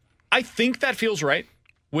 I think that feels right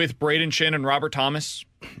with Braden Shen and Robert Thomas.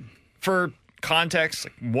 For context,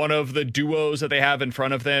 one of the duos that they have in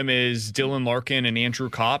front of them is Dylan Larkin and Andrew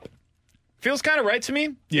Kopp. Feels kind of right to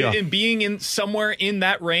me in being in somewhere in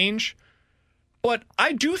that range. But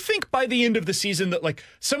I do think by the end of the season that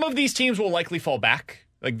some of these teams will likely fall back.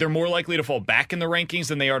 They're more likely to fall back in the rankings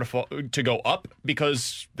than they are to go up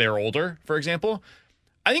because they're older, for example.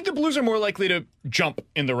 I think the Blues are more likely to jump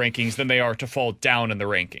in the rankings than they are to fall down in the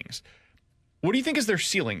rankings. What do you think is their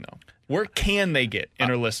ceiling, though? Where can they get in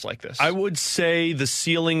a list like this? I would say the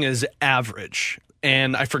ceiling is average.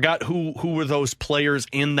 And I forgot who were those players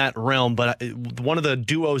in that realm, but one of the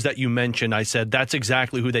duos that you mentioned, I said that's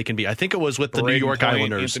exactly who they can be. I think it was with the New York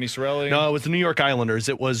Islanders. Anthony Cirelli? No, it was the New York Islanders.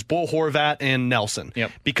 It was Bo Horvat and Nelson.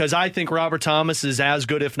 Yep. Because I think Robert Thomas is as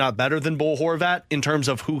good, if not better, than Bo Horvat in terms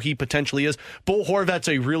of who he potentially is. Bo Horvat's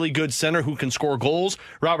a really good center who can score goals.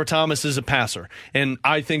 Robert Thomas is a passer. And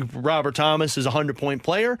I think Robert Thomas is a 100-point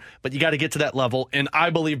player, but you got to get to that level. And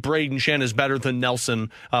I believe Braden Shen is better than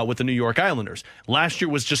Nelson with the New York Islanders. Last year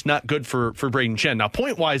was just not good for Braden Shen. Now,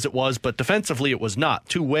 point-wise it was, but defensively it was not.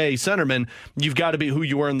 Two-way centerman, you've got to be who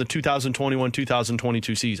you were in the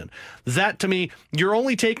 2021-2022 season. That, to me, you're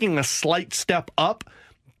only taking a slight step up,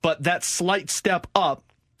 but that slight step up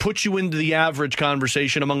puts you into the average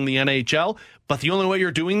conversation among the NHL, but the only way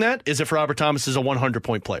you're doing that is if Robert Thomas is a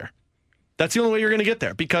 100-point player. That's the only way you're going to get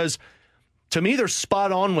there, because to me, they're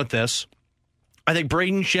spot on with this. I think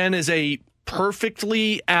Braden Shen is a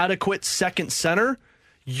perfectly adequate second center.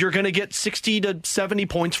 You're going to get 60 to 70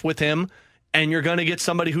 points with him, and you're going to get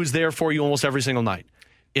somebody who's there for you almost every single night.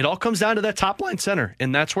 It all comes down to that top-line center,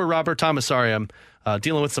 and that's where Robert Thomas, sorry, I'm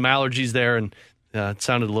dealing with some allergies there, and it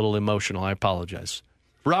sounded a little emotional. I apologize.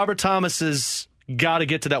 Robert Thomas has got to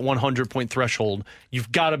get to that 100-point threshold.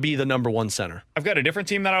 You've got to be the number one center. I've got a different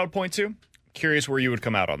team that I would point to. Curious where you would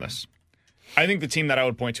come out on this. I think the team that I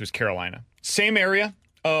would point to is Carolina. Same area,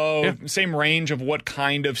 same range of what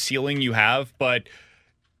kind of ceiling you have, but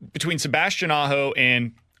between Sebastian Aho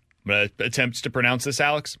and, I'm going to attempt to pronounce this,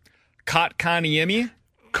 Alex, Kotkaniemi?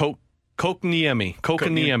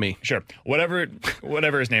 Kokniemi. Sure.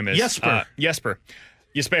 Whatever his name is.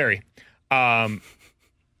 Jesperi.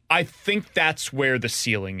 I think that's where the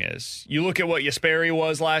ceiling is. You look at what Jesperi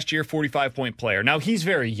was last year, 45-point player. Now, he's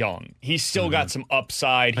very young. He's still got some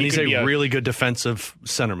upside. And he's a really good defensive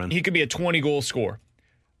centerman. He could be a 20-goal scorer.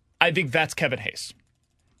 I think that's Kevin Hayes,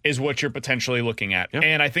 is what you're potentially looking at. Yep.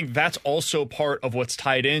 And I think that's also part of what's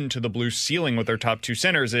tied into the Blues ceiling with their top two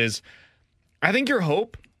centers is I think your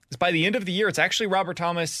hope is by the end of the year, it's actually Robert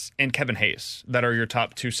Thomas and Kevin Hayes that are your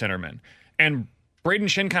top two centermen. And Braden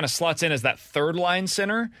Shen kind of slots in as that third-line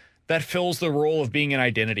center that fills the role of being an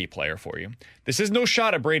identity player for you. This is no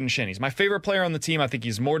shot at Braden Shen. He's my favorite player on the team. I think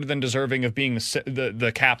he's more than deserving of being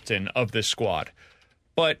the captain of this squad.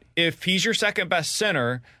 But if he's your second best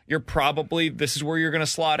center, this is where you're going to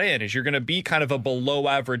slot in, is you're going to be kind of a below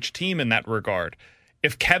average team in that regard.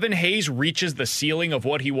 If Kevin Hayes reaches the ceiling of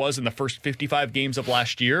what he was in the first 55 games of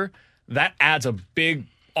last year, that adds a big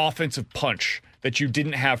offensive punch that you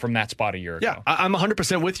didn't have from that spot a year ago. Yeah, I'm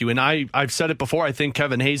 100% with you. And I've said it before. I think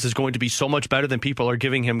Kevin Hayes is going to be so much better than people are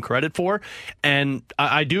giving him credit for. And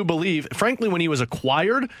I do believe, frankly, when he was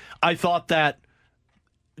acquired, I thought that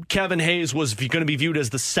Kevin Hayes was going to be viewed as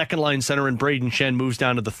the second-line center and Braden Shen moves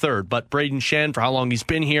down to the third. But Braden Shen, for how long he's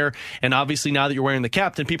been here, and obviously now that you're wearing the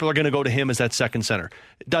captain, people are going to go to him as that second center.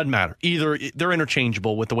 It doesn't matter. Either they're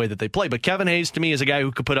interchangeable with the way that they play. But Kevin Hayes, to me, is a guy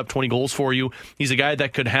who could put up 20 goals for you. He's a guy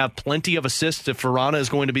that could have plenty of assists if Verana is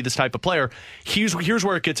going to be this type of player. Here's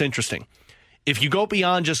where it gets interesting. If you go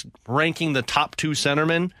beyond just ranking the top 2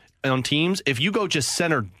 centermen on teams, if you go just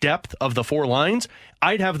center depth of the 4 lines,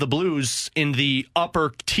 I'd have the Blues in the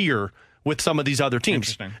upper tier with some of these other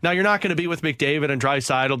teams. Now, you're not going to be with McDavid and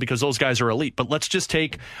Draisaitl because those guys are elite, but let's just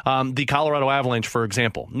take the Colorado Avalanche, for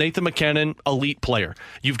example. Nathan McKinnon, elite player.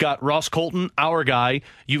 You've got Ross Colton, our guy.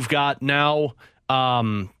 You've got now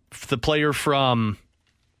the player from...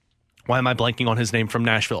 Why am I blanking on his name from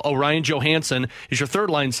Nashville? Oh, Ryan Johansson is your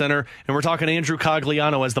third-line center, and we're talking Andrew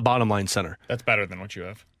Cogliano as the bottom-line center. That's better than what you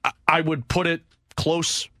have. I would put it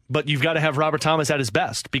close, but you've got to have Robert Thomas at his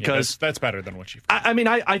best because... that's better than what you've got.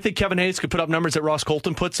 I think Kevin Hayes could put up numbers that Ross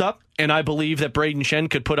Colton puts up, and I believe that Braden Shen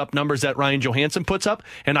could put up numbers that Ryan Johansson puts up,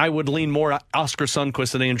 and I would lean more Oscar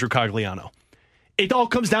Sundqvist than Andrew Cogliano. It all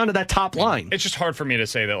comes down to that top line. It's just hard for me to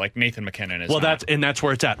say that like Nathan McKinnon is. Well, that's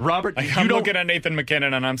where it's at. Robert, I'm looking at Nathan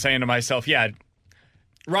McKinnon and I'm saying to myself, yeah,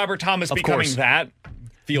 Robert Thomas becoming that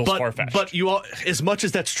feels far-fetched. But as much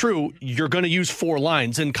as that's true, you're going to use 4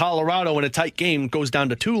 lines. In Colorado, in a tight game, goes down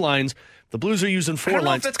to 2 lines. The Blues are using 4 lines. I don't know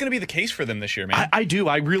if lines. that's going to be the case for them this year, man. I do.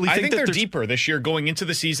 I really think that they're deeper this year going into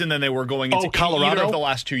the season than they were going into Colorado? either of the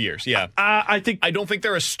last 2 years. Yeah. I don't think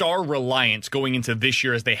they're a star reliance going into this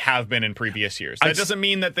year as they have been in previous years. That doesn't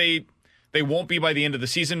mean that they won't be by the end of the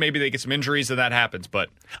season. Maybe they get some injuries and that happens, but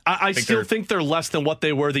I still think they're less than what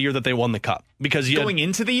they were the year that they won the Cup. Because going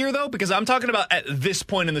into the year, though, because I'm talking about at this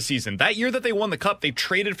point in the season. That year that they won the Cup, they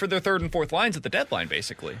traded for their 3rd and 4th lines at the deadline,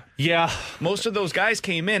 basically. Yeah. Most of those guys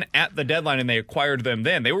came in at the deadline and they acquired them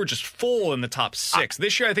then. They were just full in the top 6.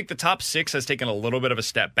 This year, I think the top 6 has taken a little bit of a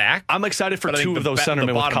step back. I'm excited for 2 of those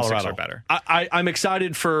centermen with Colorado. 6 are better. I'm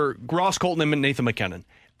excited for Ross Colton and Nathan McKinnon.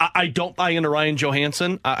 I don't buy into Ryan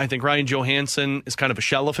Johansson. I think Ryan Johansson is kind of a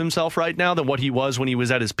shell of himself right now than what he was when he was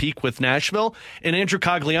at his peak with Nashville. And Andrew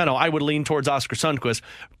Cogliano, I would lean towards Oscar Sundqvist.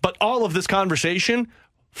 But all of this conversation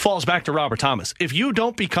falls back to Robert Thomas. If you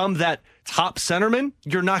don't become that top centerman,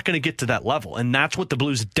 you're not going to get to that level. And that's what the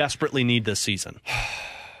Blues desperately need this season.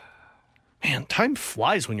 Man, time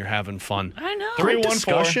flies when you're having fun. I know.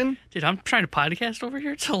 314. Dude, I'm trying to podcast over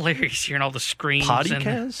here. It's hilarious hearing all the screens.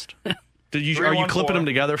 Podcast? Are you clipping them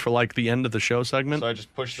together for like the end of the show segment? So I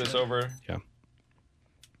just push this over. Yeah.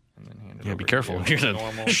 And then hand it over be careful. You're going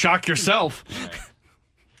to shock yourself.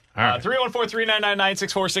 All right.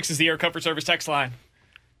 314-399-9646 is the Air Comfort Service text line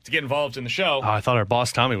to get involved in the show. Oh, I thought our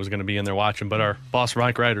boss Tommy was going to be in there watching, but our boss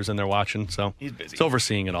Mike Ryder's in there watching, so he's busy. He's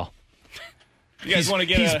overseeing it all. You guys want to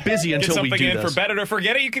get busy until something we do in this. for Bet It or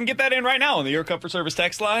Forget It? You can get that in right now on the Air Comfort Service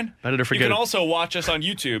text line. Bet It or Forget It. You can also watch us on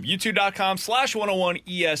YouTube,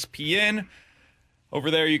 youtube.com/101ESPN. Over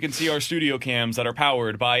there, you can see our studio cams that are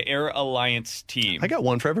powered by Air Alliance Team. I got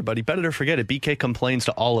one for everybody. Bet it or forget it. BK complains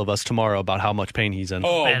to all of us tomorrow about how much pain he's in.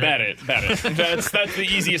 Oh, bet it. That's the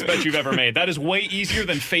easiest bet you've ever made. That is way easier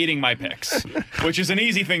than fading my picks, which is an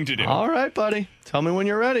easy thing to do. All right, buddy. Tell me when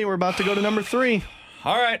you're ready. We're about to go to number 3.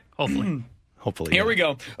 All right. Hopefully. Here we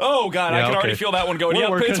go. Oh, God, I can already feel that one going.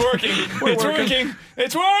 Yep, it's working. It's working.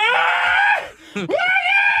 It's working.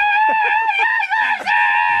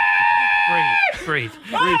 Breathe.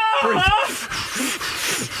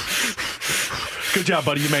 Good job,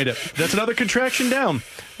 buddy. You made it. That's another contraction down.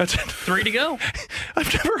 That's 3 to go.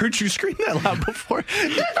 I've never heard you scream that loud before.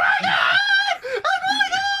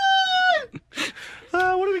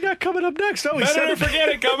 What do we got coming up next? Oh, Bet It or Forget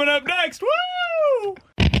It coming up next. Woo!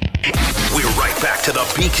 We're right back to the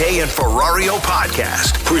BK and Ferrario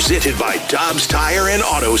podcast, presented by Dobbs Tire and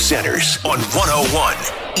Auto Centers on 101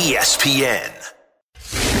 ESPN.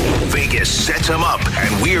 Vegas sets them up,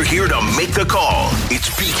 and we're here to make the call. It's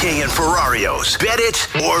BK and Ferrario's Bet It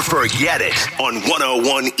or Forget It on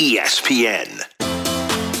 101 ESPN.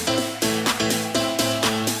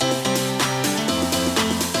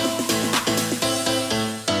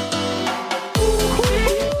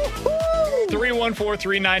 One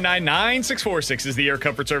 399-9646 is the Air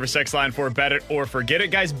Comfort Service text line for Bet It or Forget It.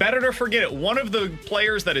 Guys, Bet It or Forget It. One of the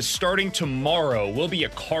players that is starting tomorrow will be a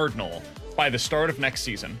Cardinal by the start of next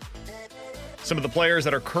season. Some of the players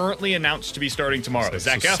that are currently announced to be starting tomorrow.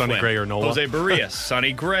 Zach Eflin, Sonny Gray or Nola. Jose Barrios,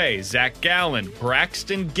 Sonny Gray, Zach Gallen,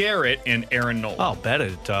 Braxton Garrett, and Aaron Nola. Oh, bet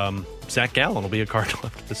it. Zach Gallen will be a Cardinal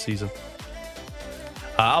after this season.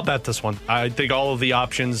 I'll bet this one. I think all of the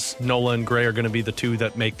options, Nola and Gray, are going to be the 2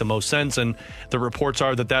 that make the most sense, and the reports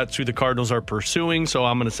are that that's who the Cardinals are pursuing, so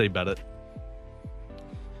I'm going to say bet it.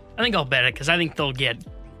 I think I'll bet it because I think they'll get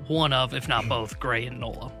one of, if not both, Gray and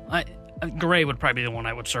Nola. Gray would probably be the one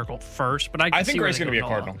I would circle first, but I think Gray's going to be a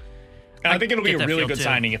Cardinal. And I think it'll be a really good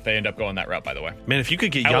signing if they end up going that route, by the way. Man, if you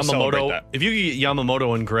could get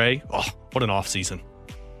Yamamoto and Gray, oh, what an offseason.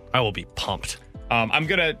 I will be pumped. I'm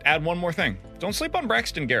going to add one more thing. Don't sleep on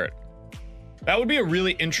Braxton Garrett. That would be a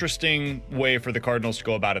really interesting way for the Cardinals to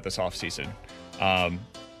go about it this offseason.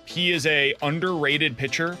 He is a underrated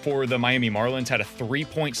pitcher for the Miami Marlins, had a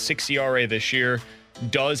 3.6 ERA this year,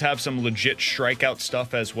 does have some legit strikeout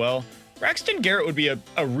stuff as well. Braxton Garrett would be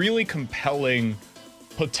a really compelling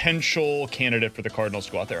potential candidate for the Cardinals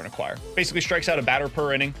to go out there and acquire. Basically strikes out a batter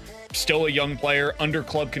per inning, still a young player, under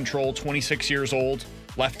club control, 26 years old,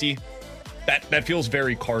 lefty. That feels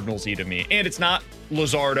very Cardinals-y to me. And it's not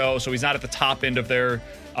Luzardo, so he's not at the top end of their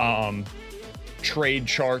trade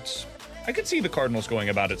charts. I could see the Cardinals going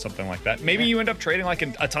about it something like that. Maybe you end up trading like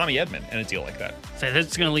a Tommy Edman in a deal like that. So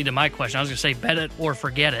that's going to lead to my question. I was going to say bet it or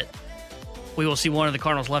forget it. We will see one of the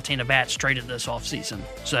Cardinals' left-handed bats traded this offseason.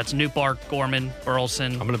 So that's Newpark, Gorman,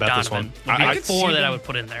 Burleson, I'm going to bet Donovan. this one. I could four that I would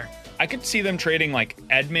put in there. I could see them trading like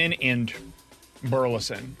Edman and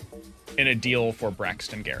Burleson in a deal for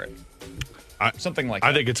Braxton Garrett. Something like that.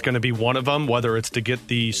 I think it's going to be one of them, whether it's to get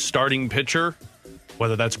the starting pitcher,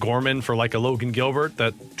 whether that's Gorman for like a Logan Gilbert,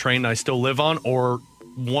 that train I still live on, or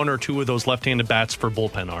one or two of those left-handed bats for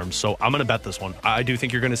bullpen arms. So I'm going to bet this one. I do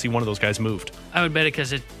think you're going to see one of those guys moved. I would bet it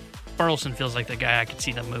because Burleson feels like the guy I could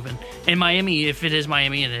see them moving. In Miami, if it is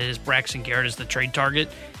Miami and it is Braxton Garrett as the trade target,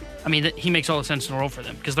 I mean, he makes all the sense in the world for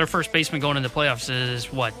them because their first baseman going into the playoffs is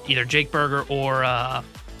either Jake Berger or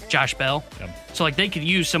Josh Bell. Yep. So they could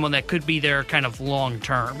use someone that could be there kind of long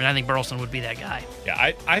term, and I think Burleson would be that guy.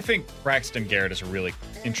 Yeah, I think Braxton Garrett is a really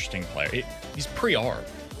interesting player. He's pre-arb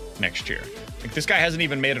next year. This guy hasn't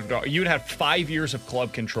even made it. You'd have 5 years of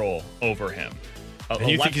club control over him. And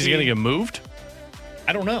you think he's going to get moved?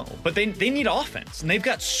 I don't know, but they need offense, and they've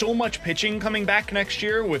got so much pitching coming back next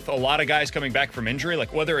year with a lot of guys coming back from injury,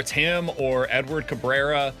 like whether it's him or Edward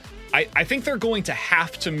Cabrera. I think they're going to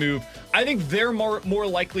have to move. I think they're more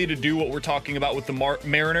likely to do what we're talking about with the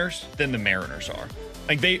Mariners than the Mariners are.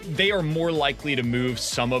 They are more likely to move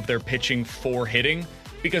some of their pitching for hitting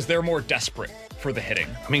because they're more desperate for the hitting.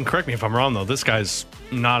 I mean, correct me if I'm wrong, though. This guy's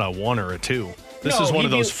not a 1 or a 2. This is one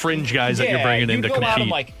of those fringe guys that you're bringing in to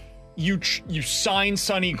compete. You sign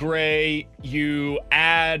Sonny Gray, you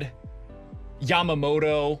add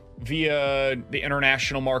Yamamoto via the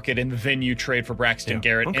international market, and then you trade for Braxton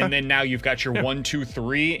Garrett. Okay. And then now you've got your 1, 2,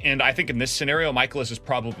 3. And I think in this scenario, Michaelis is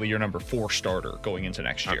probably your number 4 starter going into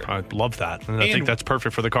next year. I love that. And I think that's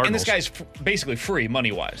perfect for the Cardinals. And this guy's basically free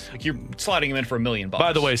money-wise. You're slotting him in for $1 million.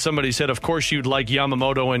 By the way, somebody said, of course you'd like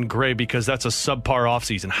Yamamoto and Gray because that's a subpar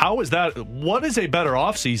offseason. How is that? What is a better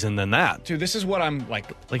offseason than that? Dude, this is what I'm like.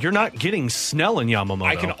 Like, you're not getting Snell and Yamamoto.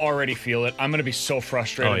 I can already feel it. I'm going to be so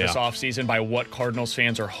frustrated this offseason by what Cardinals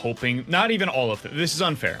fans are hoping. Not even all of it. This is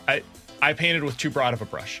unfair. I painted with too broad of a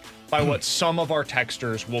brush by what some of our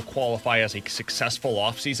texters will qualify as a successful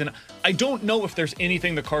offseason. I don't know if there's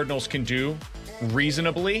anything the Cardinals can do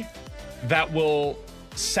reasonably that will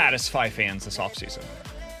satisfy fans this offseason.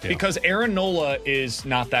 Yeah. Because Aaron Nola is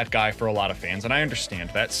not that guy for a lot of fans, and I understand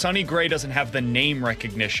that. Sonny Gray doesn't have the name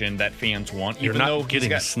recognition that fans want. You're even not though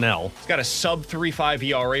getting Snell. He's got a sub 3.5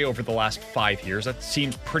 ERA over the last 5 years. That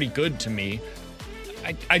seems pretty good to me.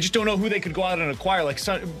 I just don't know who they could go out and acquire.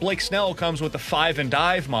 Blake Snell comes with the 5 and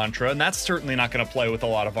dive mantra, and that's certainly not going to play with a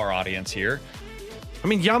lot of our audience here. I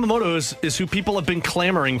mean, Yamamoto is who people have been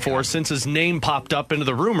clamoring for since his name popped up into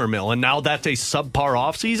the rumor mill, and now that's a subpar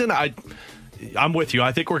offseason. I'm with you.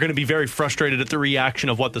 I think we're going to be very frustrated at the reaction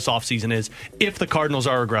of what this offseason is if the Cardinals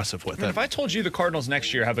are aggressive with it. If I told you the Cardinals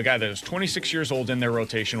next year have a guy that is 26 years old in their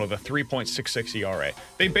rotation with a 3.66 ERA,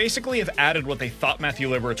 they basically have added what they thought Matthew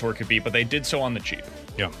Liberatore could be, but they did so on the cheap.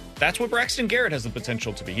 Yeah. That's what Braxton Garrett has the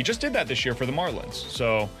potential to be. He just did that this year for the Marlins.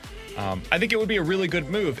 So I think it would be a really good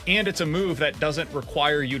move, and it's a move that doesn't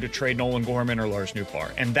require you to trade Nolan Gorman or Lars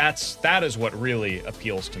Nootbaar, and that is what really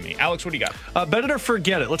appeals to me. Alex, what do you got? Bet it or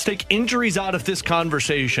forget it. Let's take injuries out of this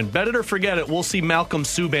conversation. Bet it or forget it. We'll see Malcolm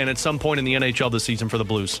Subban at some point in the NHL this season for the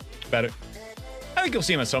Blues. Bet it. I think you'll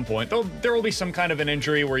see him at some point. There will be some kind of an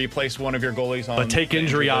injury where you place one of your goalies on. But take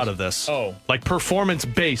injury out of this. Oh. Like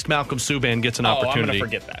performance-based, Malcolm Subban gets an opportunity. I'm going to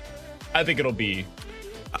forget that. I think it'll be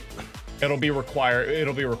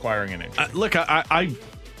requiring an injury. Look,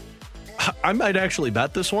 I might actually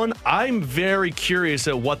bet this one. I'm very curious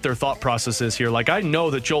at what their thought process is here. Like, I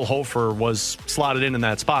know that Joel Hofer was slotted in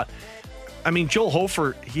that spot. I mean, Joel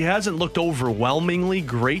Hofer, he hasn't looked overwhelmingly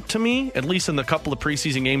great to me, at least in the couple of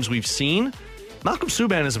preseason games we've seen. Malcolm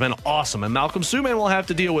Subban has been awesome, and Malcolm Subban will have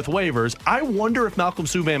to deal with waivers. I wonder if Malcolm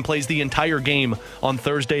Subban plays the entire game on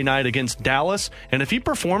Thursday night against Dallas, and if he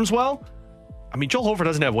performs well, I mean, Joel Hofer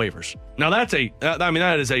doesn't have waivers. Now,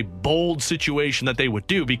 that is a bold situation that they would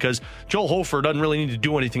do because Joel Hofer doesn't really need to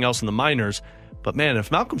do anything else in the minors. But, man, if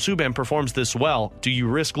Malcolm Subban performs this well, do you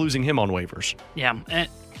risk losing him on waivers? Yeah.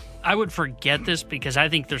 I would forget this because I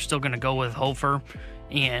think they're still going to go with Hofer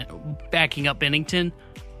and backing up Bennington.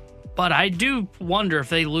 But I do wonder if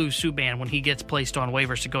they lose Subban when he gets placed on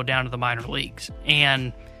waivers to go down to the minor leagues.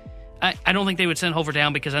 And I don't think they would send Hofer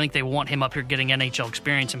down because I think they want him up here getting NHL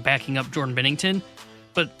experience and backing up Jordan Bennington.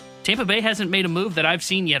 But Tampa Bay hasn't made a move that I've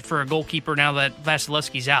seen yet for a goalkeeper now that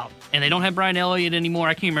Vasilevsky's out. And they don't have Brian Elliott anymore.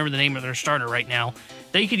 I can't remember the name of their starter right now.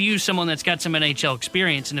 They could use someone that's got some NHL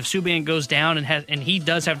experience. And if Subban goes down and he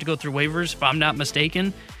does have to go through waivers, if I'm not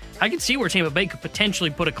mistaken, I can see where Tampa Bay could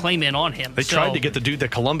potentially put a claim in on him. They tried to get the dude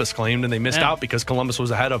that Columbus claimed, and they missed out because Columbus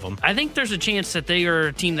was ahead of them. I think there's a chance that they are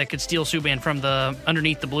a team that could steal Subban from the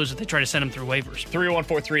underneath the Blues if they try to send him through waivers.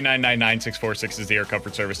 301-439-99-646 is the Air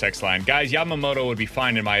Comfort Service text line. Guys, Yamamoto would be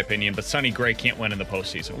fine in my opinion, but Sonny Gray can't win in the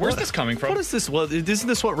postseason. Where's this coming from? What is this? Well, isn't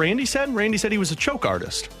this what Randy said? Randy said he was a choke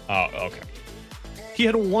artist. Oh, okay. He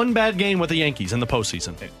had one bad game with the Yankees in the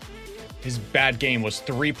postseason. His bad game was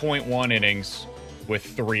 3.1 innings with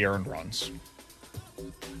 3 earned runs.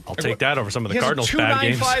 I'll take that over some of the Cardinals' bad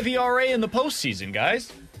games. He has a 2.95 ERA in the postseason,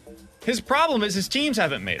 guys. His problem is his teams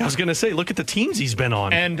haven't made it. I was going to say, look at the teams he's been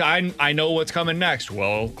on. And I know what's coming next.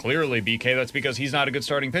 Well, clearly, BK, that's because he's not a good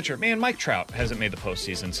starting pitcher. Man, Mike Trout hasn't made the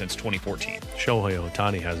postseason since 2014. Shohei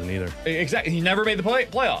Ohtani hasn't either. Exactly. He never made the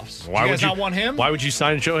playoffs. Why would you not want him? Why would you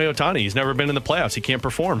sign Shohei Ohtani? He's never been in the playoffs. He can't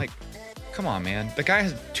perform. Come on, man. The guy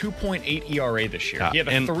has 2.8 ERA this year. He had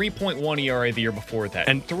a 3.1 ERA the year before that.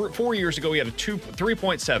 And 4 years ago, he had a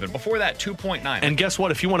 3.7. Before that, 2.9. And guess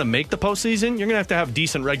what? If you want to make the postseason, you're going to have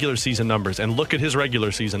decent regular season numbers. And look at his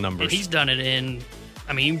regular season numbers. And he's done it in,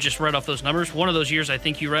 you just read off those numbers. One of those years I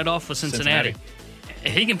think you read off was Cincinnati.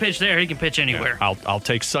 He can pitch there. He can pitch anywhere. Yeah, I'll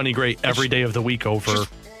take Sonny Gray every day of the week over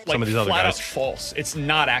some of these other guys. Flat out false. It's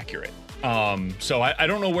not accurate. So I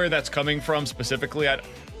don't know where that's coming from specifically.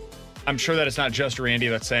 I'm sure that it's not just Randy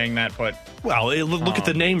that's saying that, but... Well, look at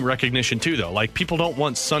the name recognition, too, though. Like, people don't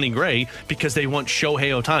want Sonny Gray because they want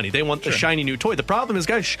Shohei Ohtani. They want the shiny new toy. The problem is,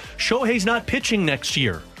 guys, Shohei's not pitching next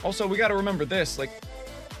year. Also, we got to remember this.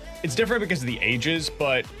 It's different because of the ages,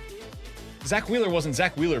 but Zach Wheeler wasn't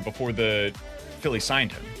Zach Wheeler before the Phillies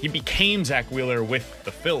signed him. He became Zach Wheeler with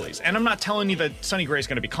the Phillies. And I'm not telling you that Sonny Gray is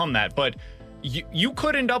going to become that, but... You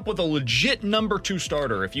could end up with a legit number 2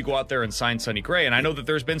 starter if you go out there and sign Sonny Gray. And I know that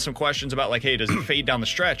there's been some questions about, hey, does it fade down the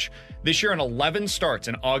stretch? This year in 11 starts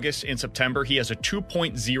in August and September, he has a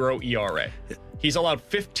 2.0 ERA. He's allowed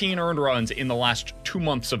 15 earned runs in the last 2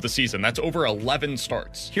 months of the season. That's over 11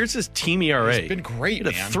 starts. Here's his team ERA. It's been great,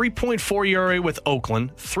 man. He had a 3.4 ERA with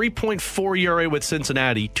Oakland, 3.4 ERA with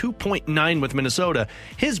Cincinnati, 2.9 with Minnesota.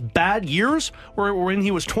 His bad years were when he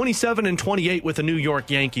was 27 and 28 with the New York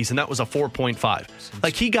Yankees, and that was a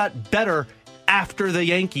 4.5. He got better after the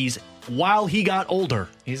Yankees while he got older.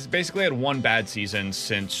 He's basically had one bad season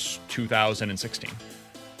since 2016.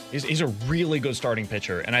 He's a really good starting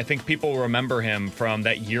pitcher, and I think people remember him from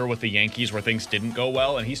that year with the Yankees where things didn't go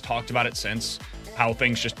well, and he's talked about it since, how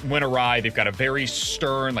things just went awry. They've got a very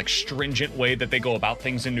stern, stringent way that they go about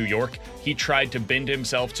things in New York. He tried to bend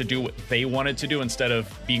himself to do what they wanted to do instead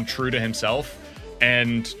of being true to himself,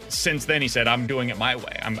 and since then he said, I'm doing it my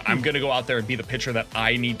way. I'm going to go out there and be the pitcher that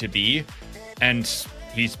I need to be, and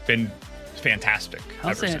he's been fantastic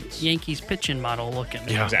How's ever that since. Yankees pitching model looking?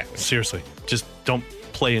 Yeah, exactly. Seriously. Just don't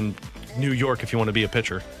play in New York if you want to be a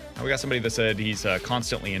pitcher. We got somebody that said he's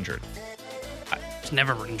constantly injured. He's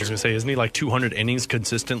never injured. I was going to say, isn't he 200 innings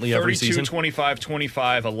consistently every 32, season? 25,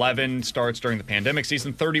 25, 11 starts during the pandemic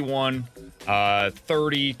season, 31,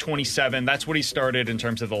 30, 27. That's what he started in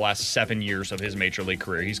terms of the last 7 years of his major league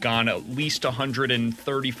career. He's gone at least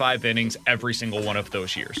 135 innings every single one of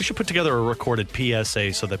those years. We should put together a recorded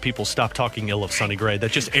PSA so that people stop talking ill of Sonny Gray.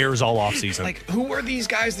 That just airs all offseason. Who are these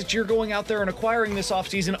guys that you're going out there and acquiring this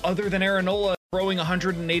offseason other than Aaron Nola throwing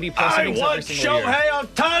 180 plus innings every single year? I want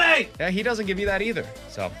Shohei Ohtani! Yeah, he doesn't give you that either.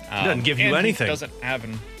 So he doesn't give you anything. He doesn't have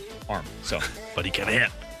an arm, so but he can hit.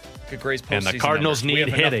 Gray's and the Cardinals need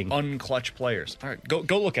hitting. Unclutch players. All right,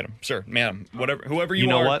 go look at them, sir, ma'am, whoever you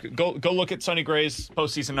know are. What? Go look at Sonny Gray's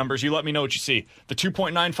postseason numbers. You let me know what you see. The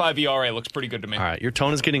 2.95 ERA looks pretty good to me. All right, your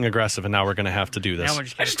tone is getting aggressive, and now we're going to have to do this.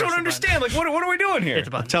 I just don't understand. What are we doing here?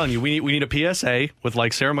 I'm telling you, we need a PSA with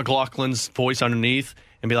Sarah McLachlan's voice underneath,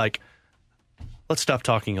 and be like, let's stop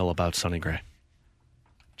talking ill about Sonny Gray.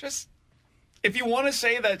 Just. If you want to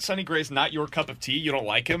say that Sonny Gray's not your cup of tea, you don't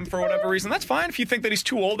like him for whatever reason, that's fine. If you think that he's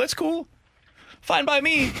too old, that's cool. Fine by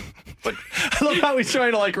me. But I love how he's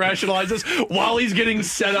trying to rationalize this while he's getting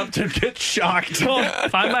set up to get shocked.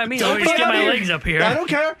 Fine by me. Let me just get my legs up here. I don't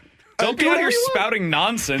care. Don't be out here spouting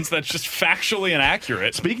nonsense that's just factually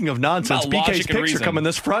inaccurate. Speaking of nonsense, BK's picks are coming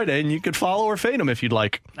this Friday, and you could follow or fade him if you'd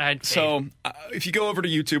like. So if you go over to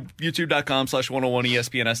YouTube,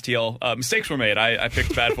 youtube.com/101ESPNSTL, mistakes were made. I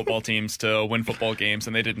picked bad football teams to win football games,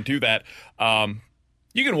 and they didn't do that.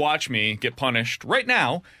 You can watch me get punished right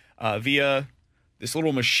now via this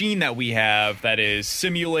little machine that we have that is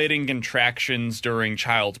simulating contractions during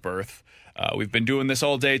childbirth. We've been doing this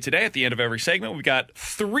all day today. At the end of every segment, we've got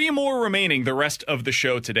 3 more remaining the rest of the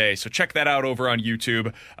show today. So check that out over on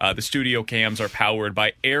YouTube. The studio cams are powered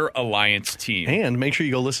by Air Alliance Team. And make sure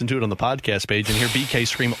you go listen to it on the podcast page and hear BK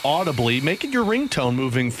scream audibly, making your ringtone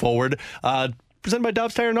moving forward. Presented by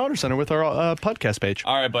Dobbs Tire and Auto Center with our podcast page.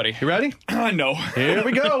 All right, buddy. You ready? No. Here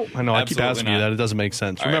we go. I know, I keep asking you that. It doesn't make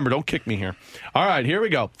sense. All Remember, don't kick me here. All right, here we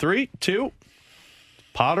go. 3, 2,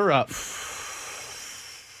 Potter up.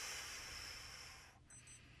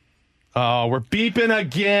 Oh, we're beeping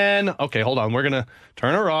again. Okay, hold on. We're going to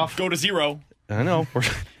turn her off. Go to 0. I know.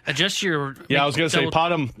 Adjust your... Yeah, I was going to say,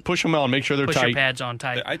 push them on. Make sure they're tight. Push your pads on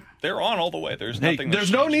tight. They're on all the way. There's nothing... There's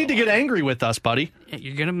no need to get angry with us, buddy.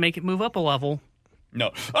 You're going to make it move up a level.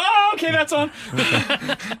 No. Oh, okay, that's on.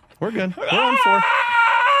 We're good. We're on 4.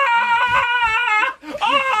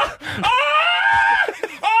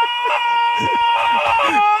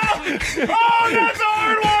 Oh, that's a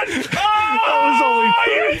hard one.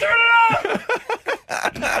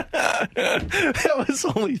 That was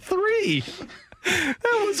only 3.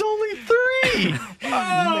 That was only 3.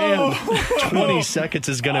 Man, 20 seconds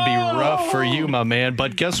is going to be rough for you, my man.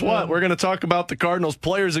 But guess what? We're going to talk about the Cardinals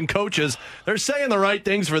players and coaches. They're saying the right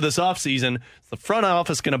things for this offseason. The front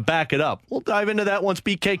office going to back it up. We'll dive into that once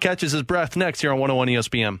BK catches his breath next here on 101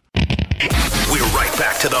 ESPN. We're right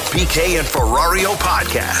back to the BK and Ferrario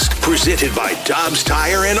podcast, presented by Dobbs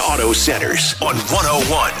Tire and Auto Centers on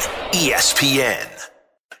 101 ESPN.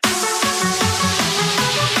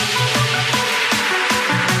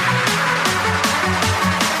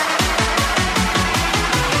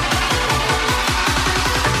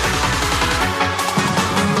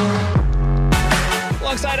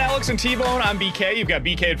 Alongside Alex and T-Bone, I'm BK. You've got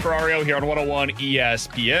BK and Ferrario here on 101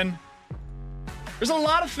 ESPN. There's a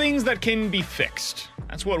lot of things that can be fixed.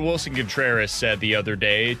 That's what Wilson Contreras said the other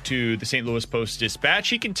day to the St. Louis Post-Dispatch.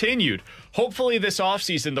 He continued, hopefully this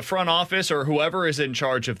offseason, the front office or whoever is in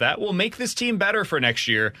charge of that will make this team better for next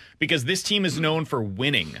year because this team is known for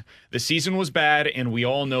winning. The season was bad, and we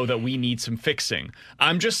all know that we need some fixing.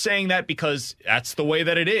 I'm just saying that because that's the way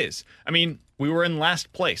that it is. I mean, we were in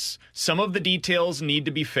last place. Some of the details need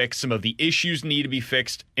to be fixed. Some of the issues need to be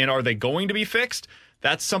fixed. And are they going to be fixed?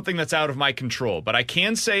 That's something that's out of my control. But I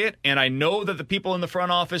can say it, and I know that the people in the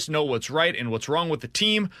front office know what's right and what's wrong with the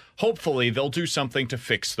team. Hopefully, they'll do something to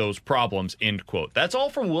fix those problems, end quote. That's all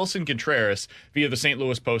from Wilson Contreras via the St.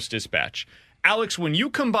 Louis Post-Dispatch. Alex, when you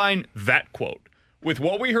combine that quote with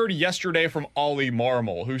what we heard yesterday from Ollie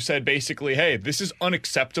Marmol, who said basically, hey, this is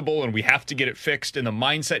unacceptable and we have to get it fixed and the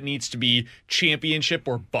mindset needs to be championship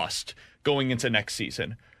or bust going into next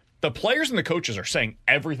season. The players and the coaches are saying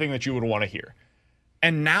everything that you would want to hear.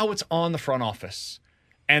 And now it's on the front office.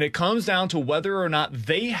 And it comes down to whether or not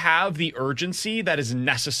they have the urgency that is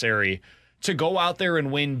necessary to go out there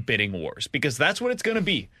and win bidding wars. Because that's what it's going to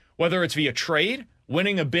be. Whether it's via trade,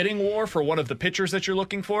 winning a bidding war for one of the pitchers that you're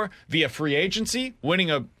looking for, via free agency, winning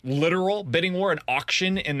a literal bidding war, an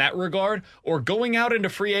auction in that regard, or going out into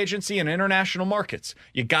free agency and international markets.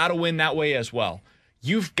 You got to win that way as well.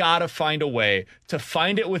 You've got to find a way to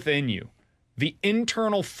find it within you, the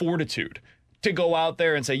internal fortitude to go out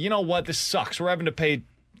there and say, you know what, this sucks. We're having to pay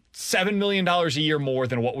 $7 million a year more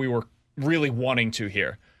than what we were really wanting to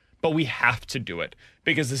here. But we have to do it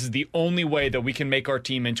because this is the only way that we can make our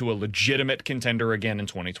team into a legitimate contender again in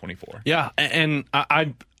 2024. Yeah, and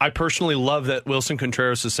I personally love that Wilson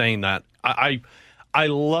Contreras is saying that. I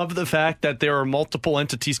love the fact that there are multiple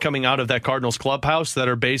entities coming out of that Cardinals clubhouse that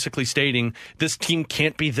are basically stating this team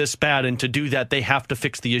can't be this bad, and to do that, they have to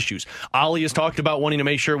fix the issues. Ollie has talked about wanting to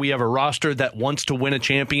make sure we have a roster that wants to win a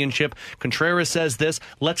championship. Contreras says this.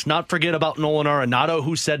 Let's not forget about Nolan Arenado,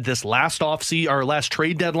 who said this last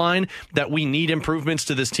trade deadline that we need improvements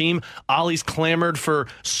to this team. Ollie's clamored for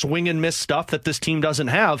swing and miss stuff that this team doesn't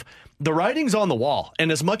have. The writing's on the wall,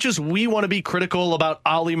 and as much as we want to be critical about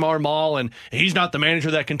Ollie Marmol and he's not the manager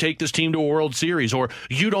that can take this team to a World Series, or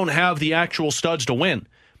you don't have the actual studs to win,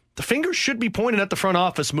 the fingers should be pointed at the front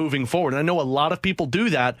office moving forward. And I know a lot of people do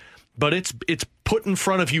that, but it's put in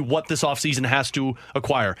front of you what this offseason has to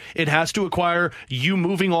acquire. It has to acquire you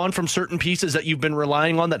moving on from certain pieces that you've been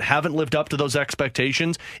relying on that haven't lived up to those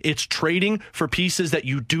expectations. It's trading for pieces that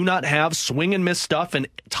you do not have, swing and miss stuff, and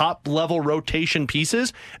top-level rotation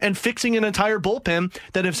pieces, and fixing an entire bullpen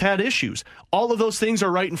that has had issues. All of those things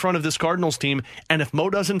are right in front of this Cardinals team, and if Mo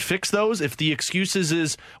doesn't fix those, if the excuses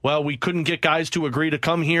is, well, we couldn't get guys to agree to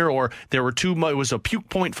come here, or there were it was a puke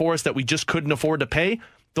point for us that we just couldn't afford to pay,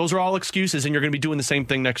 those are all excuses, and you're going to be doing the same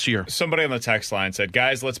thing next year. Somebody on the text line said,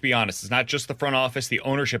 guys, let's be honest. It's not just the front office. The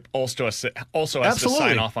ownership also has to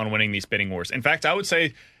sign off on winning these bidding wars. In fact, I would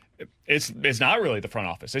say it's not really the front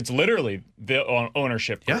office. It's literally the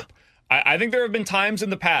ownership group. Yeah. I think there have been times in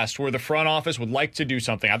the past where the front office would like to do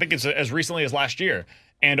something. I think it's as recently as last year.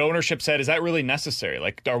 And ownership said, is that really necessary?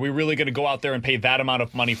 Like, are we really going to go out there and pay that amount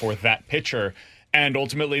of money for that pitcher? And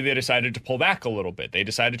ultimately, they decided to pull back a little bit. They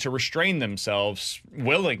decided to restrain themselves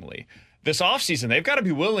willingly. This offseason, they've got to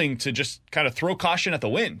be willing to just kind of throw caution at the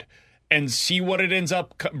wind and see what it ends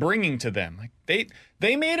up bringing to them. Like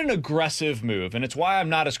they made an aggressive move, and it's why I'm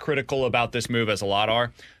not as critical about this move as a lot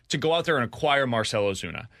are, to go out there and acquire Marcell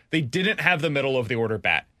Ozuna. They didn't have the middle of the order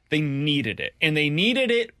bat. They needed it, and they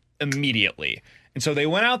needed it immediately. And so they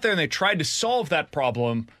went out there and they tried to solve that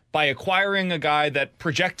problem by acquiring a guy that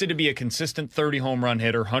projected to be a consistent 30 home run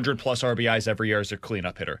hitter, 100-plus RBIs every year as a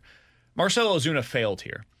cleanup hitter. Marcell Ozuna failed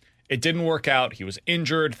here. It didn't work out. He was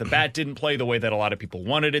injured. The bat didn't play the way that a lot of people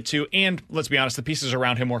wanted it to. And let's be honest, the pieces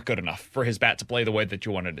around him weren't good enough for his bat to play the way that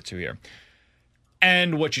you wanted it to here.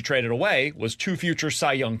 And what you traded away was 2 future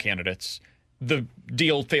Cy Young candidates. The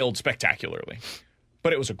deal failed spectacularly,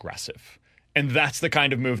 but it was aggressive. And that's the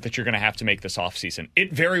kind of move that you're going to have to make this offseason.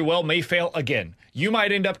 It very well may fail again. You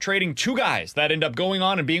might end up trading 2 guys that end up going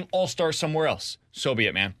on and being all-stars somewhere else. So be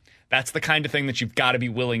it, man. That's the kind of thing that you've got to be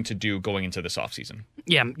willing to do going into this offseason.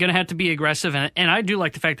 Yeah, I'm going to have to be aggressive. And I do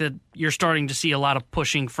like the fact that you're starting to see a lot of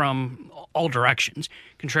pushing from all directions.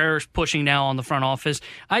 Contreras pushing now on the front office.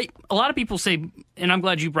 A lot of people say, and I'm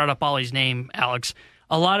glad you brought up Ollie's name, Alex.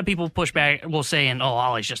 A lot of people push back, will say,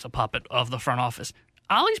 Ollie's just a puppet of the front office.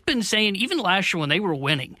 Ollie's been saying, even last year when they were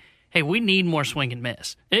winning, hey, we need more swing and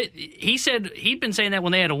miss. He said he'd been saying that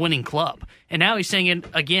when they had a winning club. And now he's saying it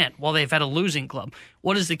again while they've had a losing club.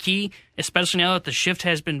 What is the key? Especially now that the shift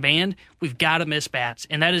has been banned, we've got to miss bats.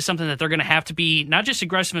 And that is something that they're going to have to be not just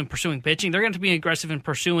aggressive in pursuing pitching, they're going to be aggressive in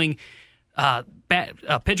pursuing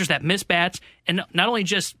pitchers that miss bats. And not only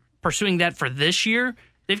just pursuing that for this year,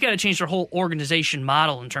 they've got to change their whole organization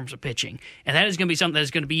model in terms of pitching. And that is going to be something that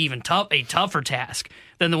is going to be even a tougher task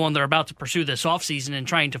than the one they're about to pursue this offseason and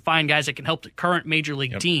trying to find guys that can help the current major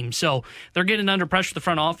league team. So they're getting under pressure, the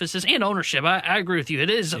front offices and ownership. I agree with you. It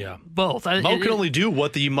is both. Mo can only do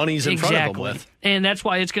what the money's in front of him with. And that's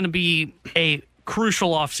why it's going to be a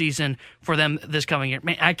crucial offseason for them this coming year.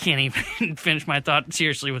 Man, I can't even finish my thought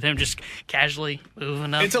seriously with him just casually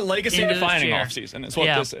moving up. It's a legacy-defining offseason is what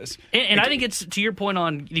this is. And I think it's, to your point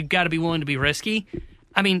on, you've got to be willing to be risky.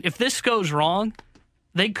 I mean, if this goes wrong,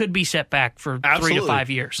 they could be set back for 3 to 5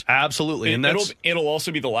 years. Absolutely. And it'll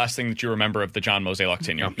also be the last thing that you remember of the John Mozeliak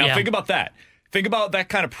tenure. Now, think about that. Think about that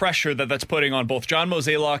kind of pressure that's putting on both John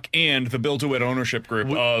Mozeliak and the Bill DeWitt ownership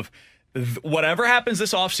group of whatever happens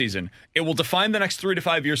this offseason, it will define the next 3 to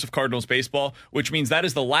 5 years of Cardinals baseball, which means that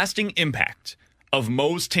is the lasting impact of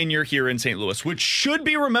Mo's tenure here in St. Louis, which should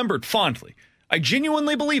be remembered fondly. I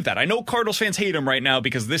genuinely believe that. I know Cardinals fans hate him right now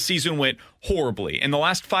because this season went horribly. In the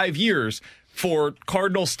last 5 years, for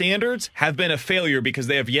Cardinal standards, have been a failure because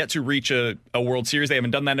they have yet to reach a World Series. They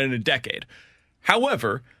haven't done that in a decade.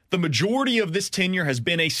 However, the majority of this tenure has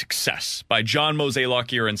been a success by John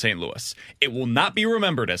Mozeliak here in St. Louis. It will not be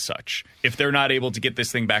remembered as such if they're not able to get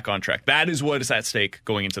this thing back on track. That is what is at stake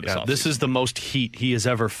going into this offseason. This is the most heat he has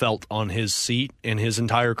ever felt on his seat in his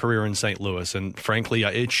entire career in St. Louis. And frankly,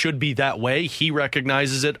 it should be that way. He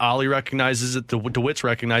recognizes it. Ollie recognizes it. The DeWitts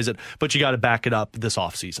recognize it. But you got to back it up this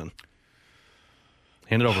offseason.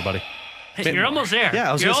 Hand it over, buddy. Hey, you're almost there. Yeah,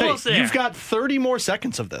 I was going to say, you've got 30 more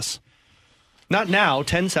seconds of this. Not now,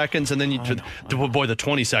 10 seconds, and then the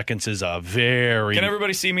 20 seconds is a very. Can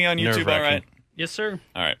everybody see me on YouTube all right? Yes, sir.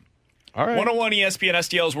 All right. 101 ESPN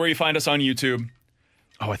STL is where you find us on YouTube.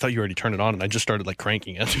 Oh, I thought you already turned it on, and I just started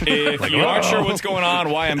cranking it. If you aren't sure what's going on,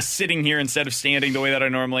 why I'm sitting here instead of standing the way that I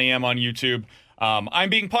normally am on YouTube, I'm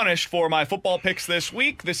being punished for my football picks this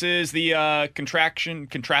week. This is the contraption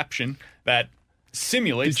that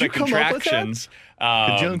simulates the Did you come up with that? contractions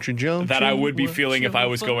that I would be feeling if I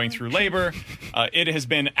was going through labor. It has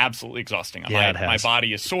been absolutely exhausting. My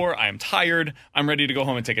body is sore. I am tired. I'm ready to go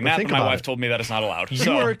home and take a nap. And my wife told me that is not allowed.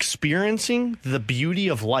 You are experiencing the beauty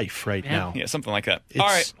of life right now. Yeah, something like that. All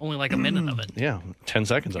right. Only like a minute of it. Yeah, 10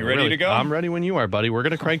 seconds. You ready to go? I'm ready when you are, buddy. We're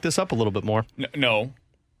going to crank this up a little bit more. No.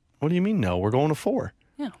 What do you mean no? We're going to 4.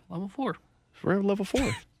 Yeah, level 4. We're at level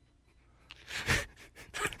 4.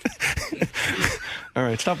 All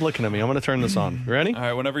right, stop looking at me. I'm going to turn this on. You ready? All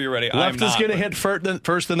right, whenever you're ready. Left is going to hit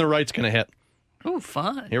first, then the right's going to hit. Oh,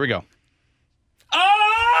 fun. Here we go.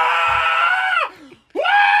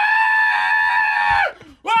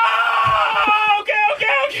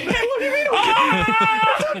 Okay. What do you mean?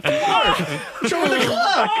 Show me the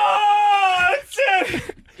clock. That's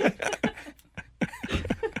it.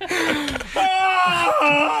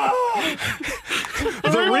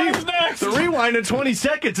 The rewind in 20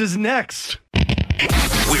 seconds is next.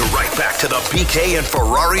 We're right back to the BK and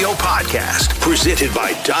Ferrario podcast, presented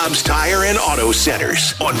by Dobbs Tire and Auto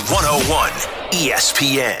Centers on 101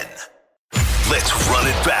 ESPN. Let's run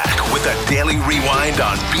it back with a daily rewind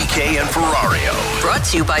on BK and Ferrario. Brought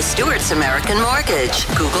to you by Stewart's American Mortgage.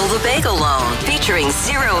 Google the Bagel Loan, featuring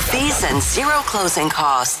 0 fees and 0 closing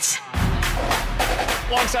costs.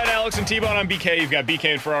 Alongside Alex and T-Bone on BK, you've got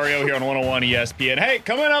BK and Ferrario here on 101 ESPN. Hey,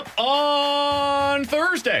 coming up on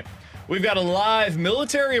Thursday, we've got a live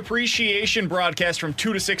military appreciation broadcast from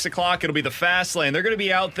 2 to 6 o'clock. It'll be the Fast Lane. They're going to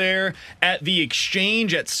be out there at the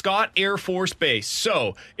Exchange at Scott Air Force Base.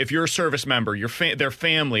 So if you're a service member, their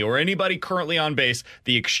family, or anybody currently on base,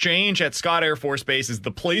 the Exchange at Scott Air Force Base is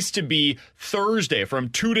the place to be Thursday from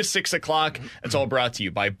 2 to 6 o'clock. It's all brought to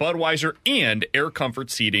you by Budweiser and Air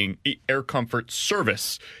Comfort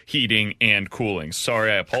Service Heating and Cooling.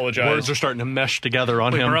 Sorry, I apologize. Words are starting to mesh together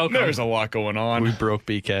on him. There's a lot going on. We broke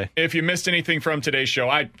BK. If you missed anything from today's show,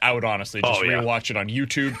 I would honestly just rewatch it on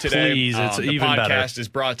YouTube today. Please, it's the even podcast better. is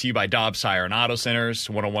brought to you by Dobbs Tire and Auto Centers,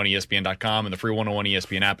 101ESPN.com, and the free 101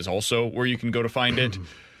 ESPN app is also where you can go to find it.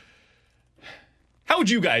 How would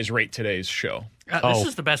you guys rate today's show? This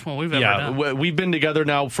is the best one we've ever done. We've been together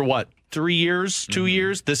now for what? 3 years, 2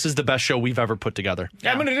 years. This is the best show we've ever put together.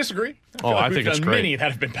 Yeah, I'm going to disagree. I think it's great. Many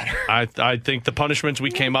that have been better. I think the punishments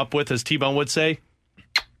we came up with, as T-Bone would say,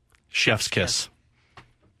 chef's kiss.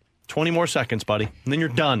 20 more seconds, buddy, and then you're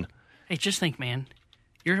done. Hey, just think, man.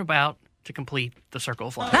 You're about to complete the circle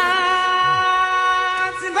of life. Come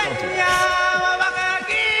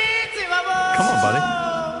on, buddy.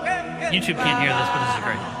 YouTube can't hear this, but this is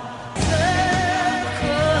great.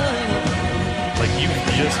 Like, you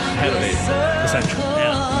just had it, essentially.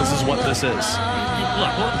 Yeah. This is what this is.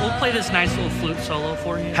 Look, we'll play this nice little flute solo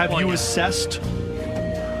for you. Have you assessed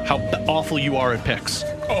how awful you are at picks?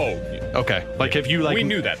 Oh, okay. Like, have you we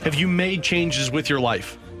knew that. Have you made changes with your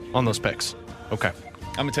life on those picks? Okay.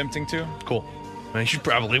 I'm attempting to. Cool. Man, you should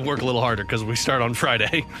probably work a little harder because we start on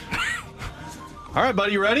Friday. All right,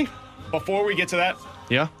 buddy, you ready? Before we get to that,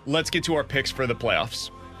 yeah, let's get to our picks for the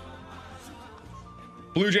playoffs.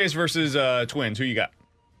 Blue Jays versus Twins. Who you got?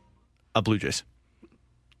 Blue Jays.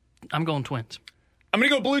 I'm going Twins. I'm going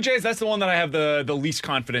to go Blue Jays. That's the one that I have the least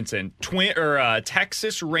confidence in.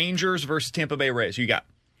 Texas Rangers versus Tampa Bay Rays. Who you got?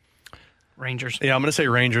 Rangers. Yeah, I'm going to say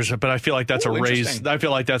Rangers, but I feel like that's a Rays. I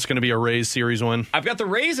feel like that's going to be a Rays series win. I've got the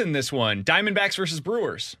Rays in this one. Diamondbacks versus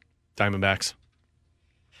Brewers. Diamondbacks.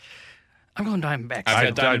 I'm going Diamondbacks.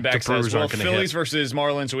 I've got Diamondbacks the as well. aren't gonna Phillies hit. versus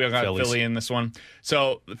Marlins. We got Phillies. Philly in this one.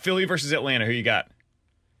 So Philly versus Atlanta. Who you got?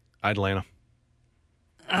 Atlanta.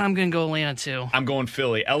 I'm going to go Atlanta, too. I'm going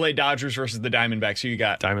Philly. LA Dodgers versus the Diamondbacks. Who you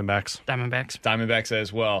got? Diamondbacks. Diamondbacks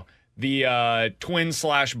as well. The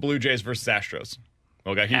Twins/Blue Jays versus Astros.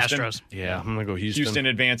 We got Houston. Astros. Yeah, I'm going to go Houston. Houston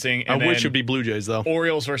advancing. I And wish then it'd be Blue Jays, though.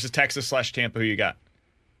 Orioles versus Texas/Tampa. Who you got?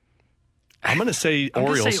 I'm going to say Orioles.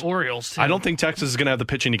 I'm going to say Orioles, too. I don't think Texas is going to have the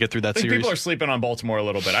pitching to get through that I think series. people are sleeping on Baltimore a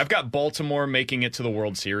little bit. I've got Baltimore making it to the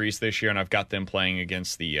World Series this year, and I've got them playing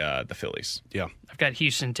against the Phillies. Yeah. I've got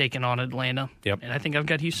Houston taking on Atlanta. Yep. And I think I've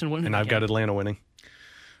got Houston winning. And I've got Atlanta winning.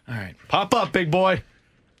 All right. Pop up, big boy.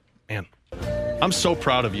 Man, I'm so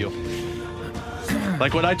proud of you.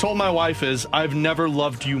 Like, what I told my wife is, I've never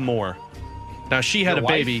loved you more. Now, she had Your a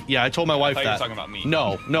wife? baby. Yeah, I told my wife I thought that. you were talking about me.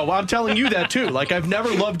 No, I'm telling you that, too. Like, I've never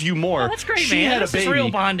loved you more. Oh, that's great, she man. had This a is baby. real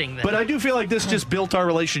bonding, then. But I do feel like this just built our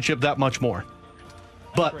relationship that much more.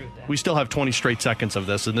 But we still have 20 straight seconds of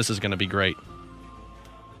this, and this is going to be great.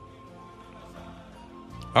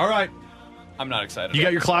 All right. I'm not excited. You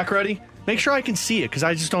got your clock ready? Make sure I can see it, because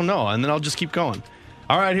I just don't know, and then I'll just keep going.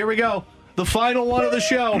 All right, here we go. The final one of the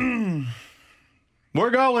show. We're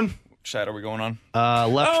going. side are we going on?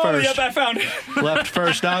 Left first. Yep, I found it. Left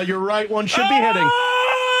first. Now your right one should be hitting.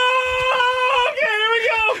 Okay, here we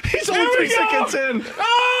go. He's only 3 seconds in.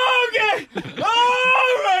 Okay. All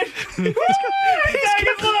right. 8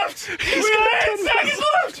 seconds left. We got 8 seconds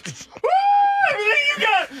left. Woo! Everything you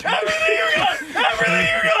got. Everything you got. Everything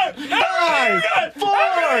you got. Everything you got. 5, 4,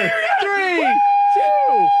 3,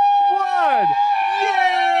 2, 1. Yay!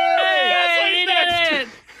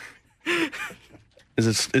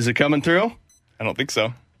 Is it coming through? I don't think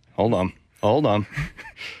so. Hold on.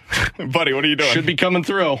 Buddy, what are you doing? Should be coming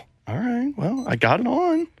through. All right. Well, I got it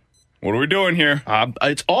on. What are we doing here?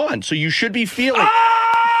 It's on, so you should be feeling.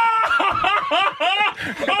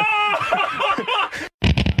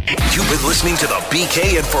 You've been listening to the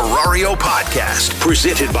BK and Ferrario podcast,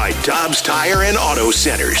 presented by Dobbs Tire and Auto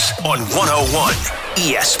Centers on 101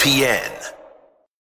 ESPN.